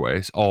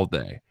 fairways all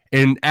day.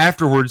 And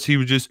afterwards, he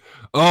was just,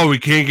 we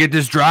can't get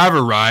this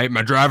driver right.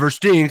 My driver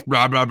stinks,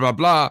 blah, blah, blah,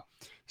 blah.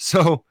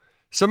 So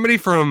somebody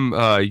from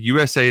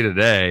USA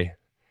Today,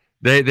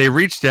 they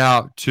reached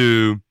out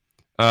to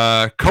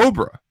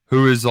Cobra,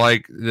 who is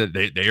like,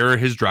 they are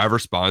his driver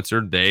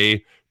sponsored.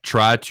 They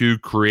try to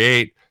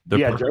create the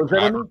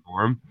driver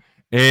for him.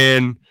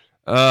 And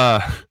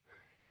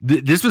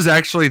this was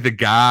actually the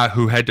guy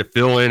who had to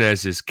fill in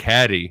as his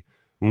caddy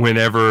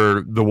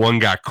whenever the one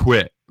guy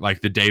quit,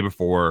 like the day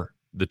before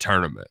the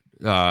tournament.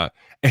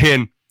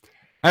 And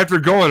after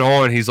going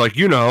on, he's like,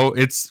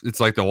 it's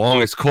like the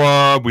longest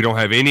club. We don't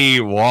have any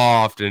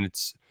loft, and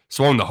it's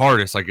swung the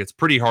hardest. Like, it's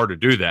pretty hard to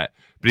do that.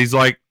 But he's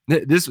like,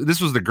 this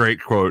was the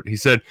great quote. He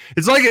said,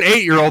 it's like an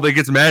 8-year-old that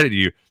gets mad at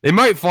you. They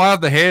might fly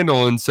out the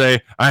handle and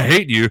say, I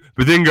hate you,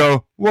 but then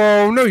go,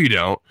 well, no, you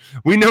don't.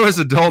 We know as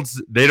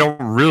adults, they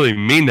don't really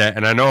mean that.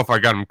 And I know if I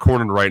got him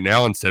cornered right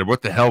now and said,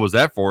 what the hell was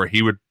that for?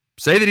 He would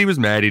say that he was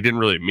mad. He didn't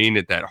really mean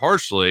it that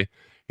harshly.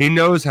 He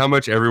knows how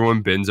much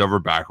everyone bends over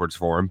backwards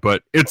for him,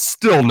 but it's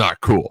still not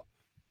cool.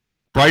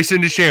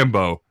 Bryson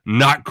DeChambeau,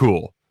 not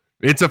cool.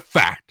 It's a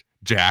fact,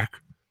 Jack.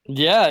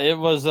 Yeah, it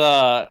was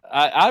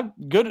I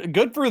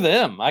good for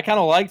them. I kind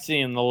of liked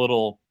seeing the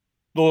little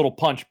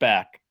punch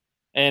back.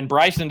 And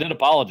Bryson did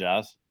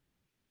apologize.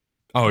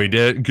 Oh, he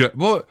did? Good.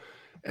 Well,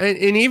 and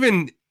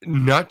even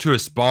not to a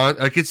spawn,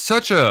 like, it's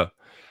such a,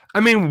 I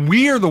mean,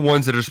 we are the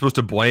ones that are supposed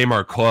to blame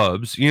our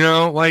clubs,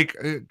 like,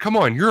 come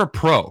on, you're a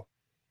pro.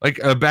 Like,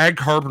 a bad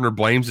carpenter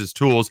blames his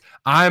tools.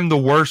 I'm the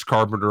worst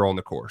carpenter on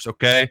the course,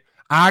 okay?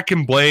 I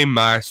can blame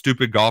my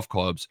stupid golf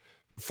clubs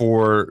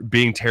for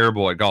being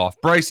terrible at golf.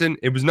 Bryson,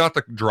 it was not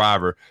the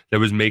driver that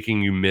was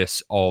making you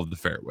miss all of the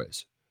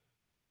fairways.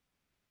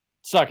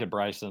 Suck it,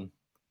 Bryson.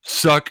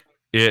 Suck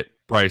it,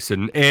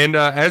 Bryson. And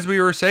as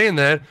we were saying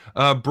that,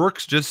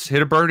 Brooks just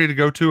hit a birdie to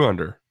go 2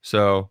 under.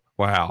 So,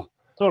 wow.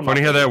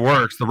 Funny how that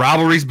works. The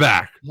rivalry's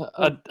back.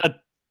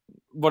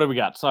 What do we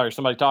got? Sorry,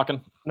 somebody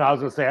talking? No, I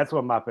was going to say, that's one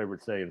of my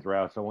favorite sayings,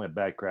 Roush. Only a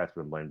bad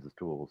craftsman blames his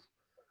tools.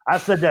 I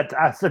said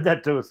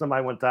that to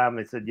somebody one time.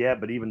 They said, yeah,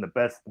 but even the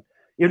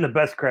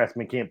best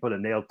craftsman can't put a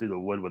nail through the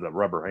wood with a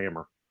rubber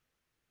hammer.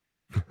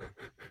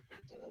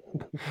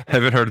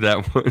 Haven't heard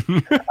that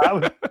one.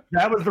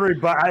 that was the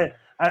rebuttal.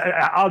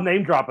 I'll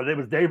name drop it. It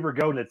was Dave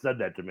Ragone that said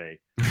that to me.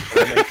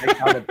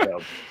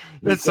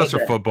 That's such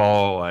a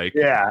football, like.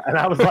 Yeah, and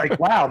I was like,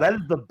 wow, that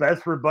is the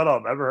best rebuttal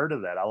I've ever heard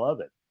of that. I love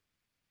it.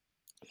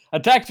 A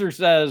texter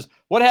says,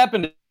 what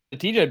happened to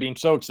TJ being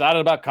so excited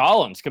about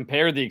Collins?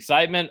 Compare the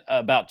excitement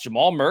about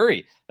Jamal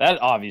Murray. That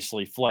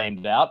obviously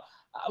flamed out.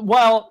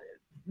 Well,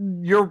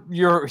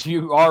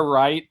 you are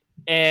right.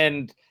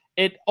 And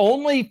it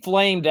only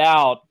flamed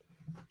out.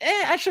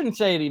 I shouldn't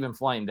say it even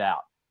flamed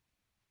out.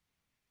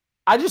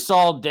 I just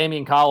saw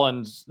Damian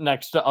Collins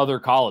next to other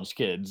college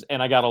kids,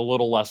 and I got a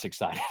little less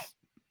excited.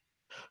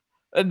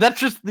 That's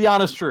just the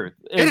honest truth.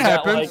 It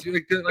happens.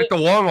 Like the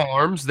long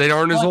arms, they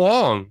aren't as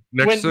long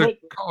next to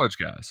college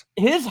guys.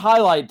 His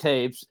highlight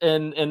tapes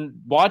and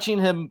watching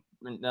him,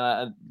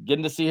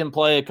 getting to see him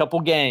play a couple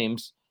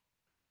games,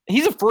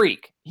 he's a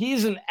freak.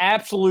 He's an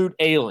absolute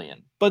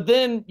alien. But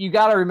then you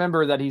got to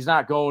remember that he's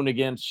not going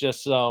against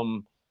just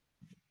some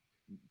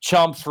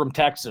chumps from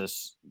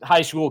Texas,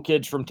 high school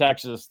kids from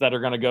Texas that are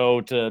going to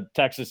go to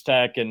Texas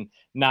Tech and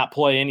not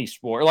play any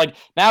sport. Like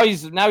now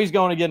he's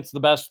going against the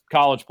best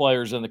college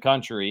players in the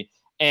country,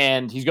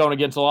 and he's going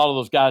against a lot of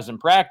those guys in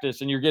practice,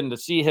 and you're getting to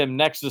see him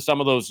next to some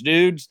of those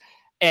dudes.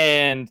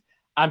 And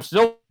I'm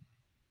still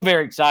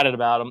very excited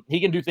about him. He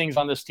can do things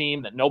on this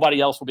team that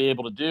nobody else will be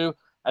able to do.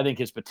 I think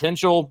his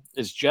potential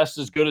is just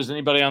as good as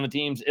anybody on the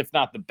teams, if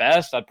not the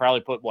best. I'd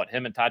probably put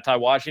him and Ty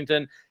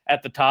Washington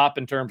at the top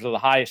in terms of the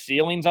highest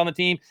ceilings on the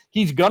team.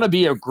 He's going to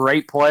be a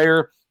great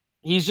player.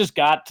 He's just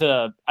got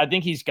to – I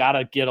think he's got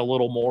to get a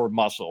little more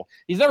muscle.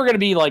 He's never going to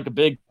be like a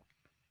big,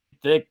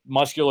 thick,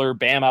 muscular,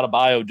 Bam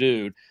Adebayo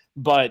dude,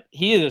 but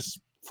he is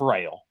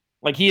frail.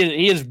 Like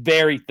he is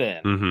very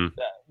thin,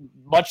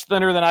 much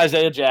thinner than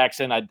Isaiah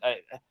Jackson.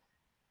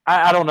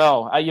 I don't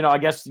know. I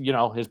guess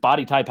his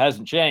body type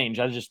hasn't changed.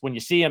 When you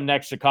see him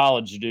next to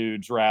college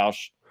dudes,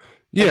 Roush.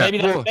 Yeah,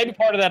 maybe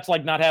part of that's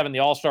like not having the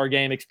All-Star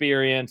game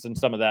experience and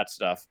some of that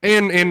stuff.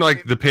 And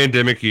like the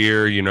pandemic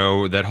year,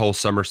 that whole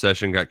summer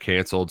session got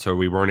canceled, so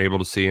we weren't able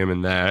to see him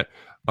in that.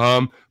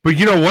 But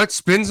you know what,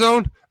 Spin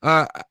Zone?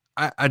 I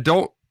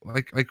don't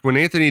like when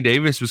Anthony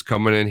Davis was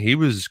coming in, he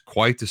was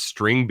quite the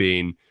string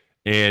bean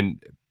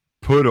and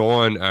put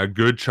on a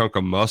good chunk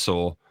of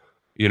muscle.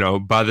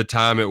 By the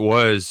time it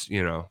was,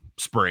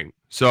 spring.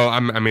 So I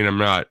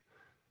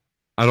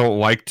don't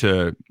like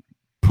to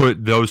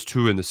put those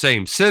two in the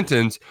same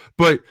sentence,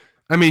 but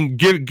I mean,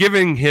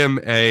 giving him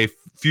a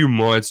few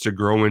months to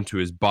grow into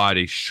his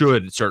body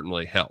should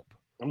certainly help.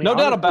 No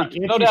doubt about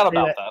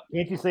that.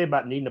 Can't you say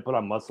about needing to put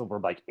on muscle for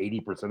like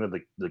 80% of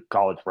the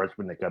college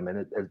freshmen that come in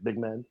as big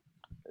men?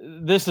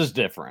 This is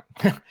different.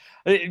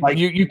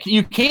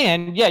 You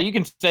can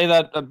say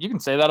that. You can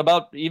say that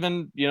about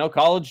even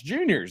college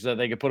juniors, that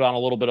they could put on a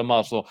little bit of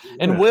muscle.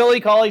 And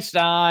Willie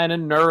Cauley-Stein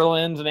and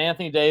Nerlens and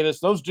Anthony Davis,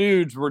 those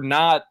dudes were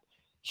not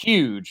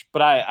huge,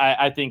 but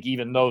I think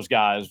even those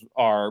guys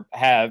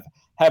have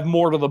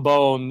more to the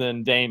bone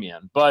than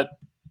Damian. But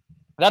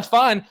that's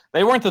fine.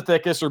 They weren't the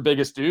thickest or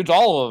biggest dudes,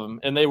 all of them,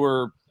 and they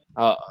were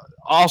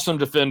awesome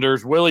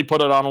defenders. Willie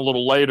put it on a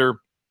little later,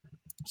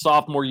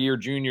 sophomore year,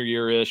 junior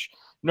year-ish.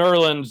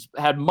 Nerlens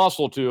had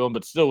muscle to him,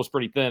 but still was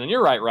pretty thin. And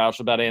you're right, Roush,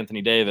 about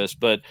Anthony Davis.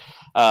 But,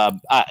 I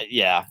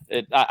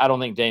don't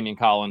think Damian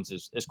Collins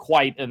is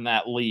quite in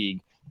that league.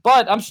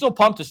 But I'm still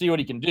pumped to see what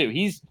he can do.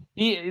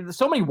 There's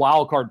so many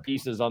wild card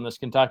pieces on this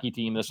Kentucky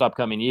team this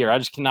upcoming year. I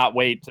just cannot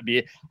wait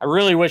I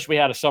really wish we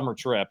had a summer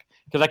trip,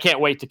 because I can't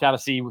wait to kind of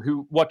see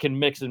what can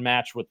mix and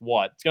match with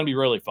what. It's going to be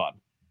really fun.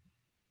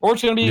 Or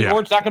it's going to be, or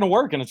it's not going to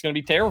work, and it's going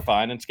to be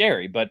terrifying and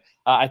scary. But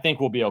I think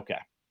we'll be okay.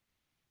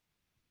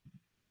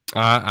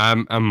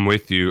 I'm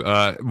with you.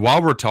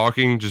 While we're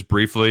talking just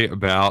briefly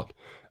about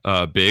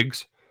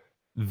bigs,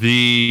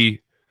 the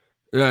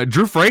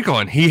Drew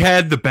Franklin, he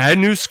had the bad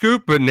news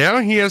scoop, but now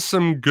he has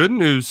some good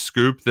news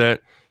scoop that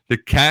the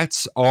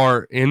Cats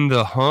are in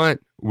the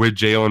hunt with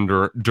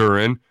Jalen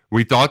Duren.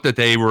 We thought that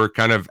they were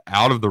kind of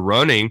out of the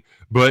running,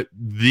 but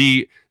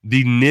the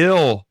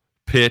nil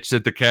pitch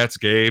that the Cats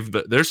gave,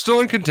 they're still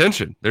in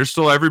contention. They're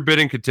still every bit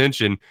in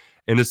contention.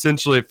 And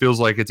essentially, it feels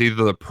like it's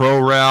either the pro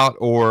route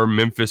or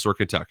Memphis or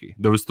Kentucky,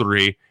 those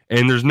three.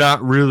 And there's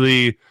not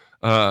really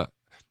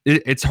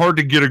it's hard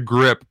to get a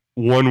grip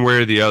one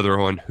way or the other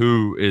on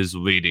who is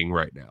leading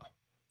right now.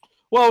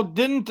 Well,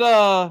 didn't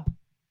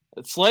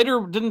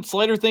Slater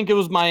think it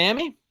was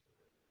Miami?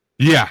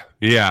 Yeah.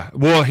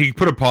 Well, he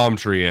put a palm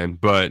tree in,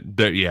 but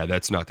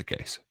that's not the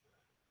case.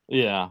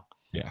 Yeah.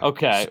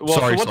 Okay. Well,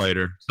 sorry,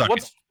 Slater.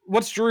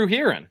 What's Drew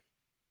hearing?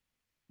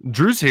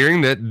 Drew's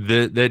hearing that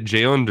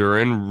Jalen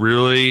Duren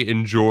really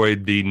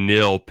enjoyed the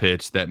nil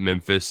pitch that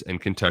Memphis and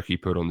Kentucky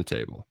put on the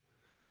table.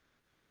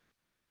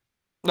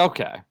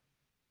 Okay.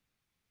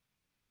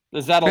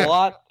 Is that a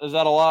lot? Is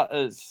that a lot?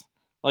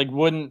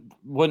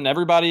 Wouldn't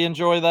everybody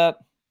enjoy that?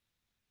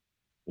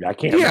 Yeah, I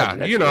can't.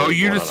 Yeah, you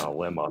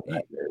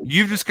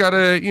just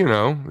gotta, it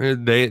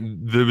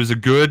was a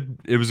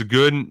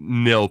good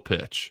nil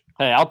pitch.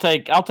 Hey, I'll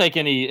take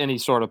any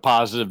sort of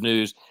positive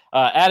news.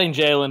 Adding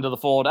Jalen to the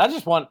fold, I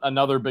just want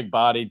another big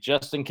body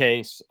just in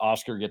case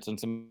Oscar gets in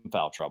some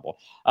foul trouble.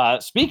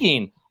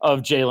 Speaking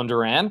of Jalen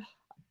Duren,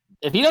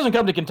 if he doesn't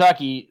come to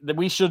Kentucky, then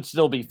we should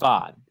still be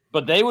fine.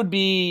 But they would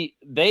be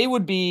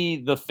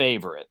the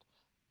favorite.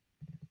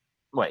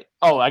 Wait.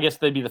 Oh, I guess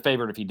they'd be the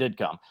favorite if he did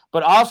come.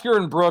 But Oscar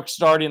and Brooks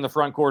starting in the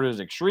front court is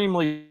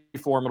extremely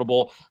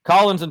formidable.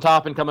 Collins and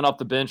Toppin coming off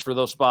the bench for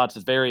those spots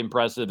is very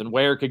impressive, and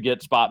Ware could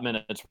get spot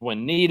minutes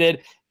when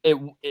needed.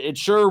 It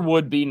sure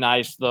would be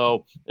nice,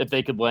 though, if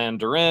they could land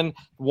Duren.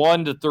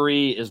 1 to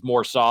 3 is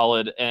more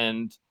solid,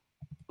 and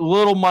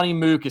Little Money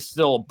Mook is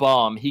still a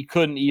bum. He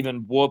couldn't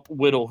even whoop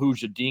Whittle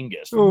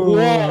Hujadingus.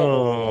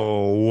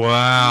 Whoa.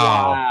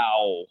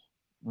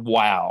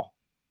 Wow.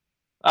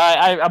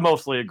 I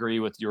mostly agree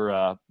with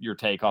your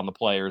take on the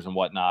players and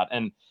whatnot.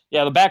 And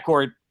yeah, the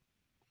backcourt,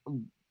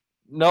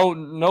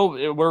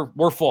 no,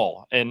 we're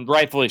full, and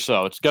rightfully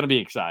so. It's going to be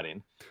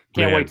exciting.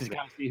 Can't wait to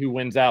kind of see who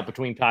wins out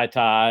between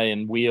Ty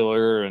and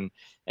Wheeler, and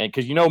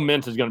because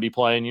Mint is going to be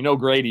playing,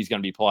 Grady's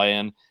going to be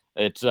playing.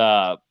 It's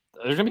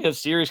there's going to be a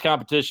serious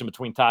competition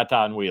between Ty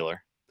and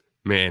Wheeler.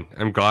 Man,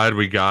 I'm glad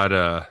we got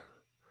the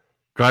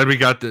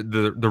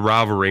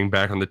rivalry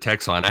back on the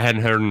text line. I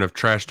hadn't heard enough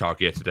trash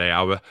talk yet today.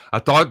 I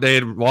thought they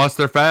had lost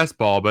their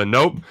fastball, but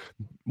nope.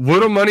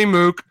 Little Money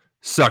Mook,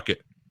 suck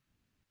it.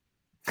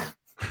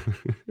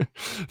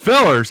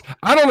 Fellers,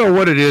 I don't know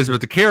what it is,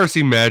 but the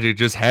KRC Magic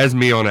just has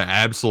me on an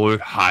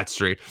absolute hot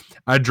streak.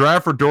 I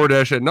drive for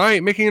DoorDash at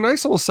night, making a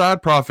nice little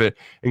side profit,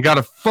 and got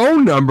a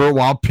phone number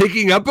while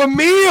picking up a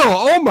meal.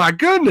 Oh my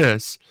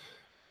goodness.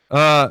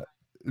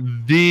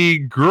 The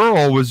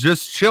girl was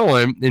just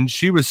chilling, and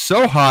she was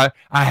so hot,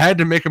 I had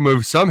to make a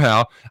move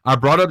somehow. I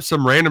brought up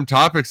some random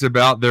topics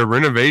about their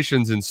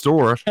renovations in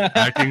store,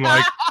 acting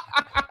like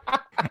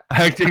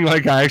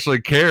I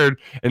actually cared.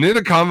 And then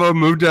the convo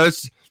moved to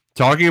us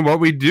talking about what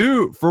we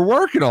do for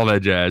work and all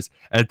that jazz.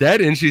 At that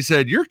end, she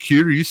said, "You're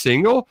cute. Are you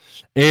single?"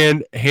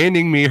 And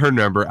handing me her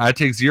number. I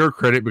take zero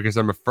credit because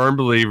I'm a firm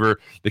believer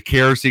the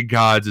KRC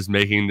Gods is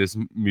making this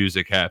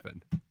music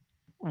happen.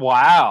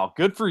 Wow.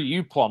 Good for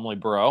you, Plumley,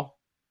 bro.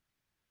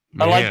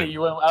 Man. I like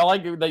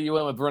that you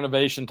went with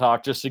renovation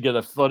talk just to get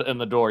a foot in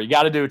the door. You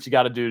got to do what you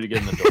got to do to get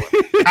in the door.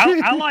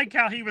 I like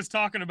how he was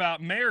talking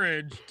about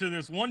marriage to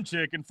this one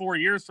chick in 4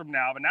 years from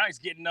now, but now he's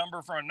getting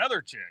number for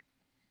another chick.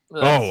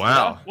 Oh,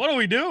 wow. What are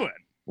we doing?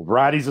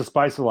 Variety's a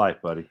spice of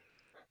life, buddy.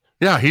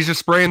 Yeah, he's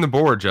just spraying the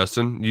board,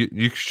 Justin.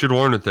 You should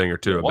learn a thing or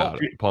two about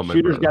it.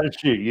 Shooters got to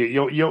shoot.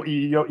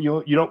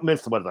 You don't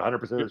miss 100%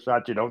 of the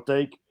shots you don't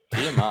take.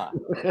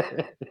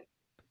 TMI.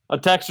 A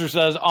texter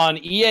says, on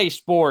EA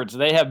Sports,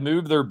 they have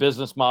moved their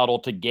business model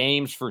to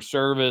games for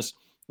service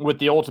with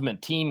the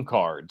Ultimate Team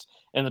cards.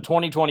 In the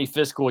 2020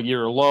 fiscal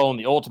year alone,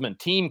 the Ultimate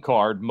Team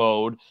card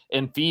mode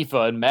in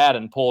FIFA and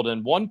Madden pulled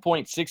in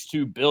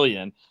 $1.62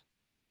 billion.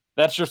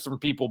 That's just from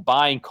people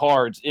buying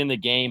cards in the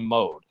game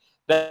mode.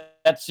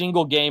 That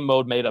single game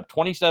mode made up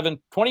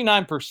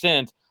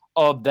 29%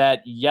 of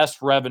that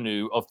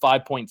revenue of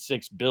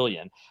 $5.6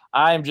 billion.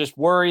 I'm just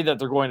worried that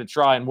they're going to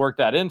try and work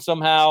that in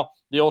somehow.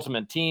 The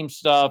Ultimate Team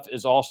stuff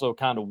is also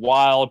kind of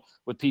wild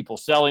with people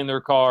selling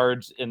their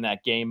cards in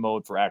that game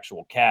mode for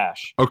actual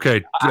cash.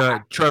 Okay,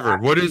 Trevor,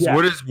 what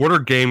are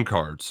game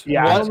cards?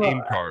 Yeah, what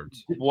game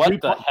cards? What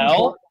the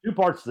hell? Two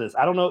parts to this.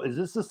 I don't know. Is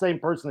this the same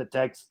person that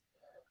texts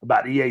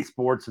about EA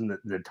Sports and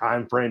the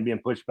time frame being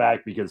pushed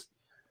back? Because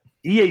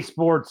EA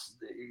Sports,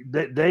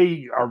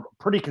 they are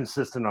pretty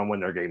consistent on when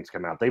their games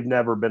come out. They've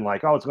never been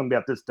like, oh, it's going to be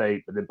at this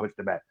date, but then pushed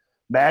it back.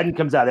 Madden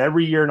comes out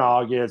every year in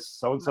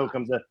August. So-and-so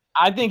comes out.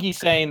 I think he's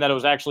saying that it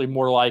was actually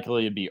more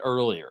likely to be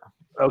earlier.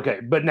 Okay,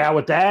 but now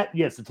with that,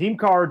 yes, the team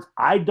cards,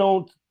 I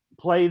don't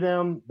play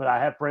them, but I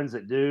have friends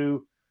that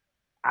do.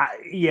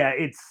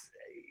 It's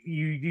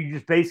you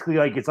just basically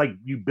it's like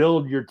you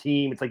build your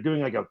team. It's like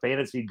doing like a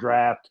fantasy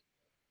draft,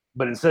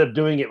 but instead of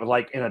doing it with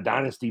like in a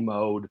dynasty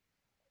mode,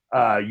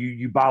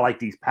 you buy like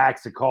these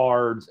packs of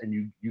cards, and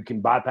you can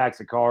buy packs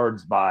of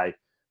cards by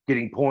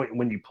getting point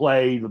when you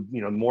play.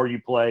 The more you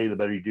play, the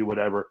better you do.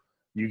 Whatever,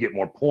 you get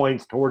more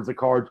points towards the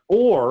cards,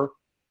 or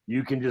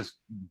you can just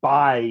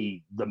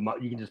you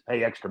can just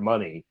pay extra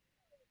money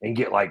and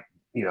get like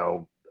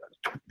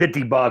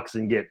 $50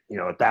 and get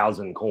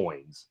 1,000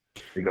 coins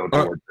to go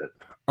towards it.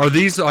 Are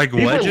these like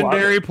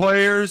legendary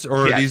players,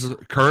 or are these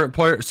current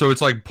players? So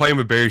it's like playing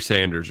with Barry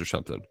Sanders or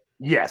something.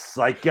 Yes,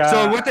 like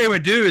so what they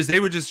would do is they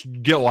would just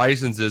get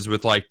licenses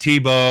with like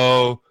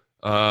Tebow,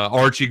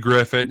 Archie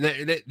Griffin.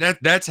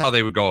 That's how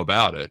they would go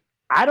about it.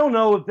 I don't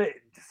know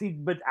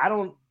but I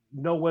don't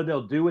know what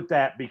they'll do with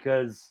that,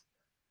 because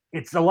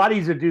it's a lot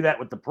easier to do that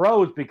with the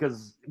pros,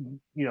 because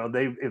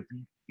if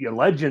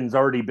Legends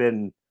already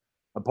been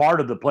a part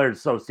of the Players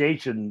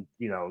Association,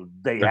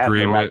 they have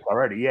their rights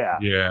already.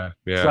 Yeah.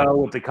 So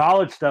with the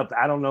college stuff,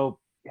 I don't know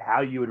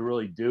how you would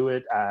really do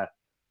it.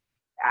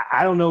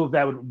 I don't know if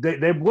that would.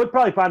 They would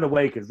probably find a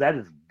way, because that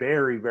is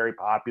very, very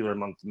popular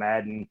amongst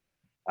Madden,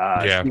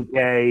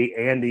 2K,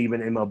 and even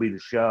MLB The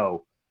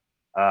Show.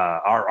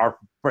 Our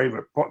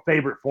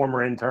favorite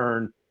former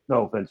intern,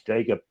 no offense,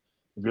 Jacob,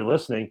 if you're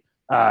listening,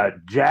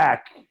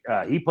 Jack,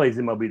 he plays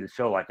MLB The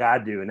Show like I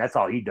do, and that's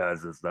all he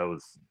does is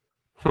those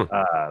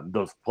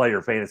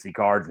player fantasy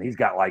cards, and he's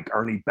got like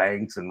Ernie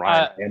Banks and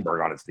Ryan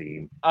Sandberg on his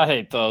team. I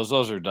hate those.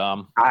 Those are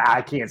dumb.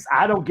 I can't.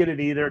 I don't get it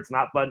either. It's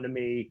not fun to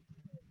me.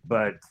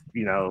 But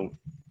a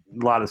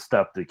lot of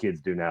stuff the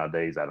kids do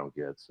nowadays, I don't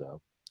get. So,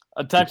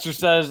 a texter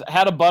says,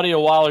 had a buddy a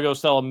while ago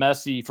sell a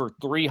Messi for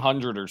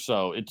 $300 or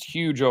so. It's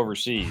huge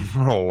overseas.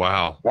 Oh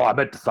wow! Well, I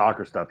bet the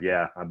soccer stuff.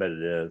 Yeah, I bet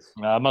it is.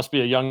 Must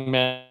be a young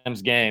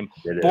man's game.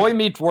 Boy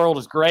Meets World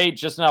is great.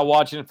 Just now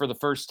watching it for the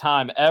first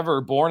time ever.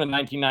 Born in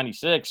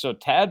 1996, so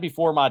tad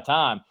before my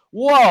time.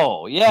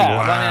 Whoa! Yeah.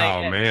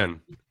 Wow,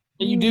 man.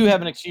 You do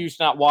have an excuse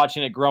not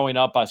watching it growing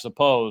up, I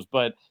suppose,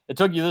 but it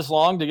took you this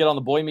long to get on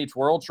the Boy Meets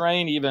World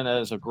train, even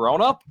as a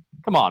grown-up?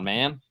 Come on,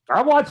 man.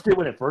 I watched it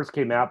when it first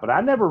came out, but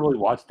I never really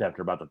watched it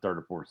after about the third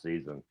or fourth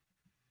season.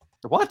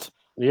 What?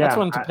 Yeah.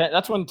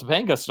 That's when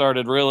Topanga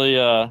started really,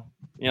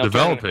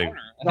 developing.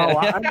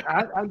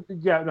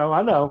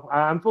 I know.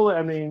 I'm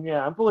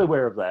fully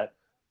aware of that.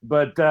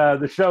 But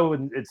the show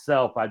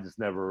itself, I just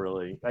never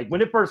really, like,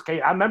 when it first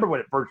came, I remember when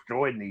it first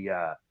joined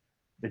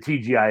the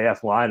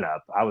TGIF lineup,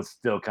 I was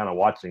still kind of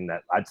watching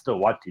that. I'd still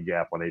watch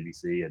TGIF on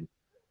ABC,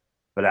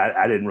 but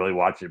I didn't really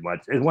watch it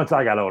much. And once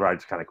I got older, I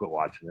just kind of quit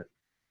watching it.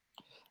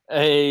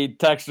 A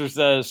texter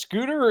says,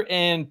 Scooter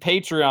and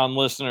Patreon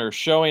listener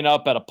showing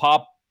up at a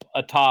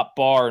a top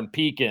bar in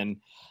Pekin,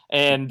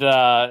 and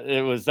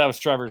that was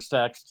Trevor's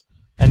text,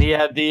 and he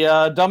had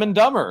the Dumb and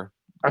Dumber.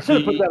 I should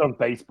have put that on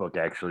Facebook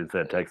actually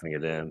instead of texting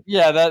it in.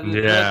 Yeah,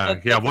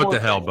 what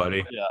the hell,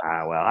 buddy?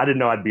 Yeah. Well, I didn't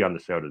know I'd be on the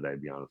show today, to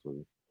be honest with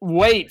you.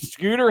 Wait,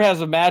 Scooter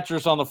has a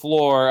mattress on the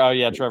floor. Oh,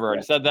 yeah, Trevor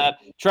already said that.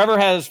 Trevor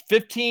has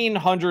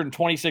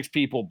 1,526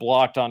 people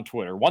blocked on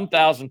Twitter.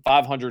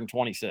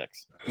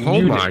 1,526.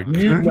 Oh, my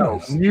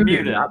goodness.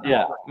 Muted.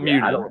 Yeah,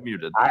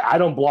 muted. I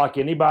don't block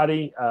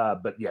anybody,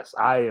 but yes,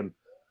 I am.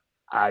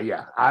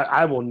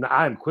 I will.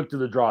 I am quick to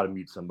the draw to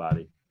mute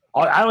somebody.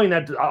 I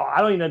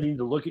don't even need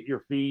to look at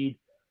your feed.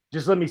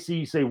 Just let me see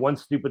you say one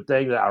stupid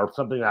thing or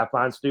something that I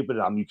find stupid,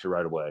 and I'll mute you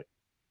right away.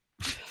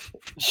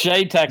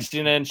 Shay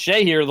texting in.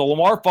 Shay here. The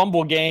Lamar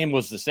fumble game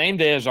was the same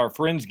day as our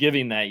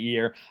Friendsgiving that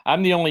year.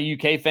 I'm the only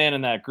UK fan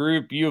in that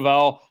group. U of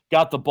L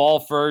got the ball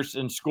first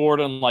and scored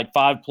in like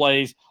 5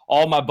 plays.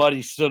 All my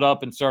buddies stood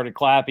up and started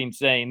clapping,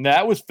 saying,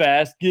 "That was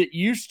fast. Get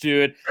used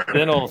to it."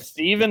 Then old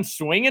Steven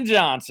Swingin'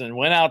 Johnson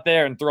went out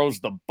there and throws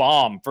the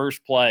bomb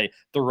first play.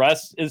 The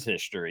rest is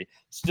history.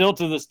 Still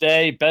to this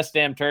day, best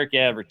damn turkey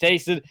I ever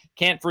tasted.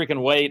 Can't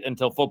freaking wait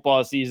until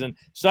football season.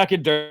 Suck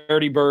it,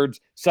 Dirty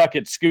Birds. Suck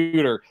it,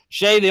 Scooter.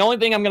 Shay, the only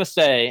thing I'm going to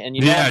say, and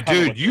you know,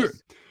 dude,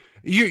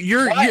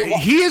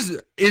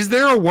 is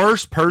there a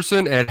worse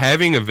person at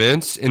having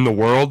events in the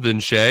world than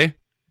Shay?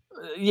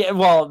 Yeah,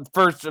 well,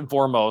 first and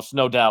foremost,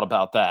 no doubt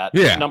about that.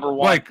 Yeah, number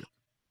one.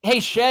 Hey,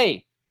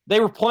 Shay,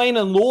 they were playing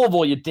in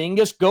Louisville, you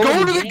dingus. Go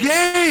to the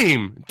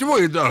game.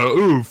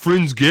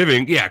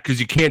 Friendsgiving. Yeah, because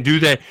you can't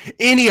do that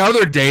any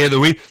other day of the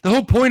week. The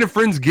whole point of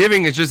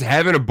Friendsgiving is just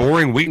having a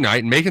boring weeknight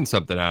and making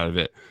something out of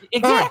it.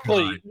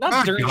 Exactly.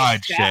 Not during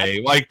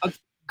Shay. A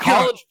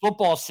college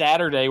football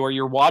Saturday where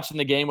you're watching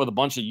the game with a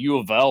bunch of U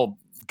of L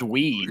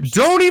dweebs.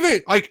 Don't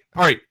even all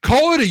right,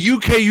 call it a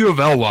UK U of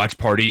L watch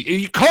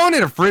party. Calling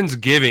it a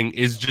Friendsgiving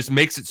just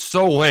makes it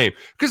so lame.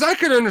 Because I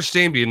could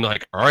understand being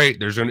like, all right,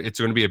 it's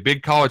gonna be a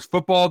big college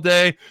football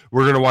day.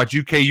 We're gonna watch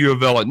UK U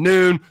of L at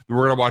noon.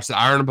 We're gonna watch the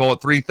Iron Bowl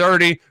at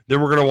 3:30.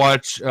 Then we're gonna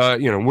watch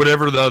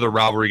whatever the other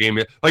rivalry game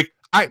is.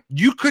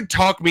 You could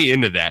talk me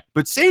into that,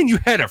 but saying you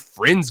had a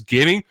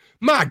Friendsgiving,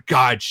 my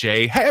God,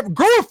 Shay,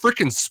 grow a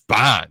freaking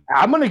spine.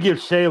 I'm gonna give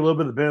Shay a little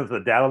bit of the benefit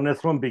of the doubt on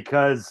this one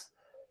because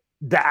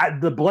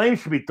the blame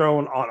should be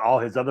thrown on all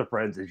his other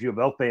friends as U of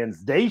L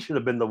fans. They should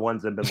have been the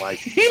ones that have been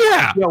like,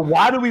 yeah,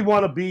 why do we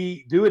want to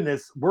be doing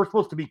this? We're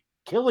supposed to be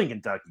killing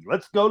Kentucky.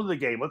 Let's go to the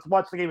game. Let's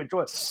watch the game and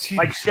enjoy it.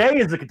 Like Shay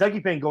is a Kentucky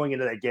fan going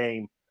into that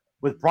game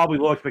with probably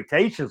low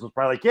expectations was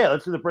probably like, yeah,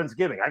 let's do the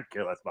Friendsgiving. I can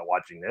care less about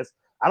watching this.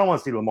 I don't want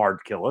to see Lamar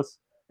kill us.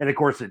 And of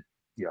course,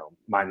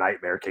 my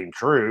nightmare came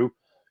true,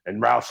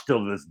 and Roush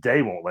still to this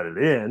day won't let it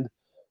end.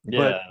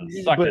 Yeah,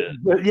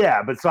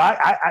 but so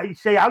I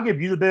say I'll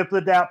give you the benefit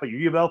of the doubt, but you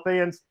U of L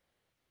fans,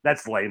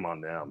 that's lame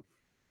on them.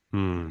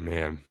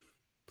 Man.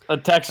 A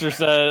texter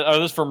says,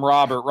 this is from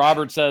Robert.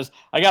 Robert says,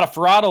 I got a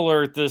fraud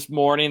alert this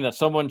morning that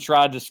someone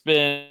tried to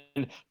spend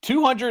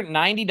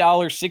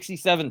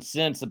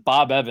 $290.67 at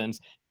Bob Evans.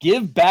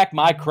 Give back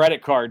my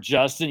credit card,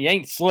 Justin. You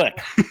ain't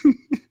slick.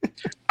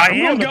 I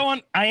am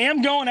going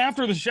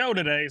after the show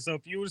today, so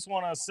if you just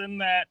want to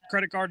send that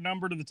credit card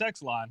number to the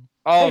text line.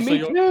 Oh, hey, me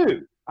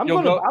too. I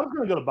was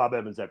going to go to Bob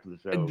Evans after the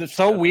show. It's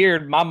so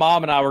weird. My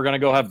mom and I were going to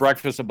go have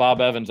breakfast at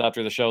Bob Evans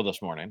after the show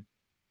this morning.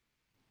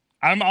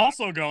 I'm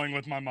also going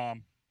with my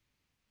mom.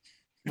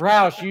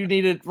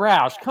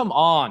 Roush, come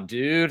on,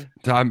 dude.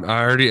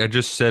 I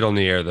just said on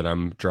the air that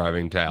I'm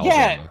driving to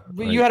Alabama.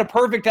 Yeah, you had a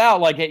perfect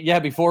out.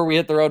 Before we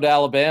hit the road to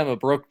Alabama,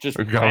 Brooke just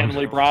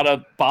randomly brought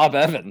up Bob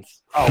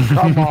Evans. Oh,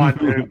 come on,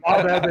 dude.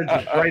 Bob Evans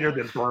is greater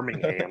than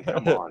Birmingham.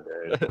 Come on,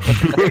 dude.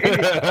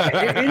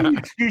 Any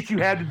excuse you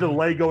had to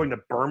delay going to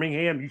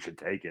Birmingham, you should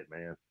take it,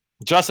 man.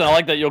 Justin, I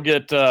like that you'll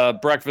get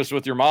breakfast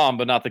with your mom,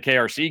 but not the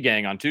KRC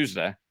gang on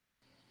Tuesday.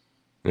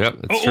 Yep,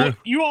 that's true.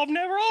 You all have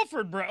never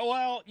offered, bro.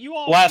 Well, you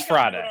all last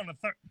Friday.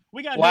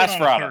 We got last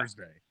Friday.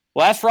 Thursday.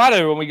 Last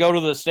Friday when we go to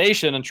the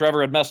station and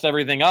Trevor had messed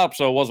everything up,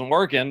 so it wasn't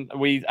working.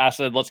 I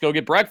said, "Let's go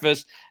get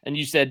breakfast," and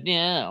you said,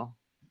 "No."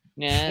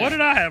 What did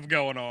I have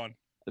going on?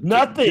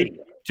 Nothing.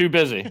 Too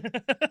busy.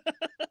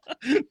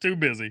 Too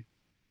busy.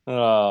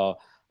 Oh,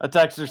 a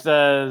texter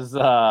says,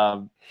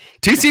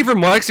 TC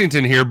from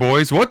Lexington here,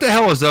 boys. What the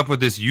hell is up with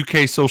this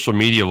UK social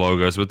media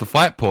logos with the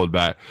flat pulled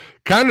back?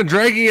 Kind of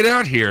dragging it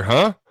out here,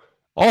 huh?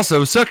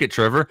 Also, suck it,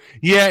 Trevor.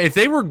 Yeah, if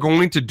they were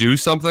going to do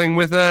something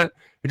with that,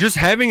 just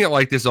having it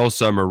like this all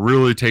summer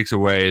really takes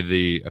away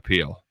the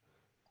appeal.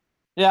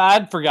 Yeah,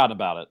 I'd forgotten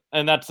about it,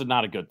 and that's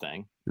not a good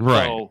thing.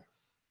 Right. So,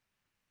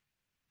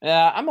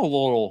 yeah, I'm a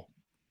little...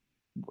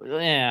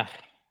 Yeah.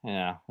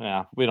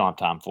 We don't have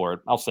time for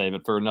it. I'll save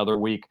it for another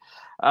week.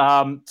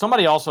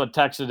 Somebody also had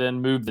texted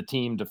in, moved the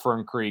team to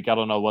Fern Creek. I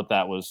don't know what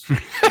that was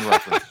in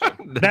reference to.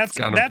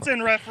 That's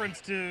in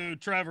reference to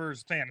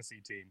Trevor's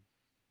fantasy team.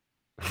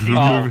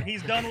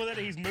 He's done with it.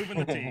 He's moving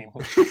the team.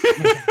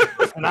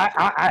 And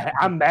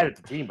I'm mad at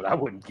the team, but I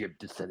wouldn't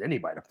just send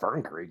anybody to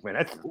Fern Creek, man.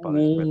 That's just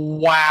punishment.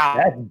 Wow.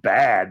 That's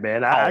bad,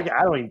 man. I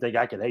don't even think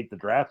I could hate the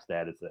draft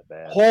status that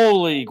bad.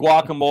 Holy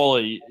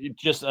guacamole.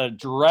 Just a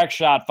direct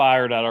shot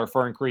fired at our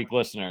Fern Creek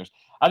listeners.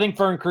 I think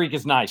Fern Creek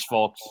is nice,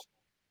 folks.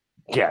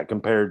 Yeah,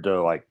 compared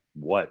to like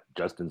what?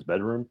 Justin's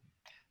bedroom?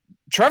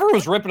 Trevor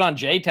was ripping on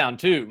J-Town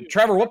too.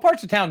 Trevor, what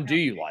parts of town do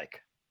you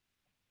like?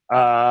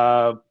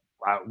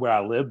 Where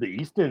I live, the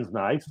East End's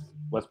nice.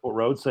 Westport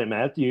Road, St.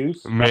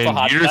 Matthews. Man,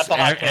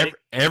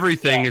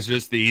 everything is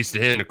just the East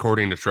End,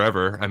 according to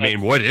Trevor. I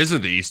mean, what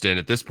isn't the East End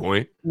at this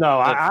point? No,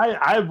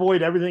 I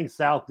avoid everything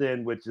South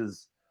End, which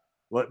is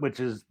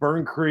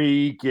Burn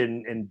Creek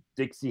and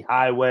Dixie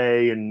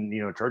Highway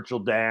and Churchill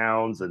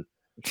Downs, and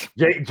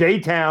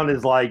J-Town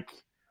is like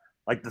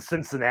the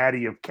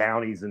Cincinnati of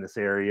counties in this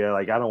area.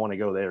 Like I don't want to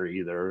go there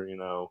either.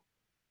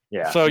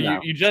 Yeah. So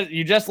you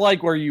just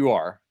like where you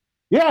are.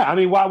 Yeah, I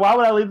mean, why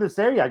would I leave this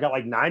area? I got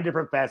like 9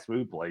 different fast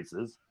food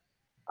places.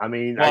 I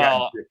mean,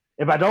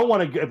 if I don't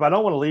want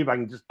to leave, I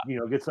can just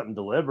get something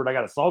delivered. I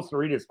got a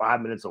Salsarita's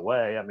 5 minutes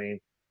away. I mean,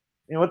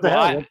 what the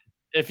hell?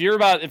 If you're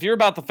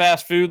about the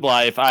fast food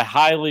life, I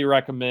highly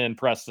recommend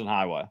Preston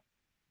Highway.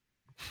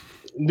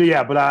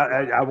 Yeah, but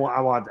I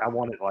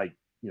want it like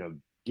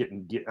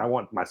I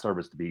want my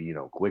service to be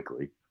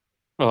quickly.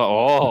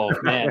 Oh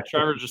man,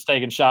 Trevor's just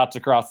taking shots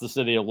across the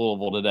city of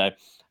Louisville today.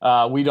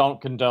 We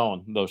don't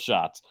condone those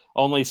shots,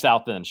 only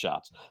South End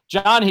shots.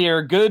 John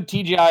here, good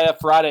TGIF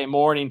Friday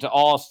morning to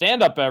all.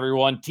 Stand up,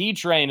 everyone.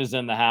 T-Train is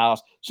in the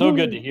house. So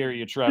good to hear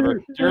you,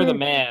 Trevor. You're the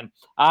man.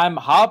 I'm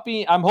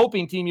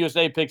hoping Team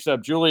USA picks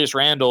up Julius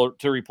Randle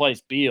to replace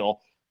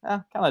Beal.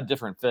 Kind of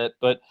different fit,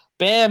 but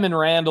Bam and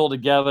Randall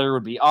together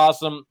would be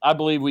awesome. I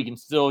believe we can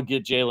still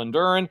get Jalen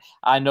Duren.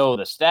 I know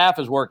the staff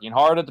is working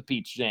hard at the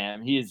Peach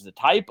Jam. He is the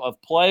type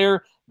of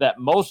player that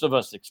most of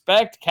us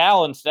expect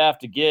Cal and staff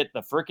to get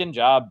the freaking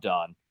job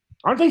done.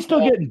 Aren't they still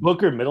getting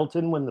Booker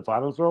Middleton when the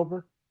finals are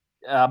over?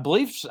 I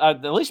believe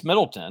at least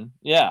Middleton.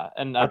 Yeah,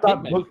 and I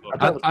thought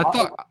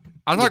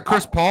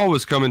Chris Paul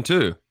was coming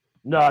too.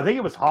 No, I think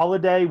it was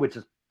Holiday, which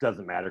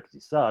doesn't matter because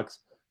he sucks.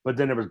 But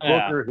then there was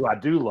Booker, who I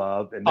do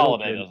love, and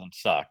Holiday doesn't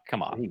suck.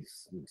 Come on, he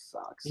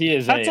sucks. He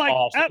is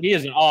he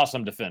is an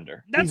awesome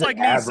defender. That's like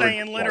me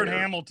saying Leonard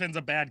Hamilton's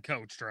a bad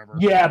coach, Trevor.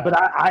 Yeah, but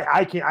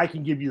I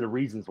can give you the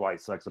reasons why he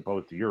sucks,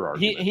 opposed to your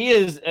argument. He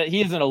is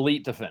an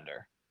elite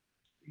defender.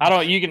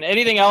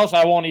 Anything else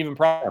I won't even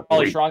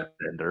probably strongly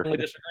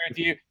disagree with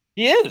you.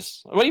 He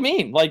is. What do you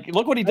mean? Like,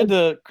 look what he did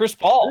to Chris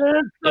Paul.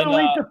 An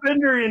elite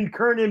defender in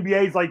current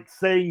NBA is like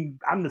saying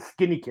I'm the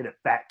skinny kid at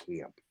fat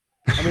camp.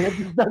 I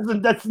mean,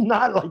 that's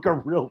not like a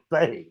real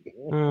thing.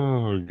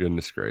 Oh,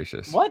 goodness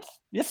gracious. What?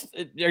 Yes.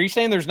 Are you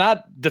saying there's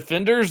not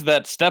defenders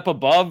that step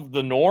above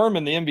the norm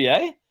in the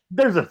NBA?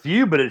 There's a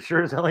few, but it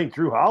sure as hell ain't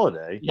Drew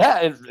Holiday.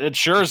 Yeah, it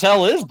sure as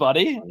hell is,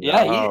 buddy.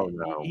 Yeah,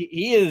 no.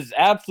 He is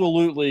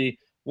absolutely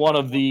one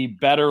of the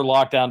better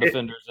lockdown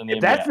defenders in the NBA.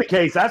 If that's the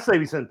case, I say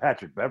we send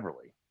Patrick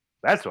Beverly.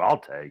 That's what I'll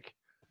take.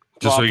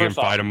 Just so you can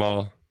fight them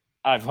all.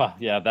 That's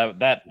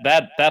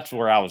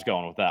where I was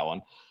going with that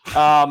one.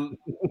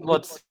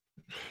 Let's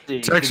see.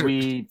 Did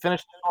we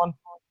finish that one?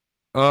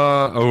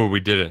 We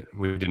didn't.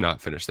 We did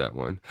not finish that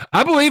one.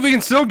 I believe we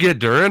can still get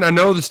Duren. I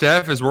know the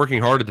staff is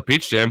working hard at the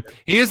Peach Jam.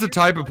 He is the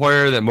type of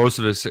player that most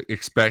of us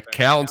expect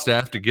Cal and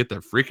staff to get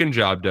their freaking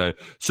job done.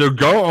 So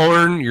go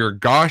earn your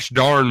gosh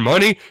darn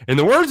money. In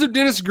the words of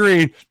Dennis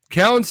Green,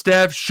 Cal and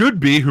staff should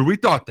be who we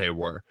thought they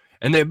were.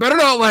 And they better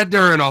not let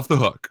Duren off the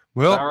hook.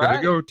 Well,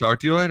 gotta go. Talk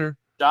to you later.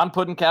 John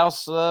putting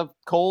Cal's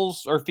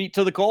feet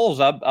to the coals.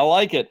 I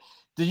like it.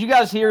 Did you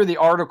guys hear the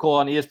article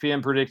on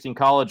ESPN predicting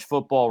college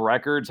football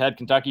records? Had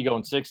Kentucky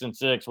going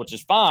 6-6, which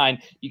is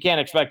fine. You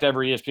can't expect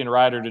every ESPN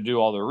writer to do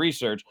all their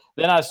research.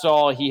 Then I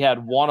saw he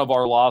had one of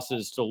our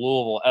losses to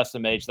Louisville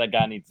SMH. That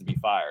guy needs to be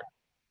fired.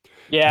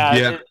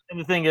 Yeah. And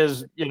the thing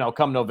is,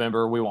 come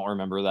November, we won't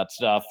remember that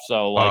stuff.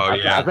 So,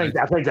 I think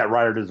that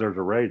writer deserves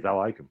a raise. I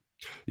like him.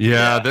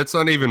 Yeah, that's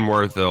not even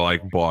worth a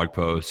blog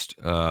post.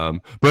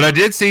 But I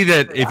did see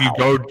that if you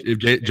go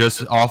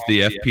just off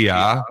the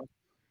FPI.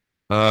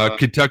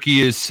 Kentucky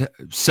is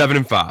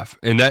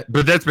 7-5,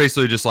 but that's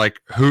basically just like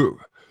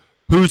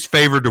who's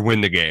favored to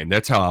win the game.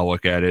 That's how I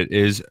look at it.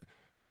 Is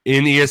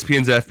in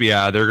ESPN's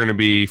FBI, they're going to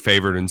be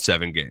favored in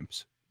 7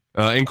 games,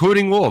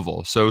 including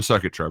Louisville. So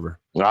suck it, Trevor.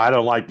 No, I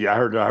don't like I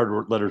heard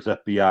letters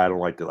FBI. I don't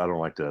like that. I don't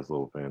like that as a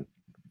little fan.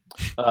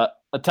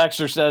 A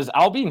texter says,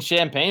 "I'll be in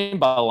Champaign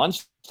by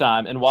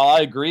lunchtime, and while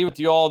I agree with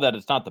you all that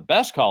it's not the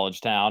best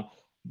college town."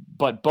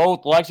 But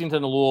both Lexington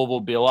and Louisville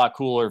would be a lot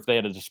cooler if they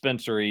had a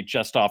dispensary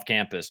just off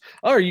campus.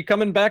 Oh, are you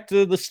coming back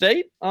to the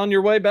state on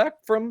your way back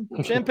from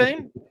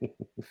Champaign?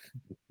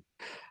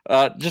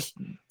 Just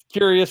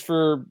curious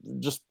for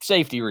just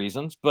safety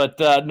reasons. But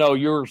no,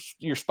 you're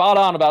spot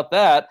on about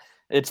that.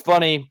 It's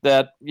funny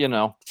that,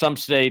 some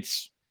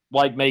states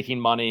like making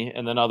money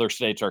and then other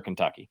states are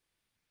Kentucky.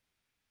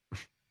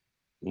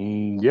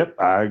 Yep,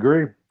 I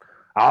agree.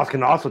 I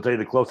can also tell you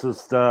the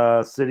closest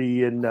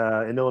city in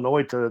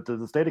Illinois to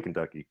the state of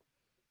Kentucky.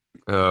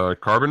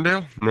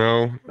 Carbondale?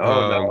 No.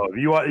 No.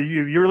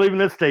 If you're leaving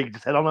this state,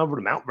 just head on over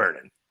to Mount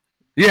Vernon.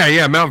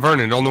 Yeah, Mount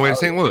Vernon on the way to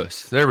St.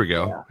 Louis. There we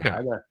go.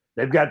 Yeah.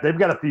 They've got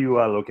a few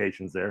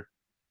locations there.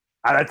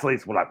 That's at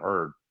least what I've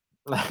heard.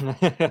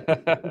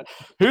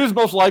 Who's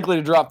most likely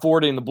to drop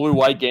 40 in the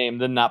blue-white game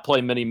than not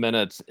play many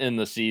minutes in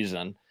the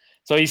season?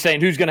 So he's saying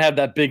who's going to have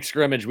that big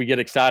scrimmage we get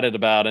excited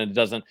about, and it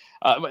doesn't.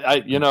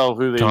 You know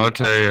who?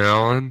 Dante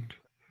Allen.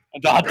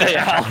 Dante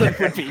Allen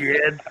would be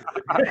it.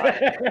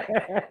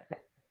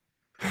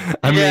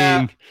 I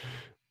mean,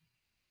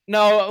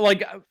 no,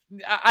 like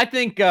I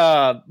think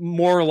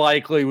more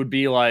likely would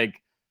be like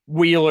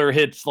Wheeler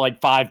hits like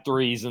 5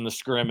 threes in the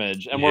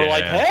scrimmage, and we're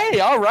like, hey,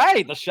 all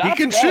right, the shot. He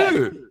can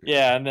shoot.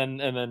 Yeah, and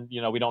then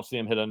we don't see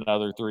him hit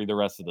another 3 the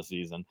rest of the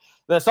season.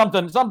 There's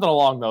something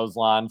along those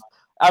lines.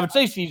 I would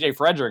say CJ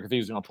Frederick if he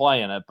was going to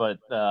play in it, but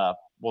I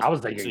was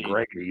thinking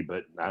Grady,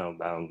 but I don't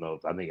know.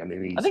 I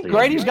think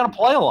Grady's going to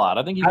play a lot.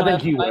 I think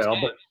he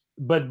will.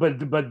 But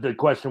the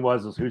question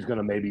was who's going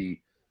to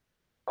maybe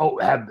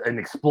have an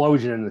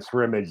explosion in the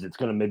scrimmage that's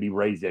going to maybe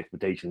raise the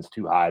expectations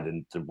too high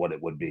than to what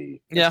it would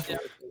be. Yeah.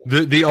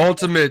 The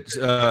ultimate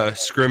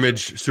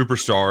scrimmage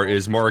superstar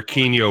is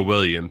Marquinhos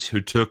Williams,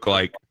 who took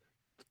like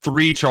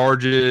 3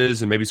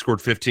 charges and maybe scored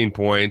 15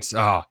 points.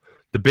 The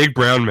big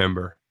brown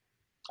member.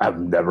 I've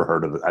never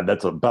heard of it.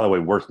 That's by the way,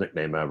 worst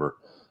nickname ever.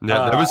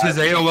 Yeah, that was his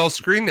AOL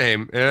screen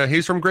name.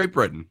 He's from Great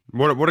Britain.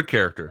 What a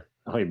character.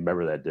 I don't even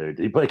remember that dude.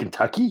 Did he play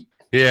Kentucky?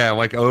 Yeah,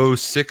 like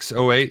 06,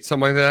 08,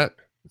 something like that.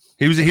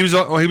 He was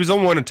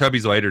on one of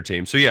Tubby's later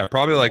team. So yeah,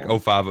 probably like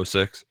 05,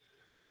 06.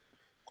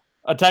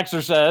 A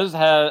texter says,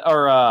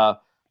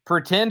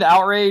 pretend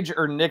outrage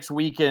or Nick's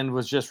weekend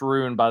was just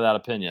ruined by that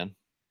opinion.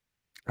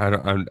 I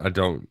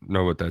don't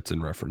know what that's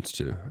in reference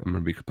to. I'm going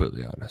to be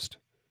completely honest.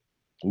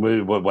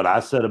 What I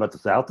said about the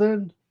South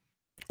End?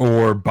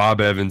 Or Bob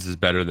Evans is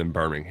better than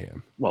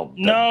Birmingham. Well,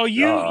 no,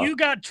 you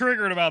got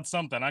triggered about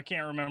something. I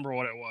can't remember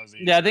what it was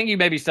either. Yeah, I think you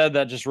maybe said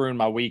that just ruined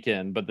my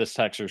weekend, but this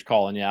texter's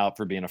calling you out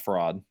for being a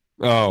fraud.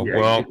 Oh, yeah,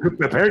 well.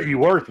 Apparently you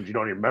were, but you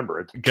don't even remember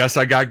it. Guess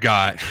I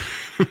got.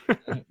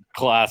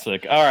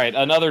 Classic. All right,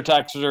 another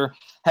texter.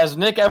 Has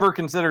Nick ever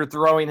considered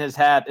throwing his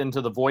hat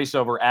into the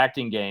voiceover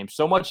acting game?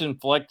 So much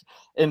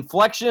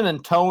inflection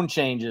and tone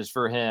changes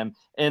for him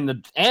and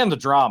the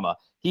drama.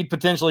 He'd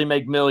potentially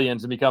make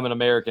millions and become an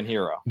American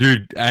hero.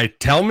 Dude,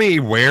 tell me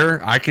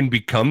where I can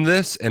become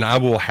this, and I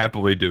will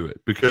happily do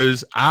it.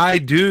 Because I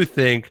do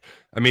think,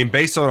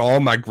 based on all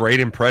my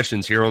great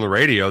impressions here on the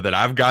radio, that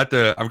I've got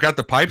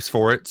the pipes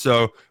for it.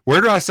 So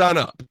where do I sign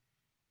up?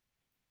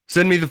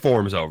 Send me the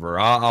forms over.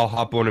 I'll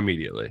hop on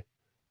immediately.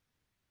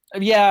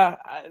 Yeah,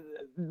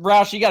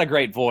 Roush, you got a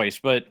great voice,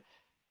 but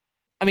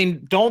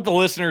don't the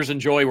listeners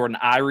enjoy when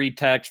I read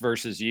text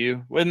versus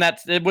you? Wouldn't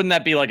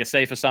that be like a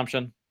safe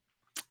assumption?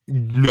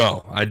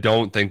 No, I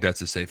don't think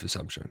that's a safe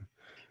assumption.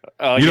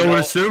 You know what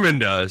assuming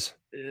does.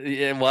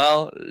 Yeah,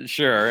 well,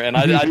 sure, and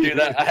I do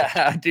that.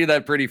 I do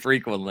that pretty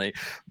frequently.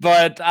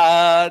 But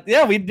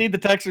we need the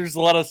texters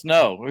to let us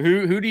know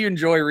who do you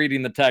enjoy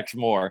reading the text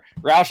more.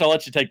 Roush, I'll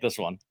let you take this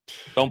one.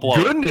 Don't blow.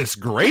 Goodness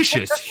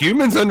gracious,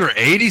 humans under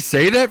 80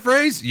 say that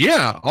phrase?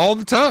 Yeah, all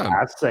the time.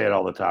 I say it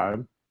all the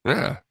time.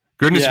 Yeah,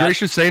 goodness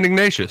gracious, Saint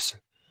Ignatius.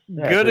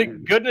 Yeah,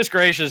 goodness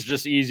gracious,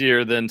 just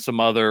easier than some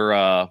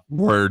other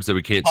words that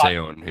we can't say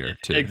on here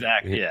too.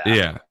 Exactly.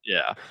 Yeah.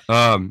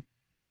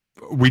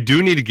 We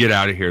do need to get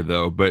out of here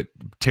though, but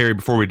Terry,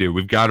 before we do,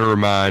 we've got to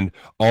remind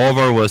all of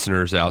our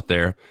listeners out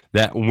there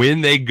that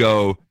when they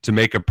go to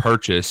make a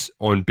purchase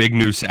on Big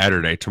News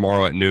Saturday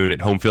tomorrow at noon at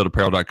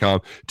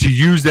homefieldapparel.com to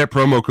use that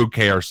promo code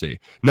KRC.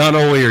 Not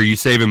only are you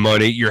saving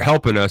money, you're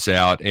helping us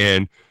out,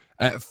 and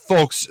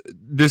folks,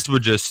 this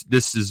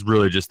is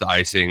really just the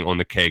icing on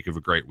the cake of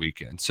a great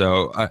weekend.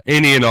 So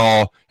any and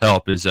all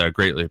help is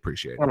greatly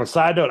appreciated. On a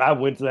side note, I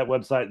went to that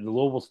website and the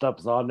Louisville stuff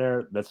is on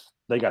there.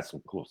 They got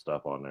some cool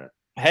stuff on there.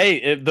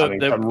 Hey, the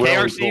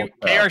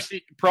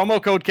KRC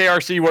promo code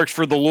KRC works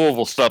for the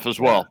Louisville stuff as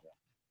well.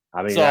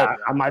 I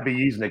might be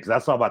using it because I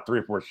saw about 3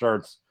 or 4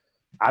 shirts.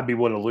 I'd be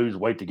willing to lose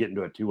weight to get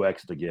into a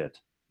 2X to get.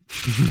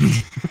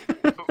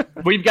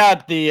 We've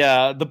got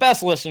the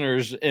best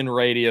listeners in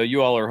radio.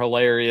 You all are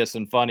hilarious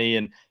and funny,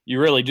 and you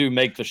really do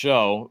make the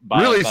show.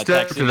 Really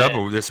stepped it up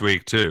this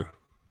week too.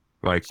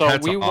 So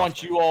we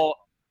want you all.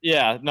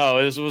 Yeah,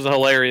 no, this was a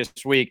hilarious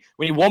week.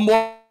 We need one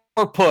more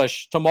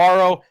push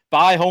tomorrow.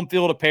 Buy Home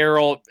Field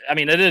Apparel.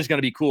 It is going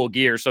to be cool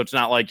gear, so it's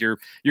not like you're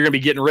going to be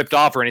getting ripped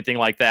off or anything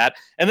like that.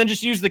 And then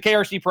just use the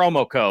KRC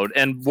promo code,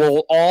 and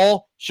we'll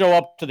all show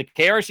up to the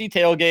KRC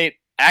tailgate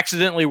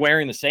accidentally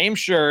wearing the same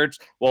shirts.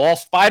 We'll all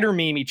spider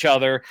meme each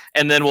other,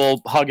 and then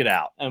we'll hug it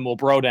out and we'll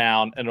bro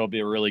down, and it'll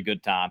be a really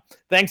good time.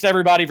 Thanks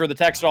everybody for the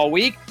text all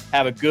week.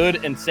 Have a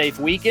good and safe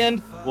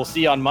weekend. We'll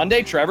see you on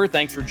Monday. Trevor,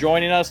 thanks for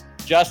joining us.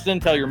 Justin,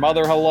 tell your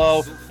mother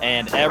hello,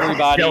 and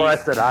everybody. Tell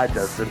us that hi,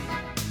 Justin.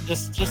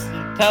 Just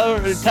tell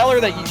her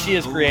that she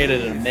has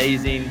created an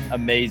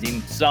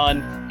amazing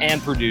son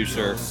and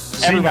producer.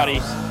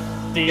 Everybody,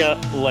 see ya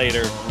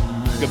later.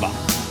 Goodbye.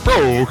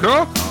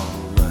 Okay.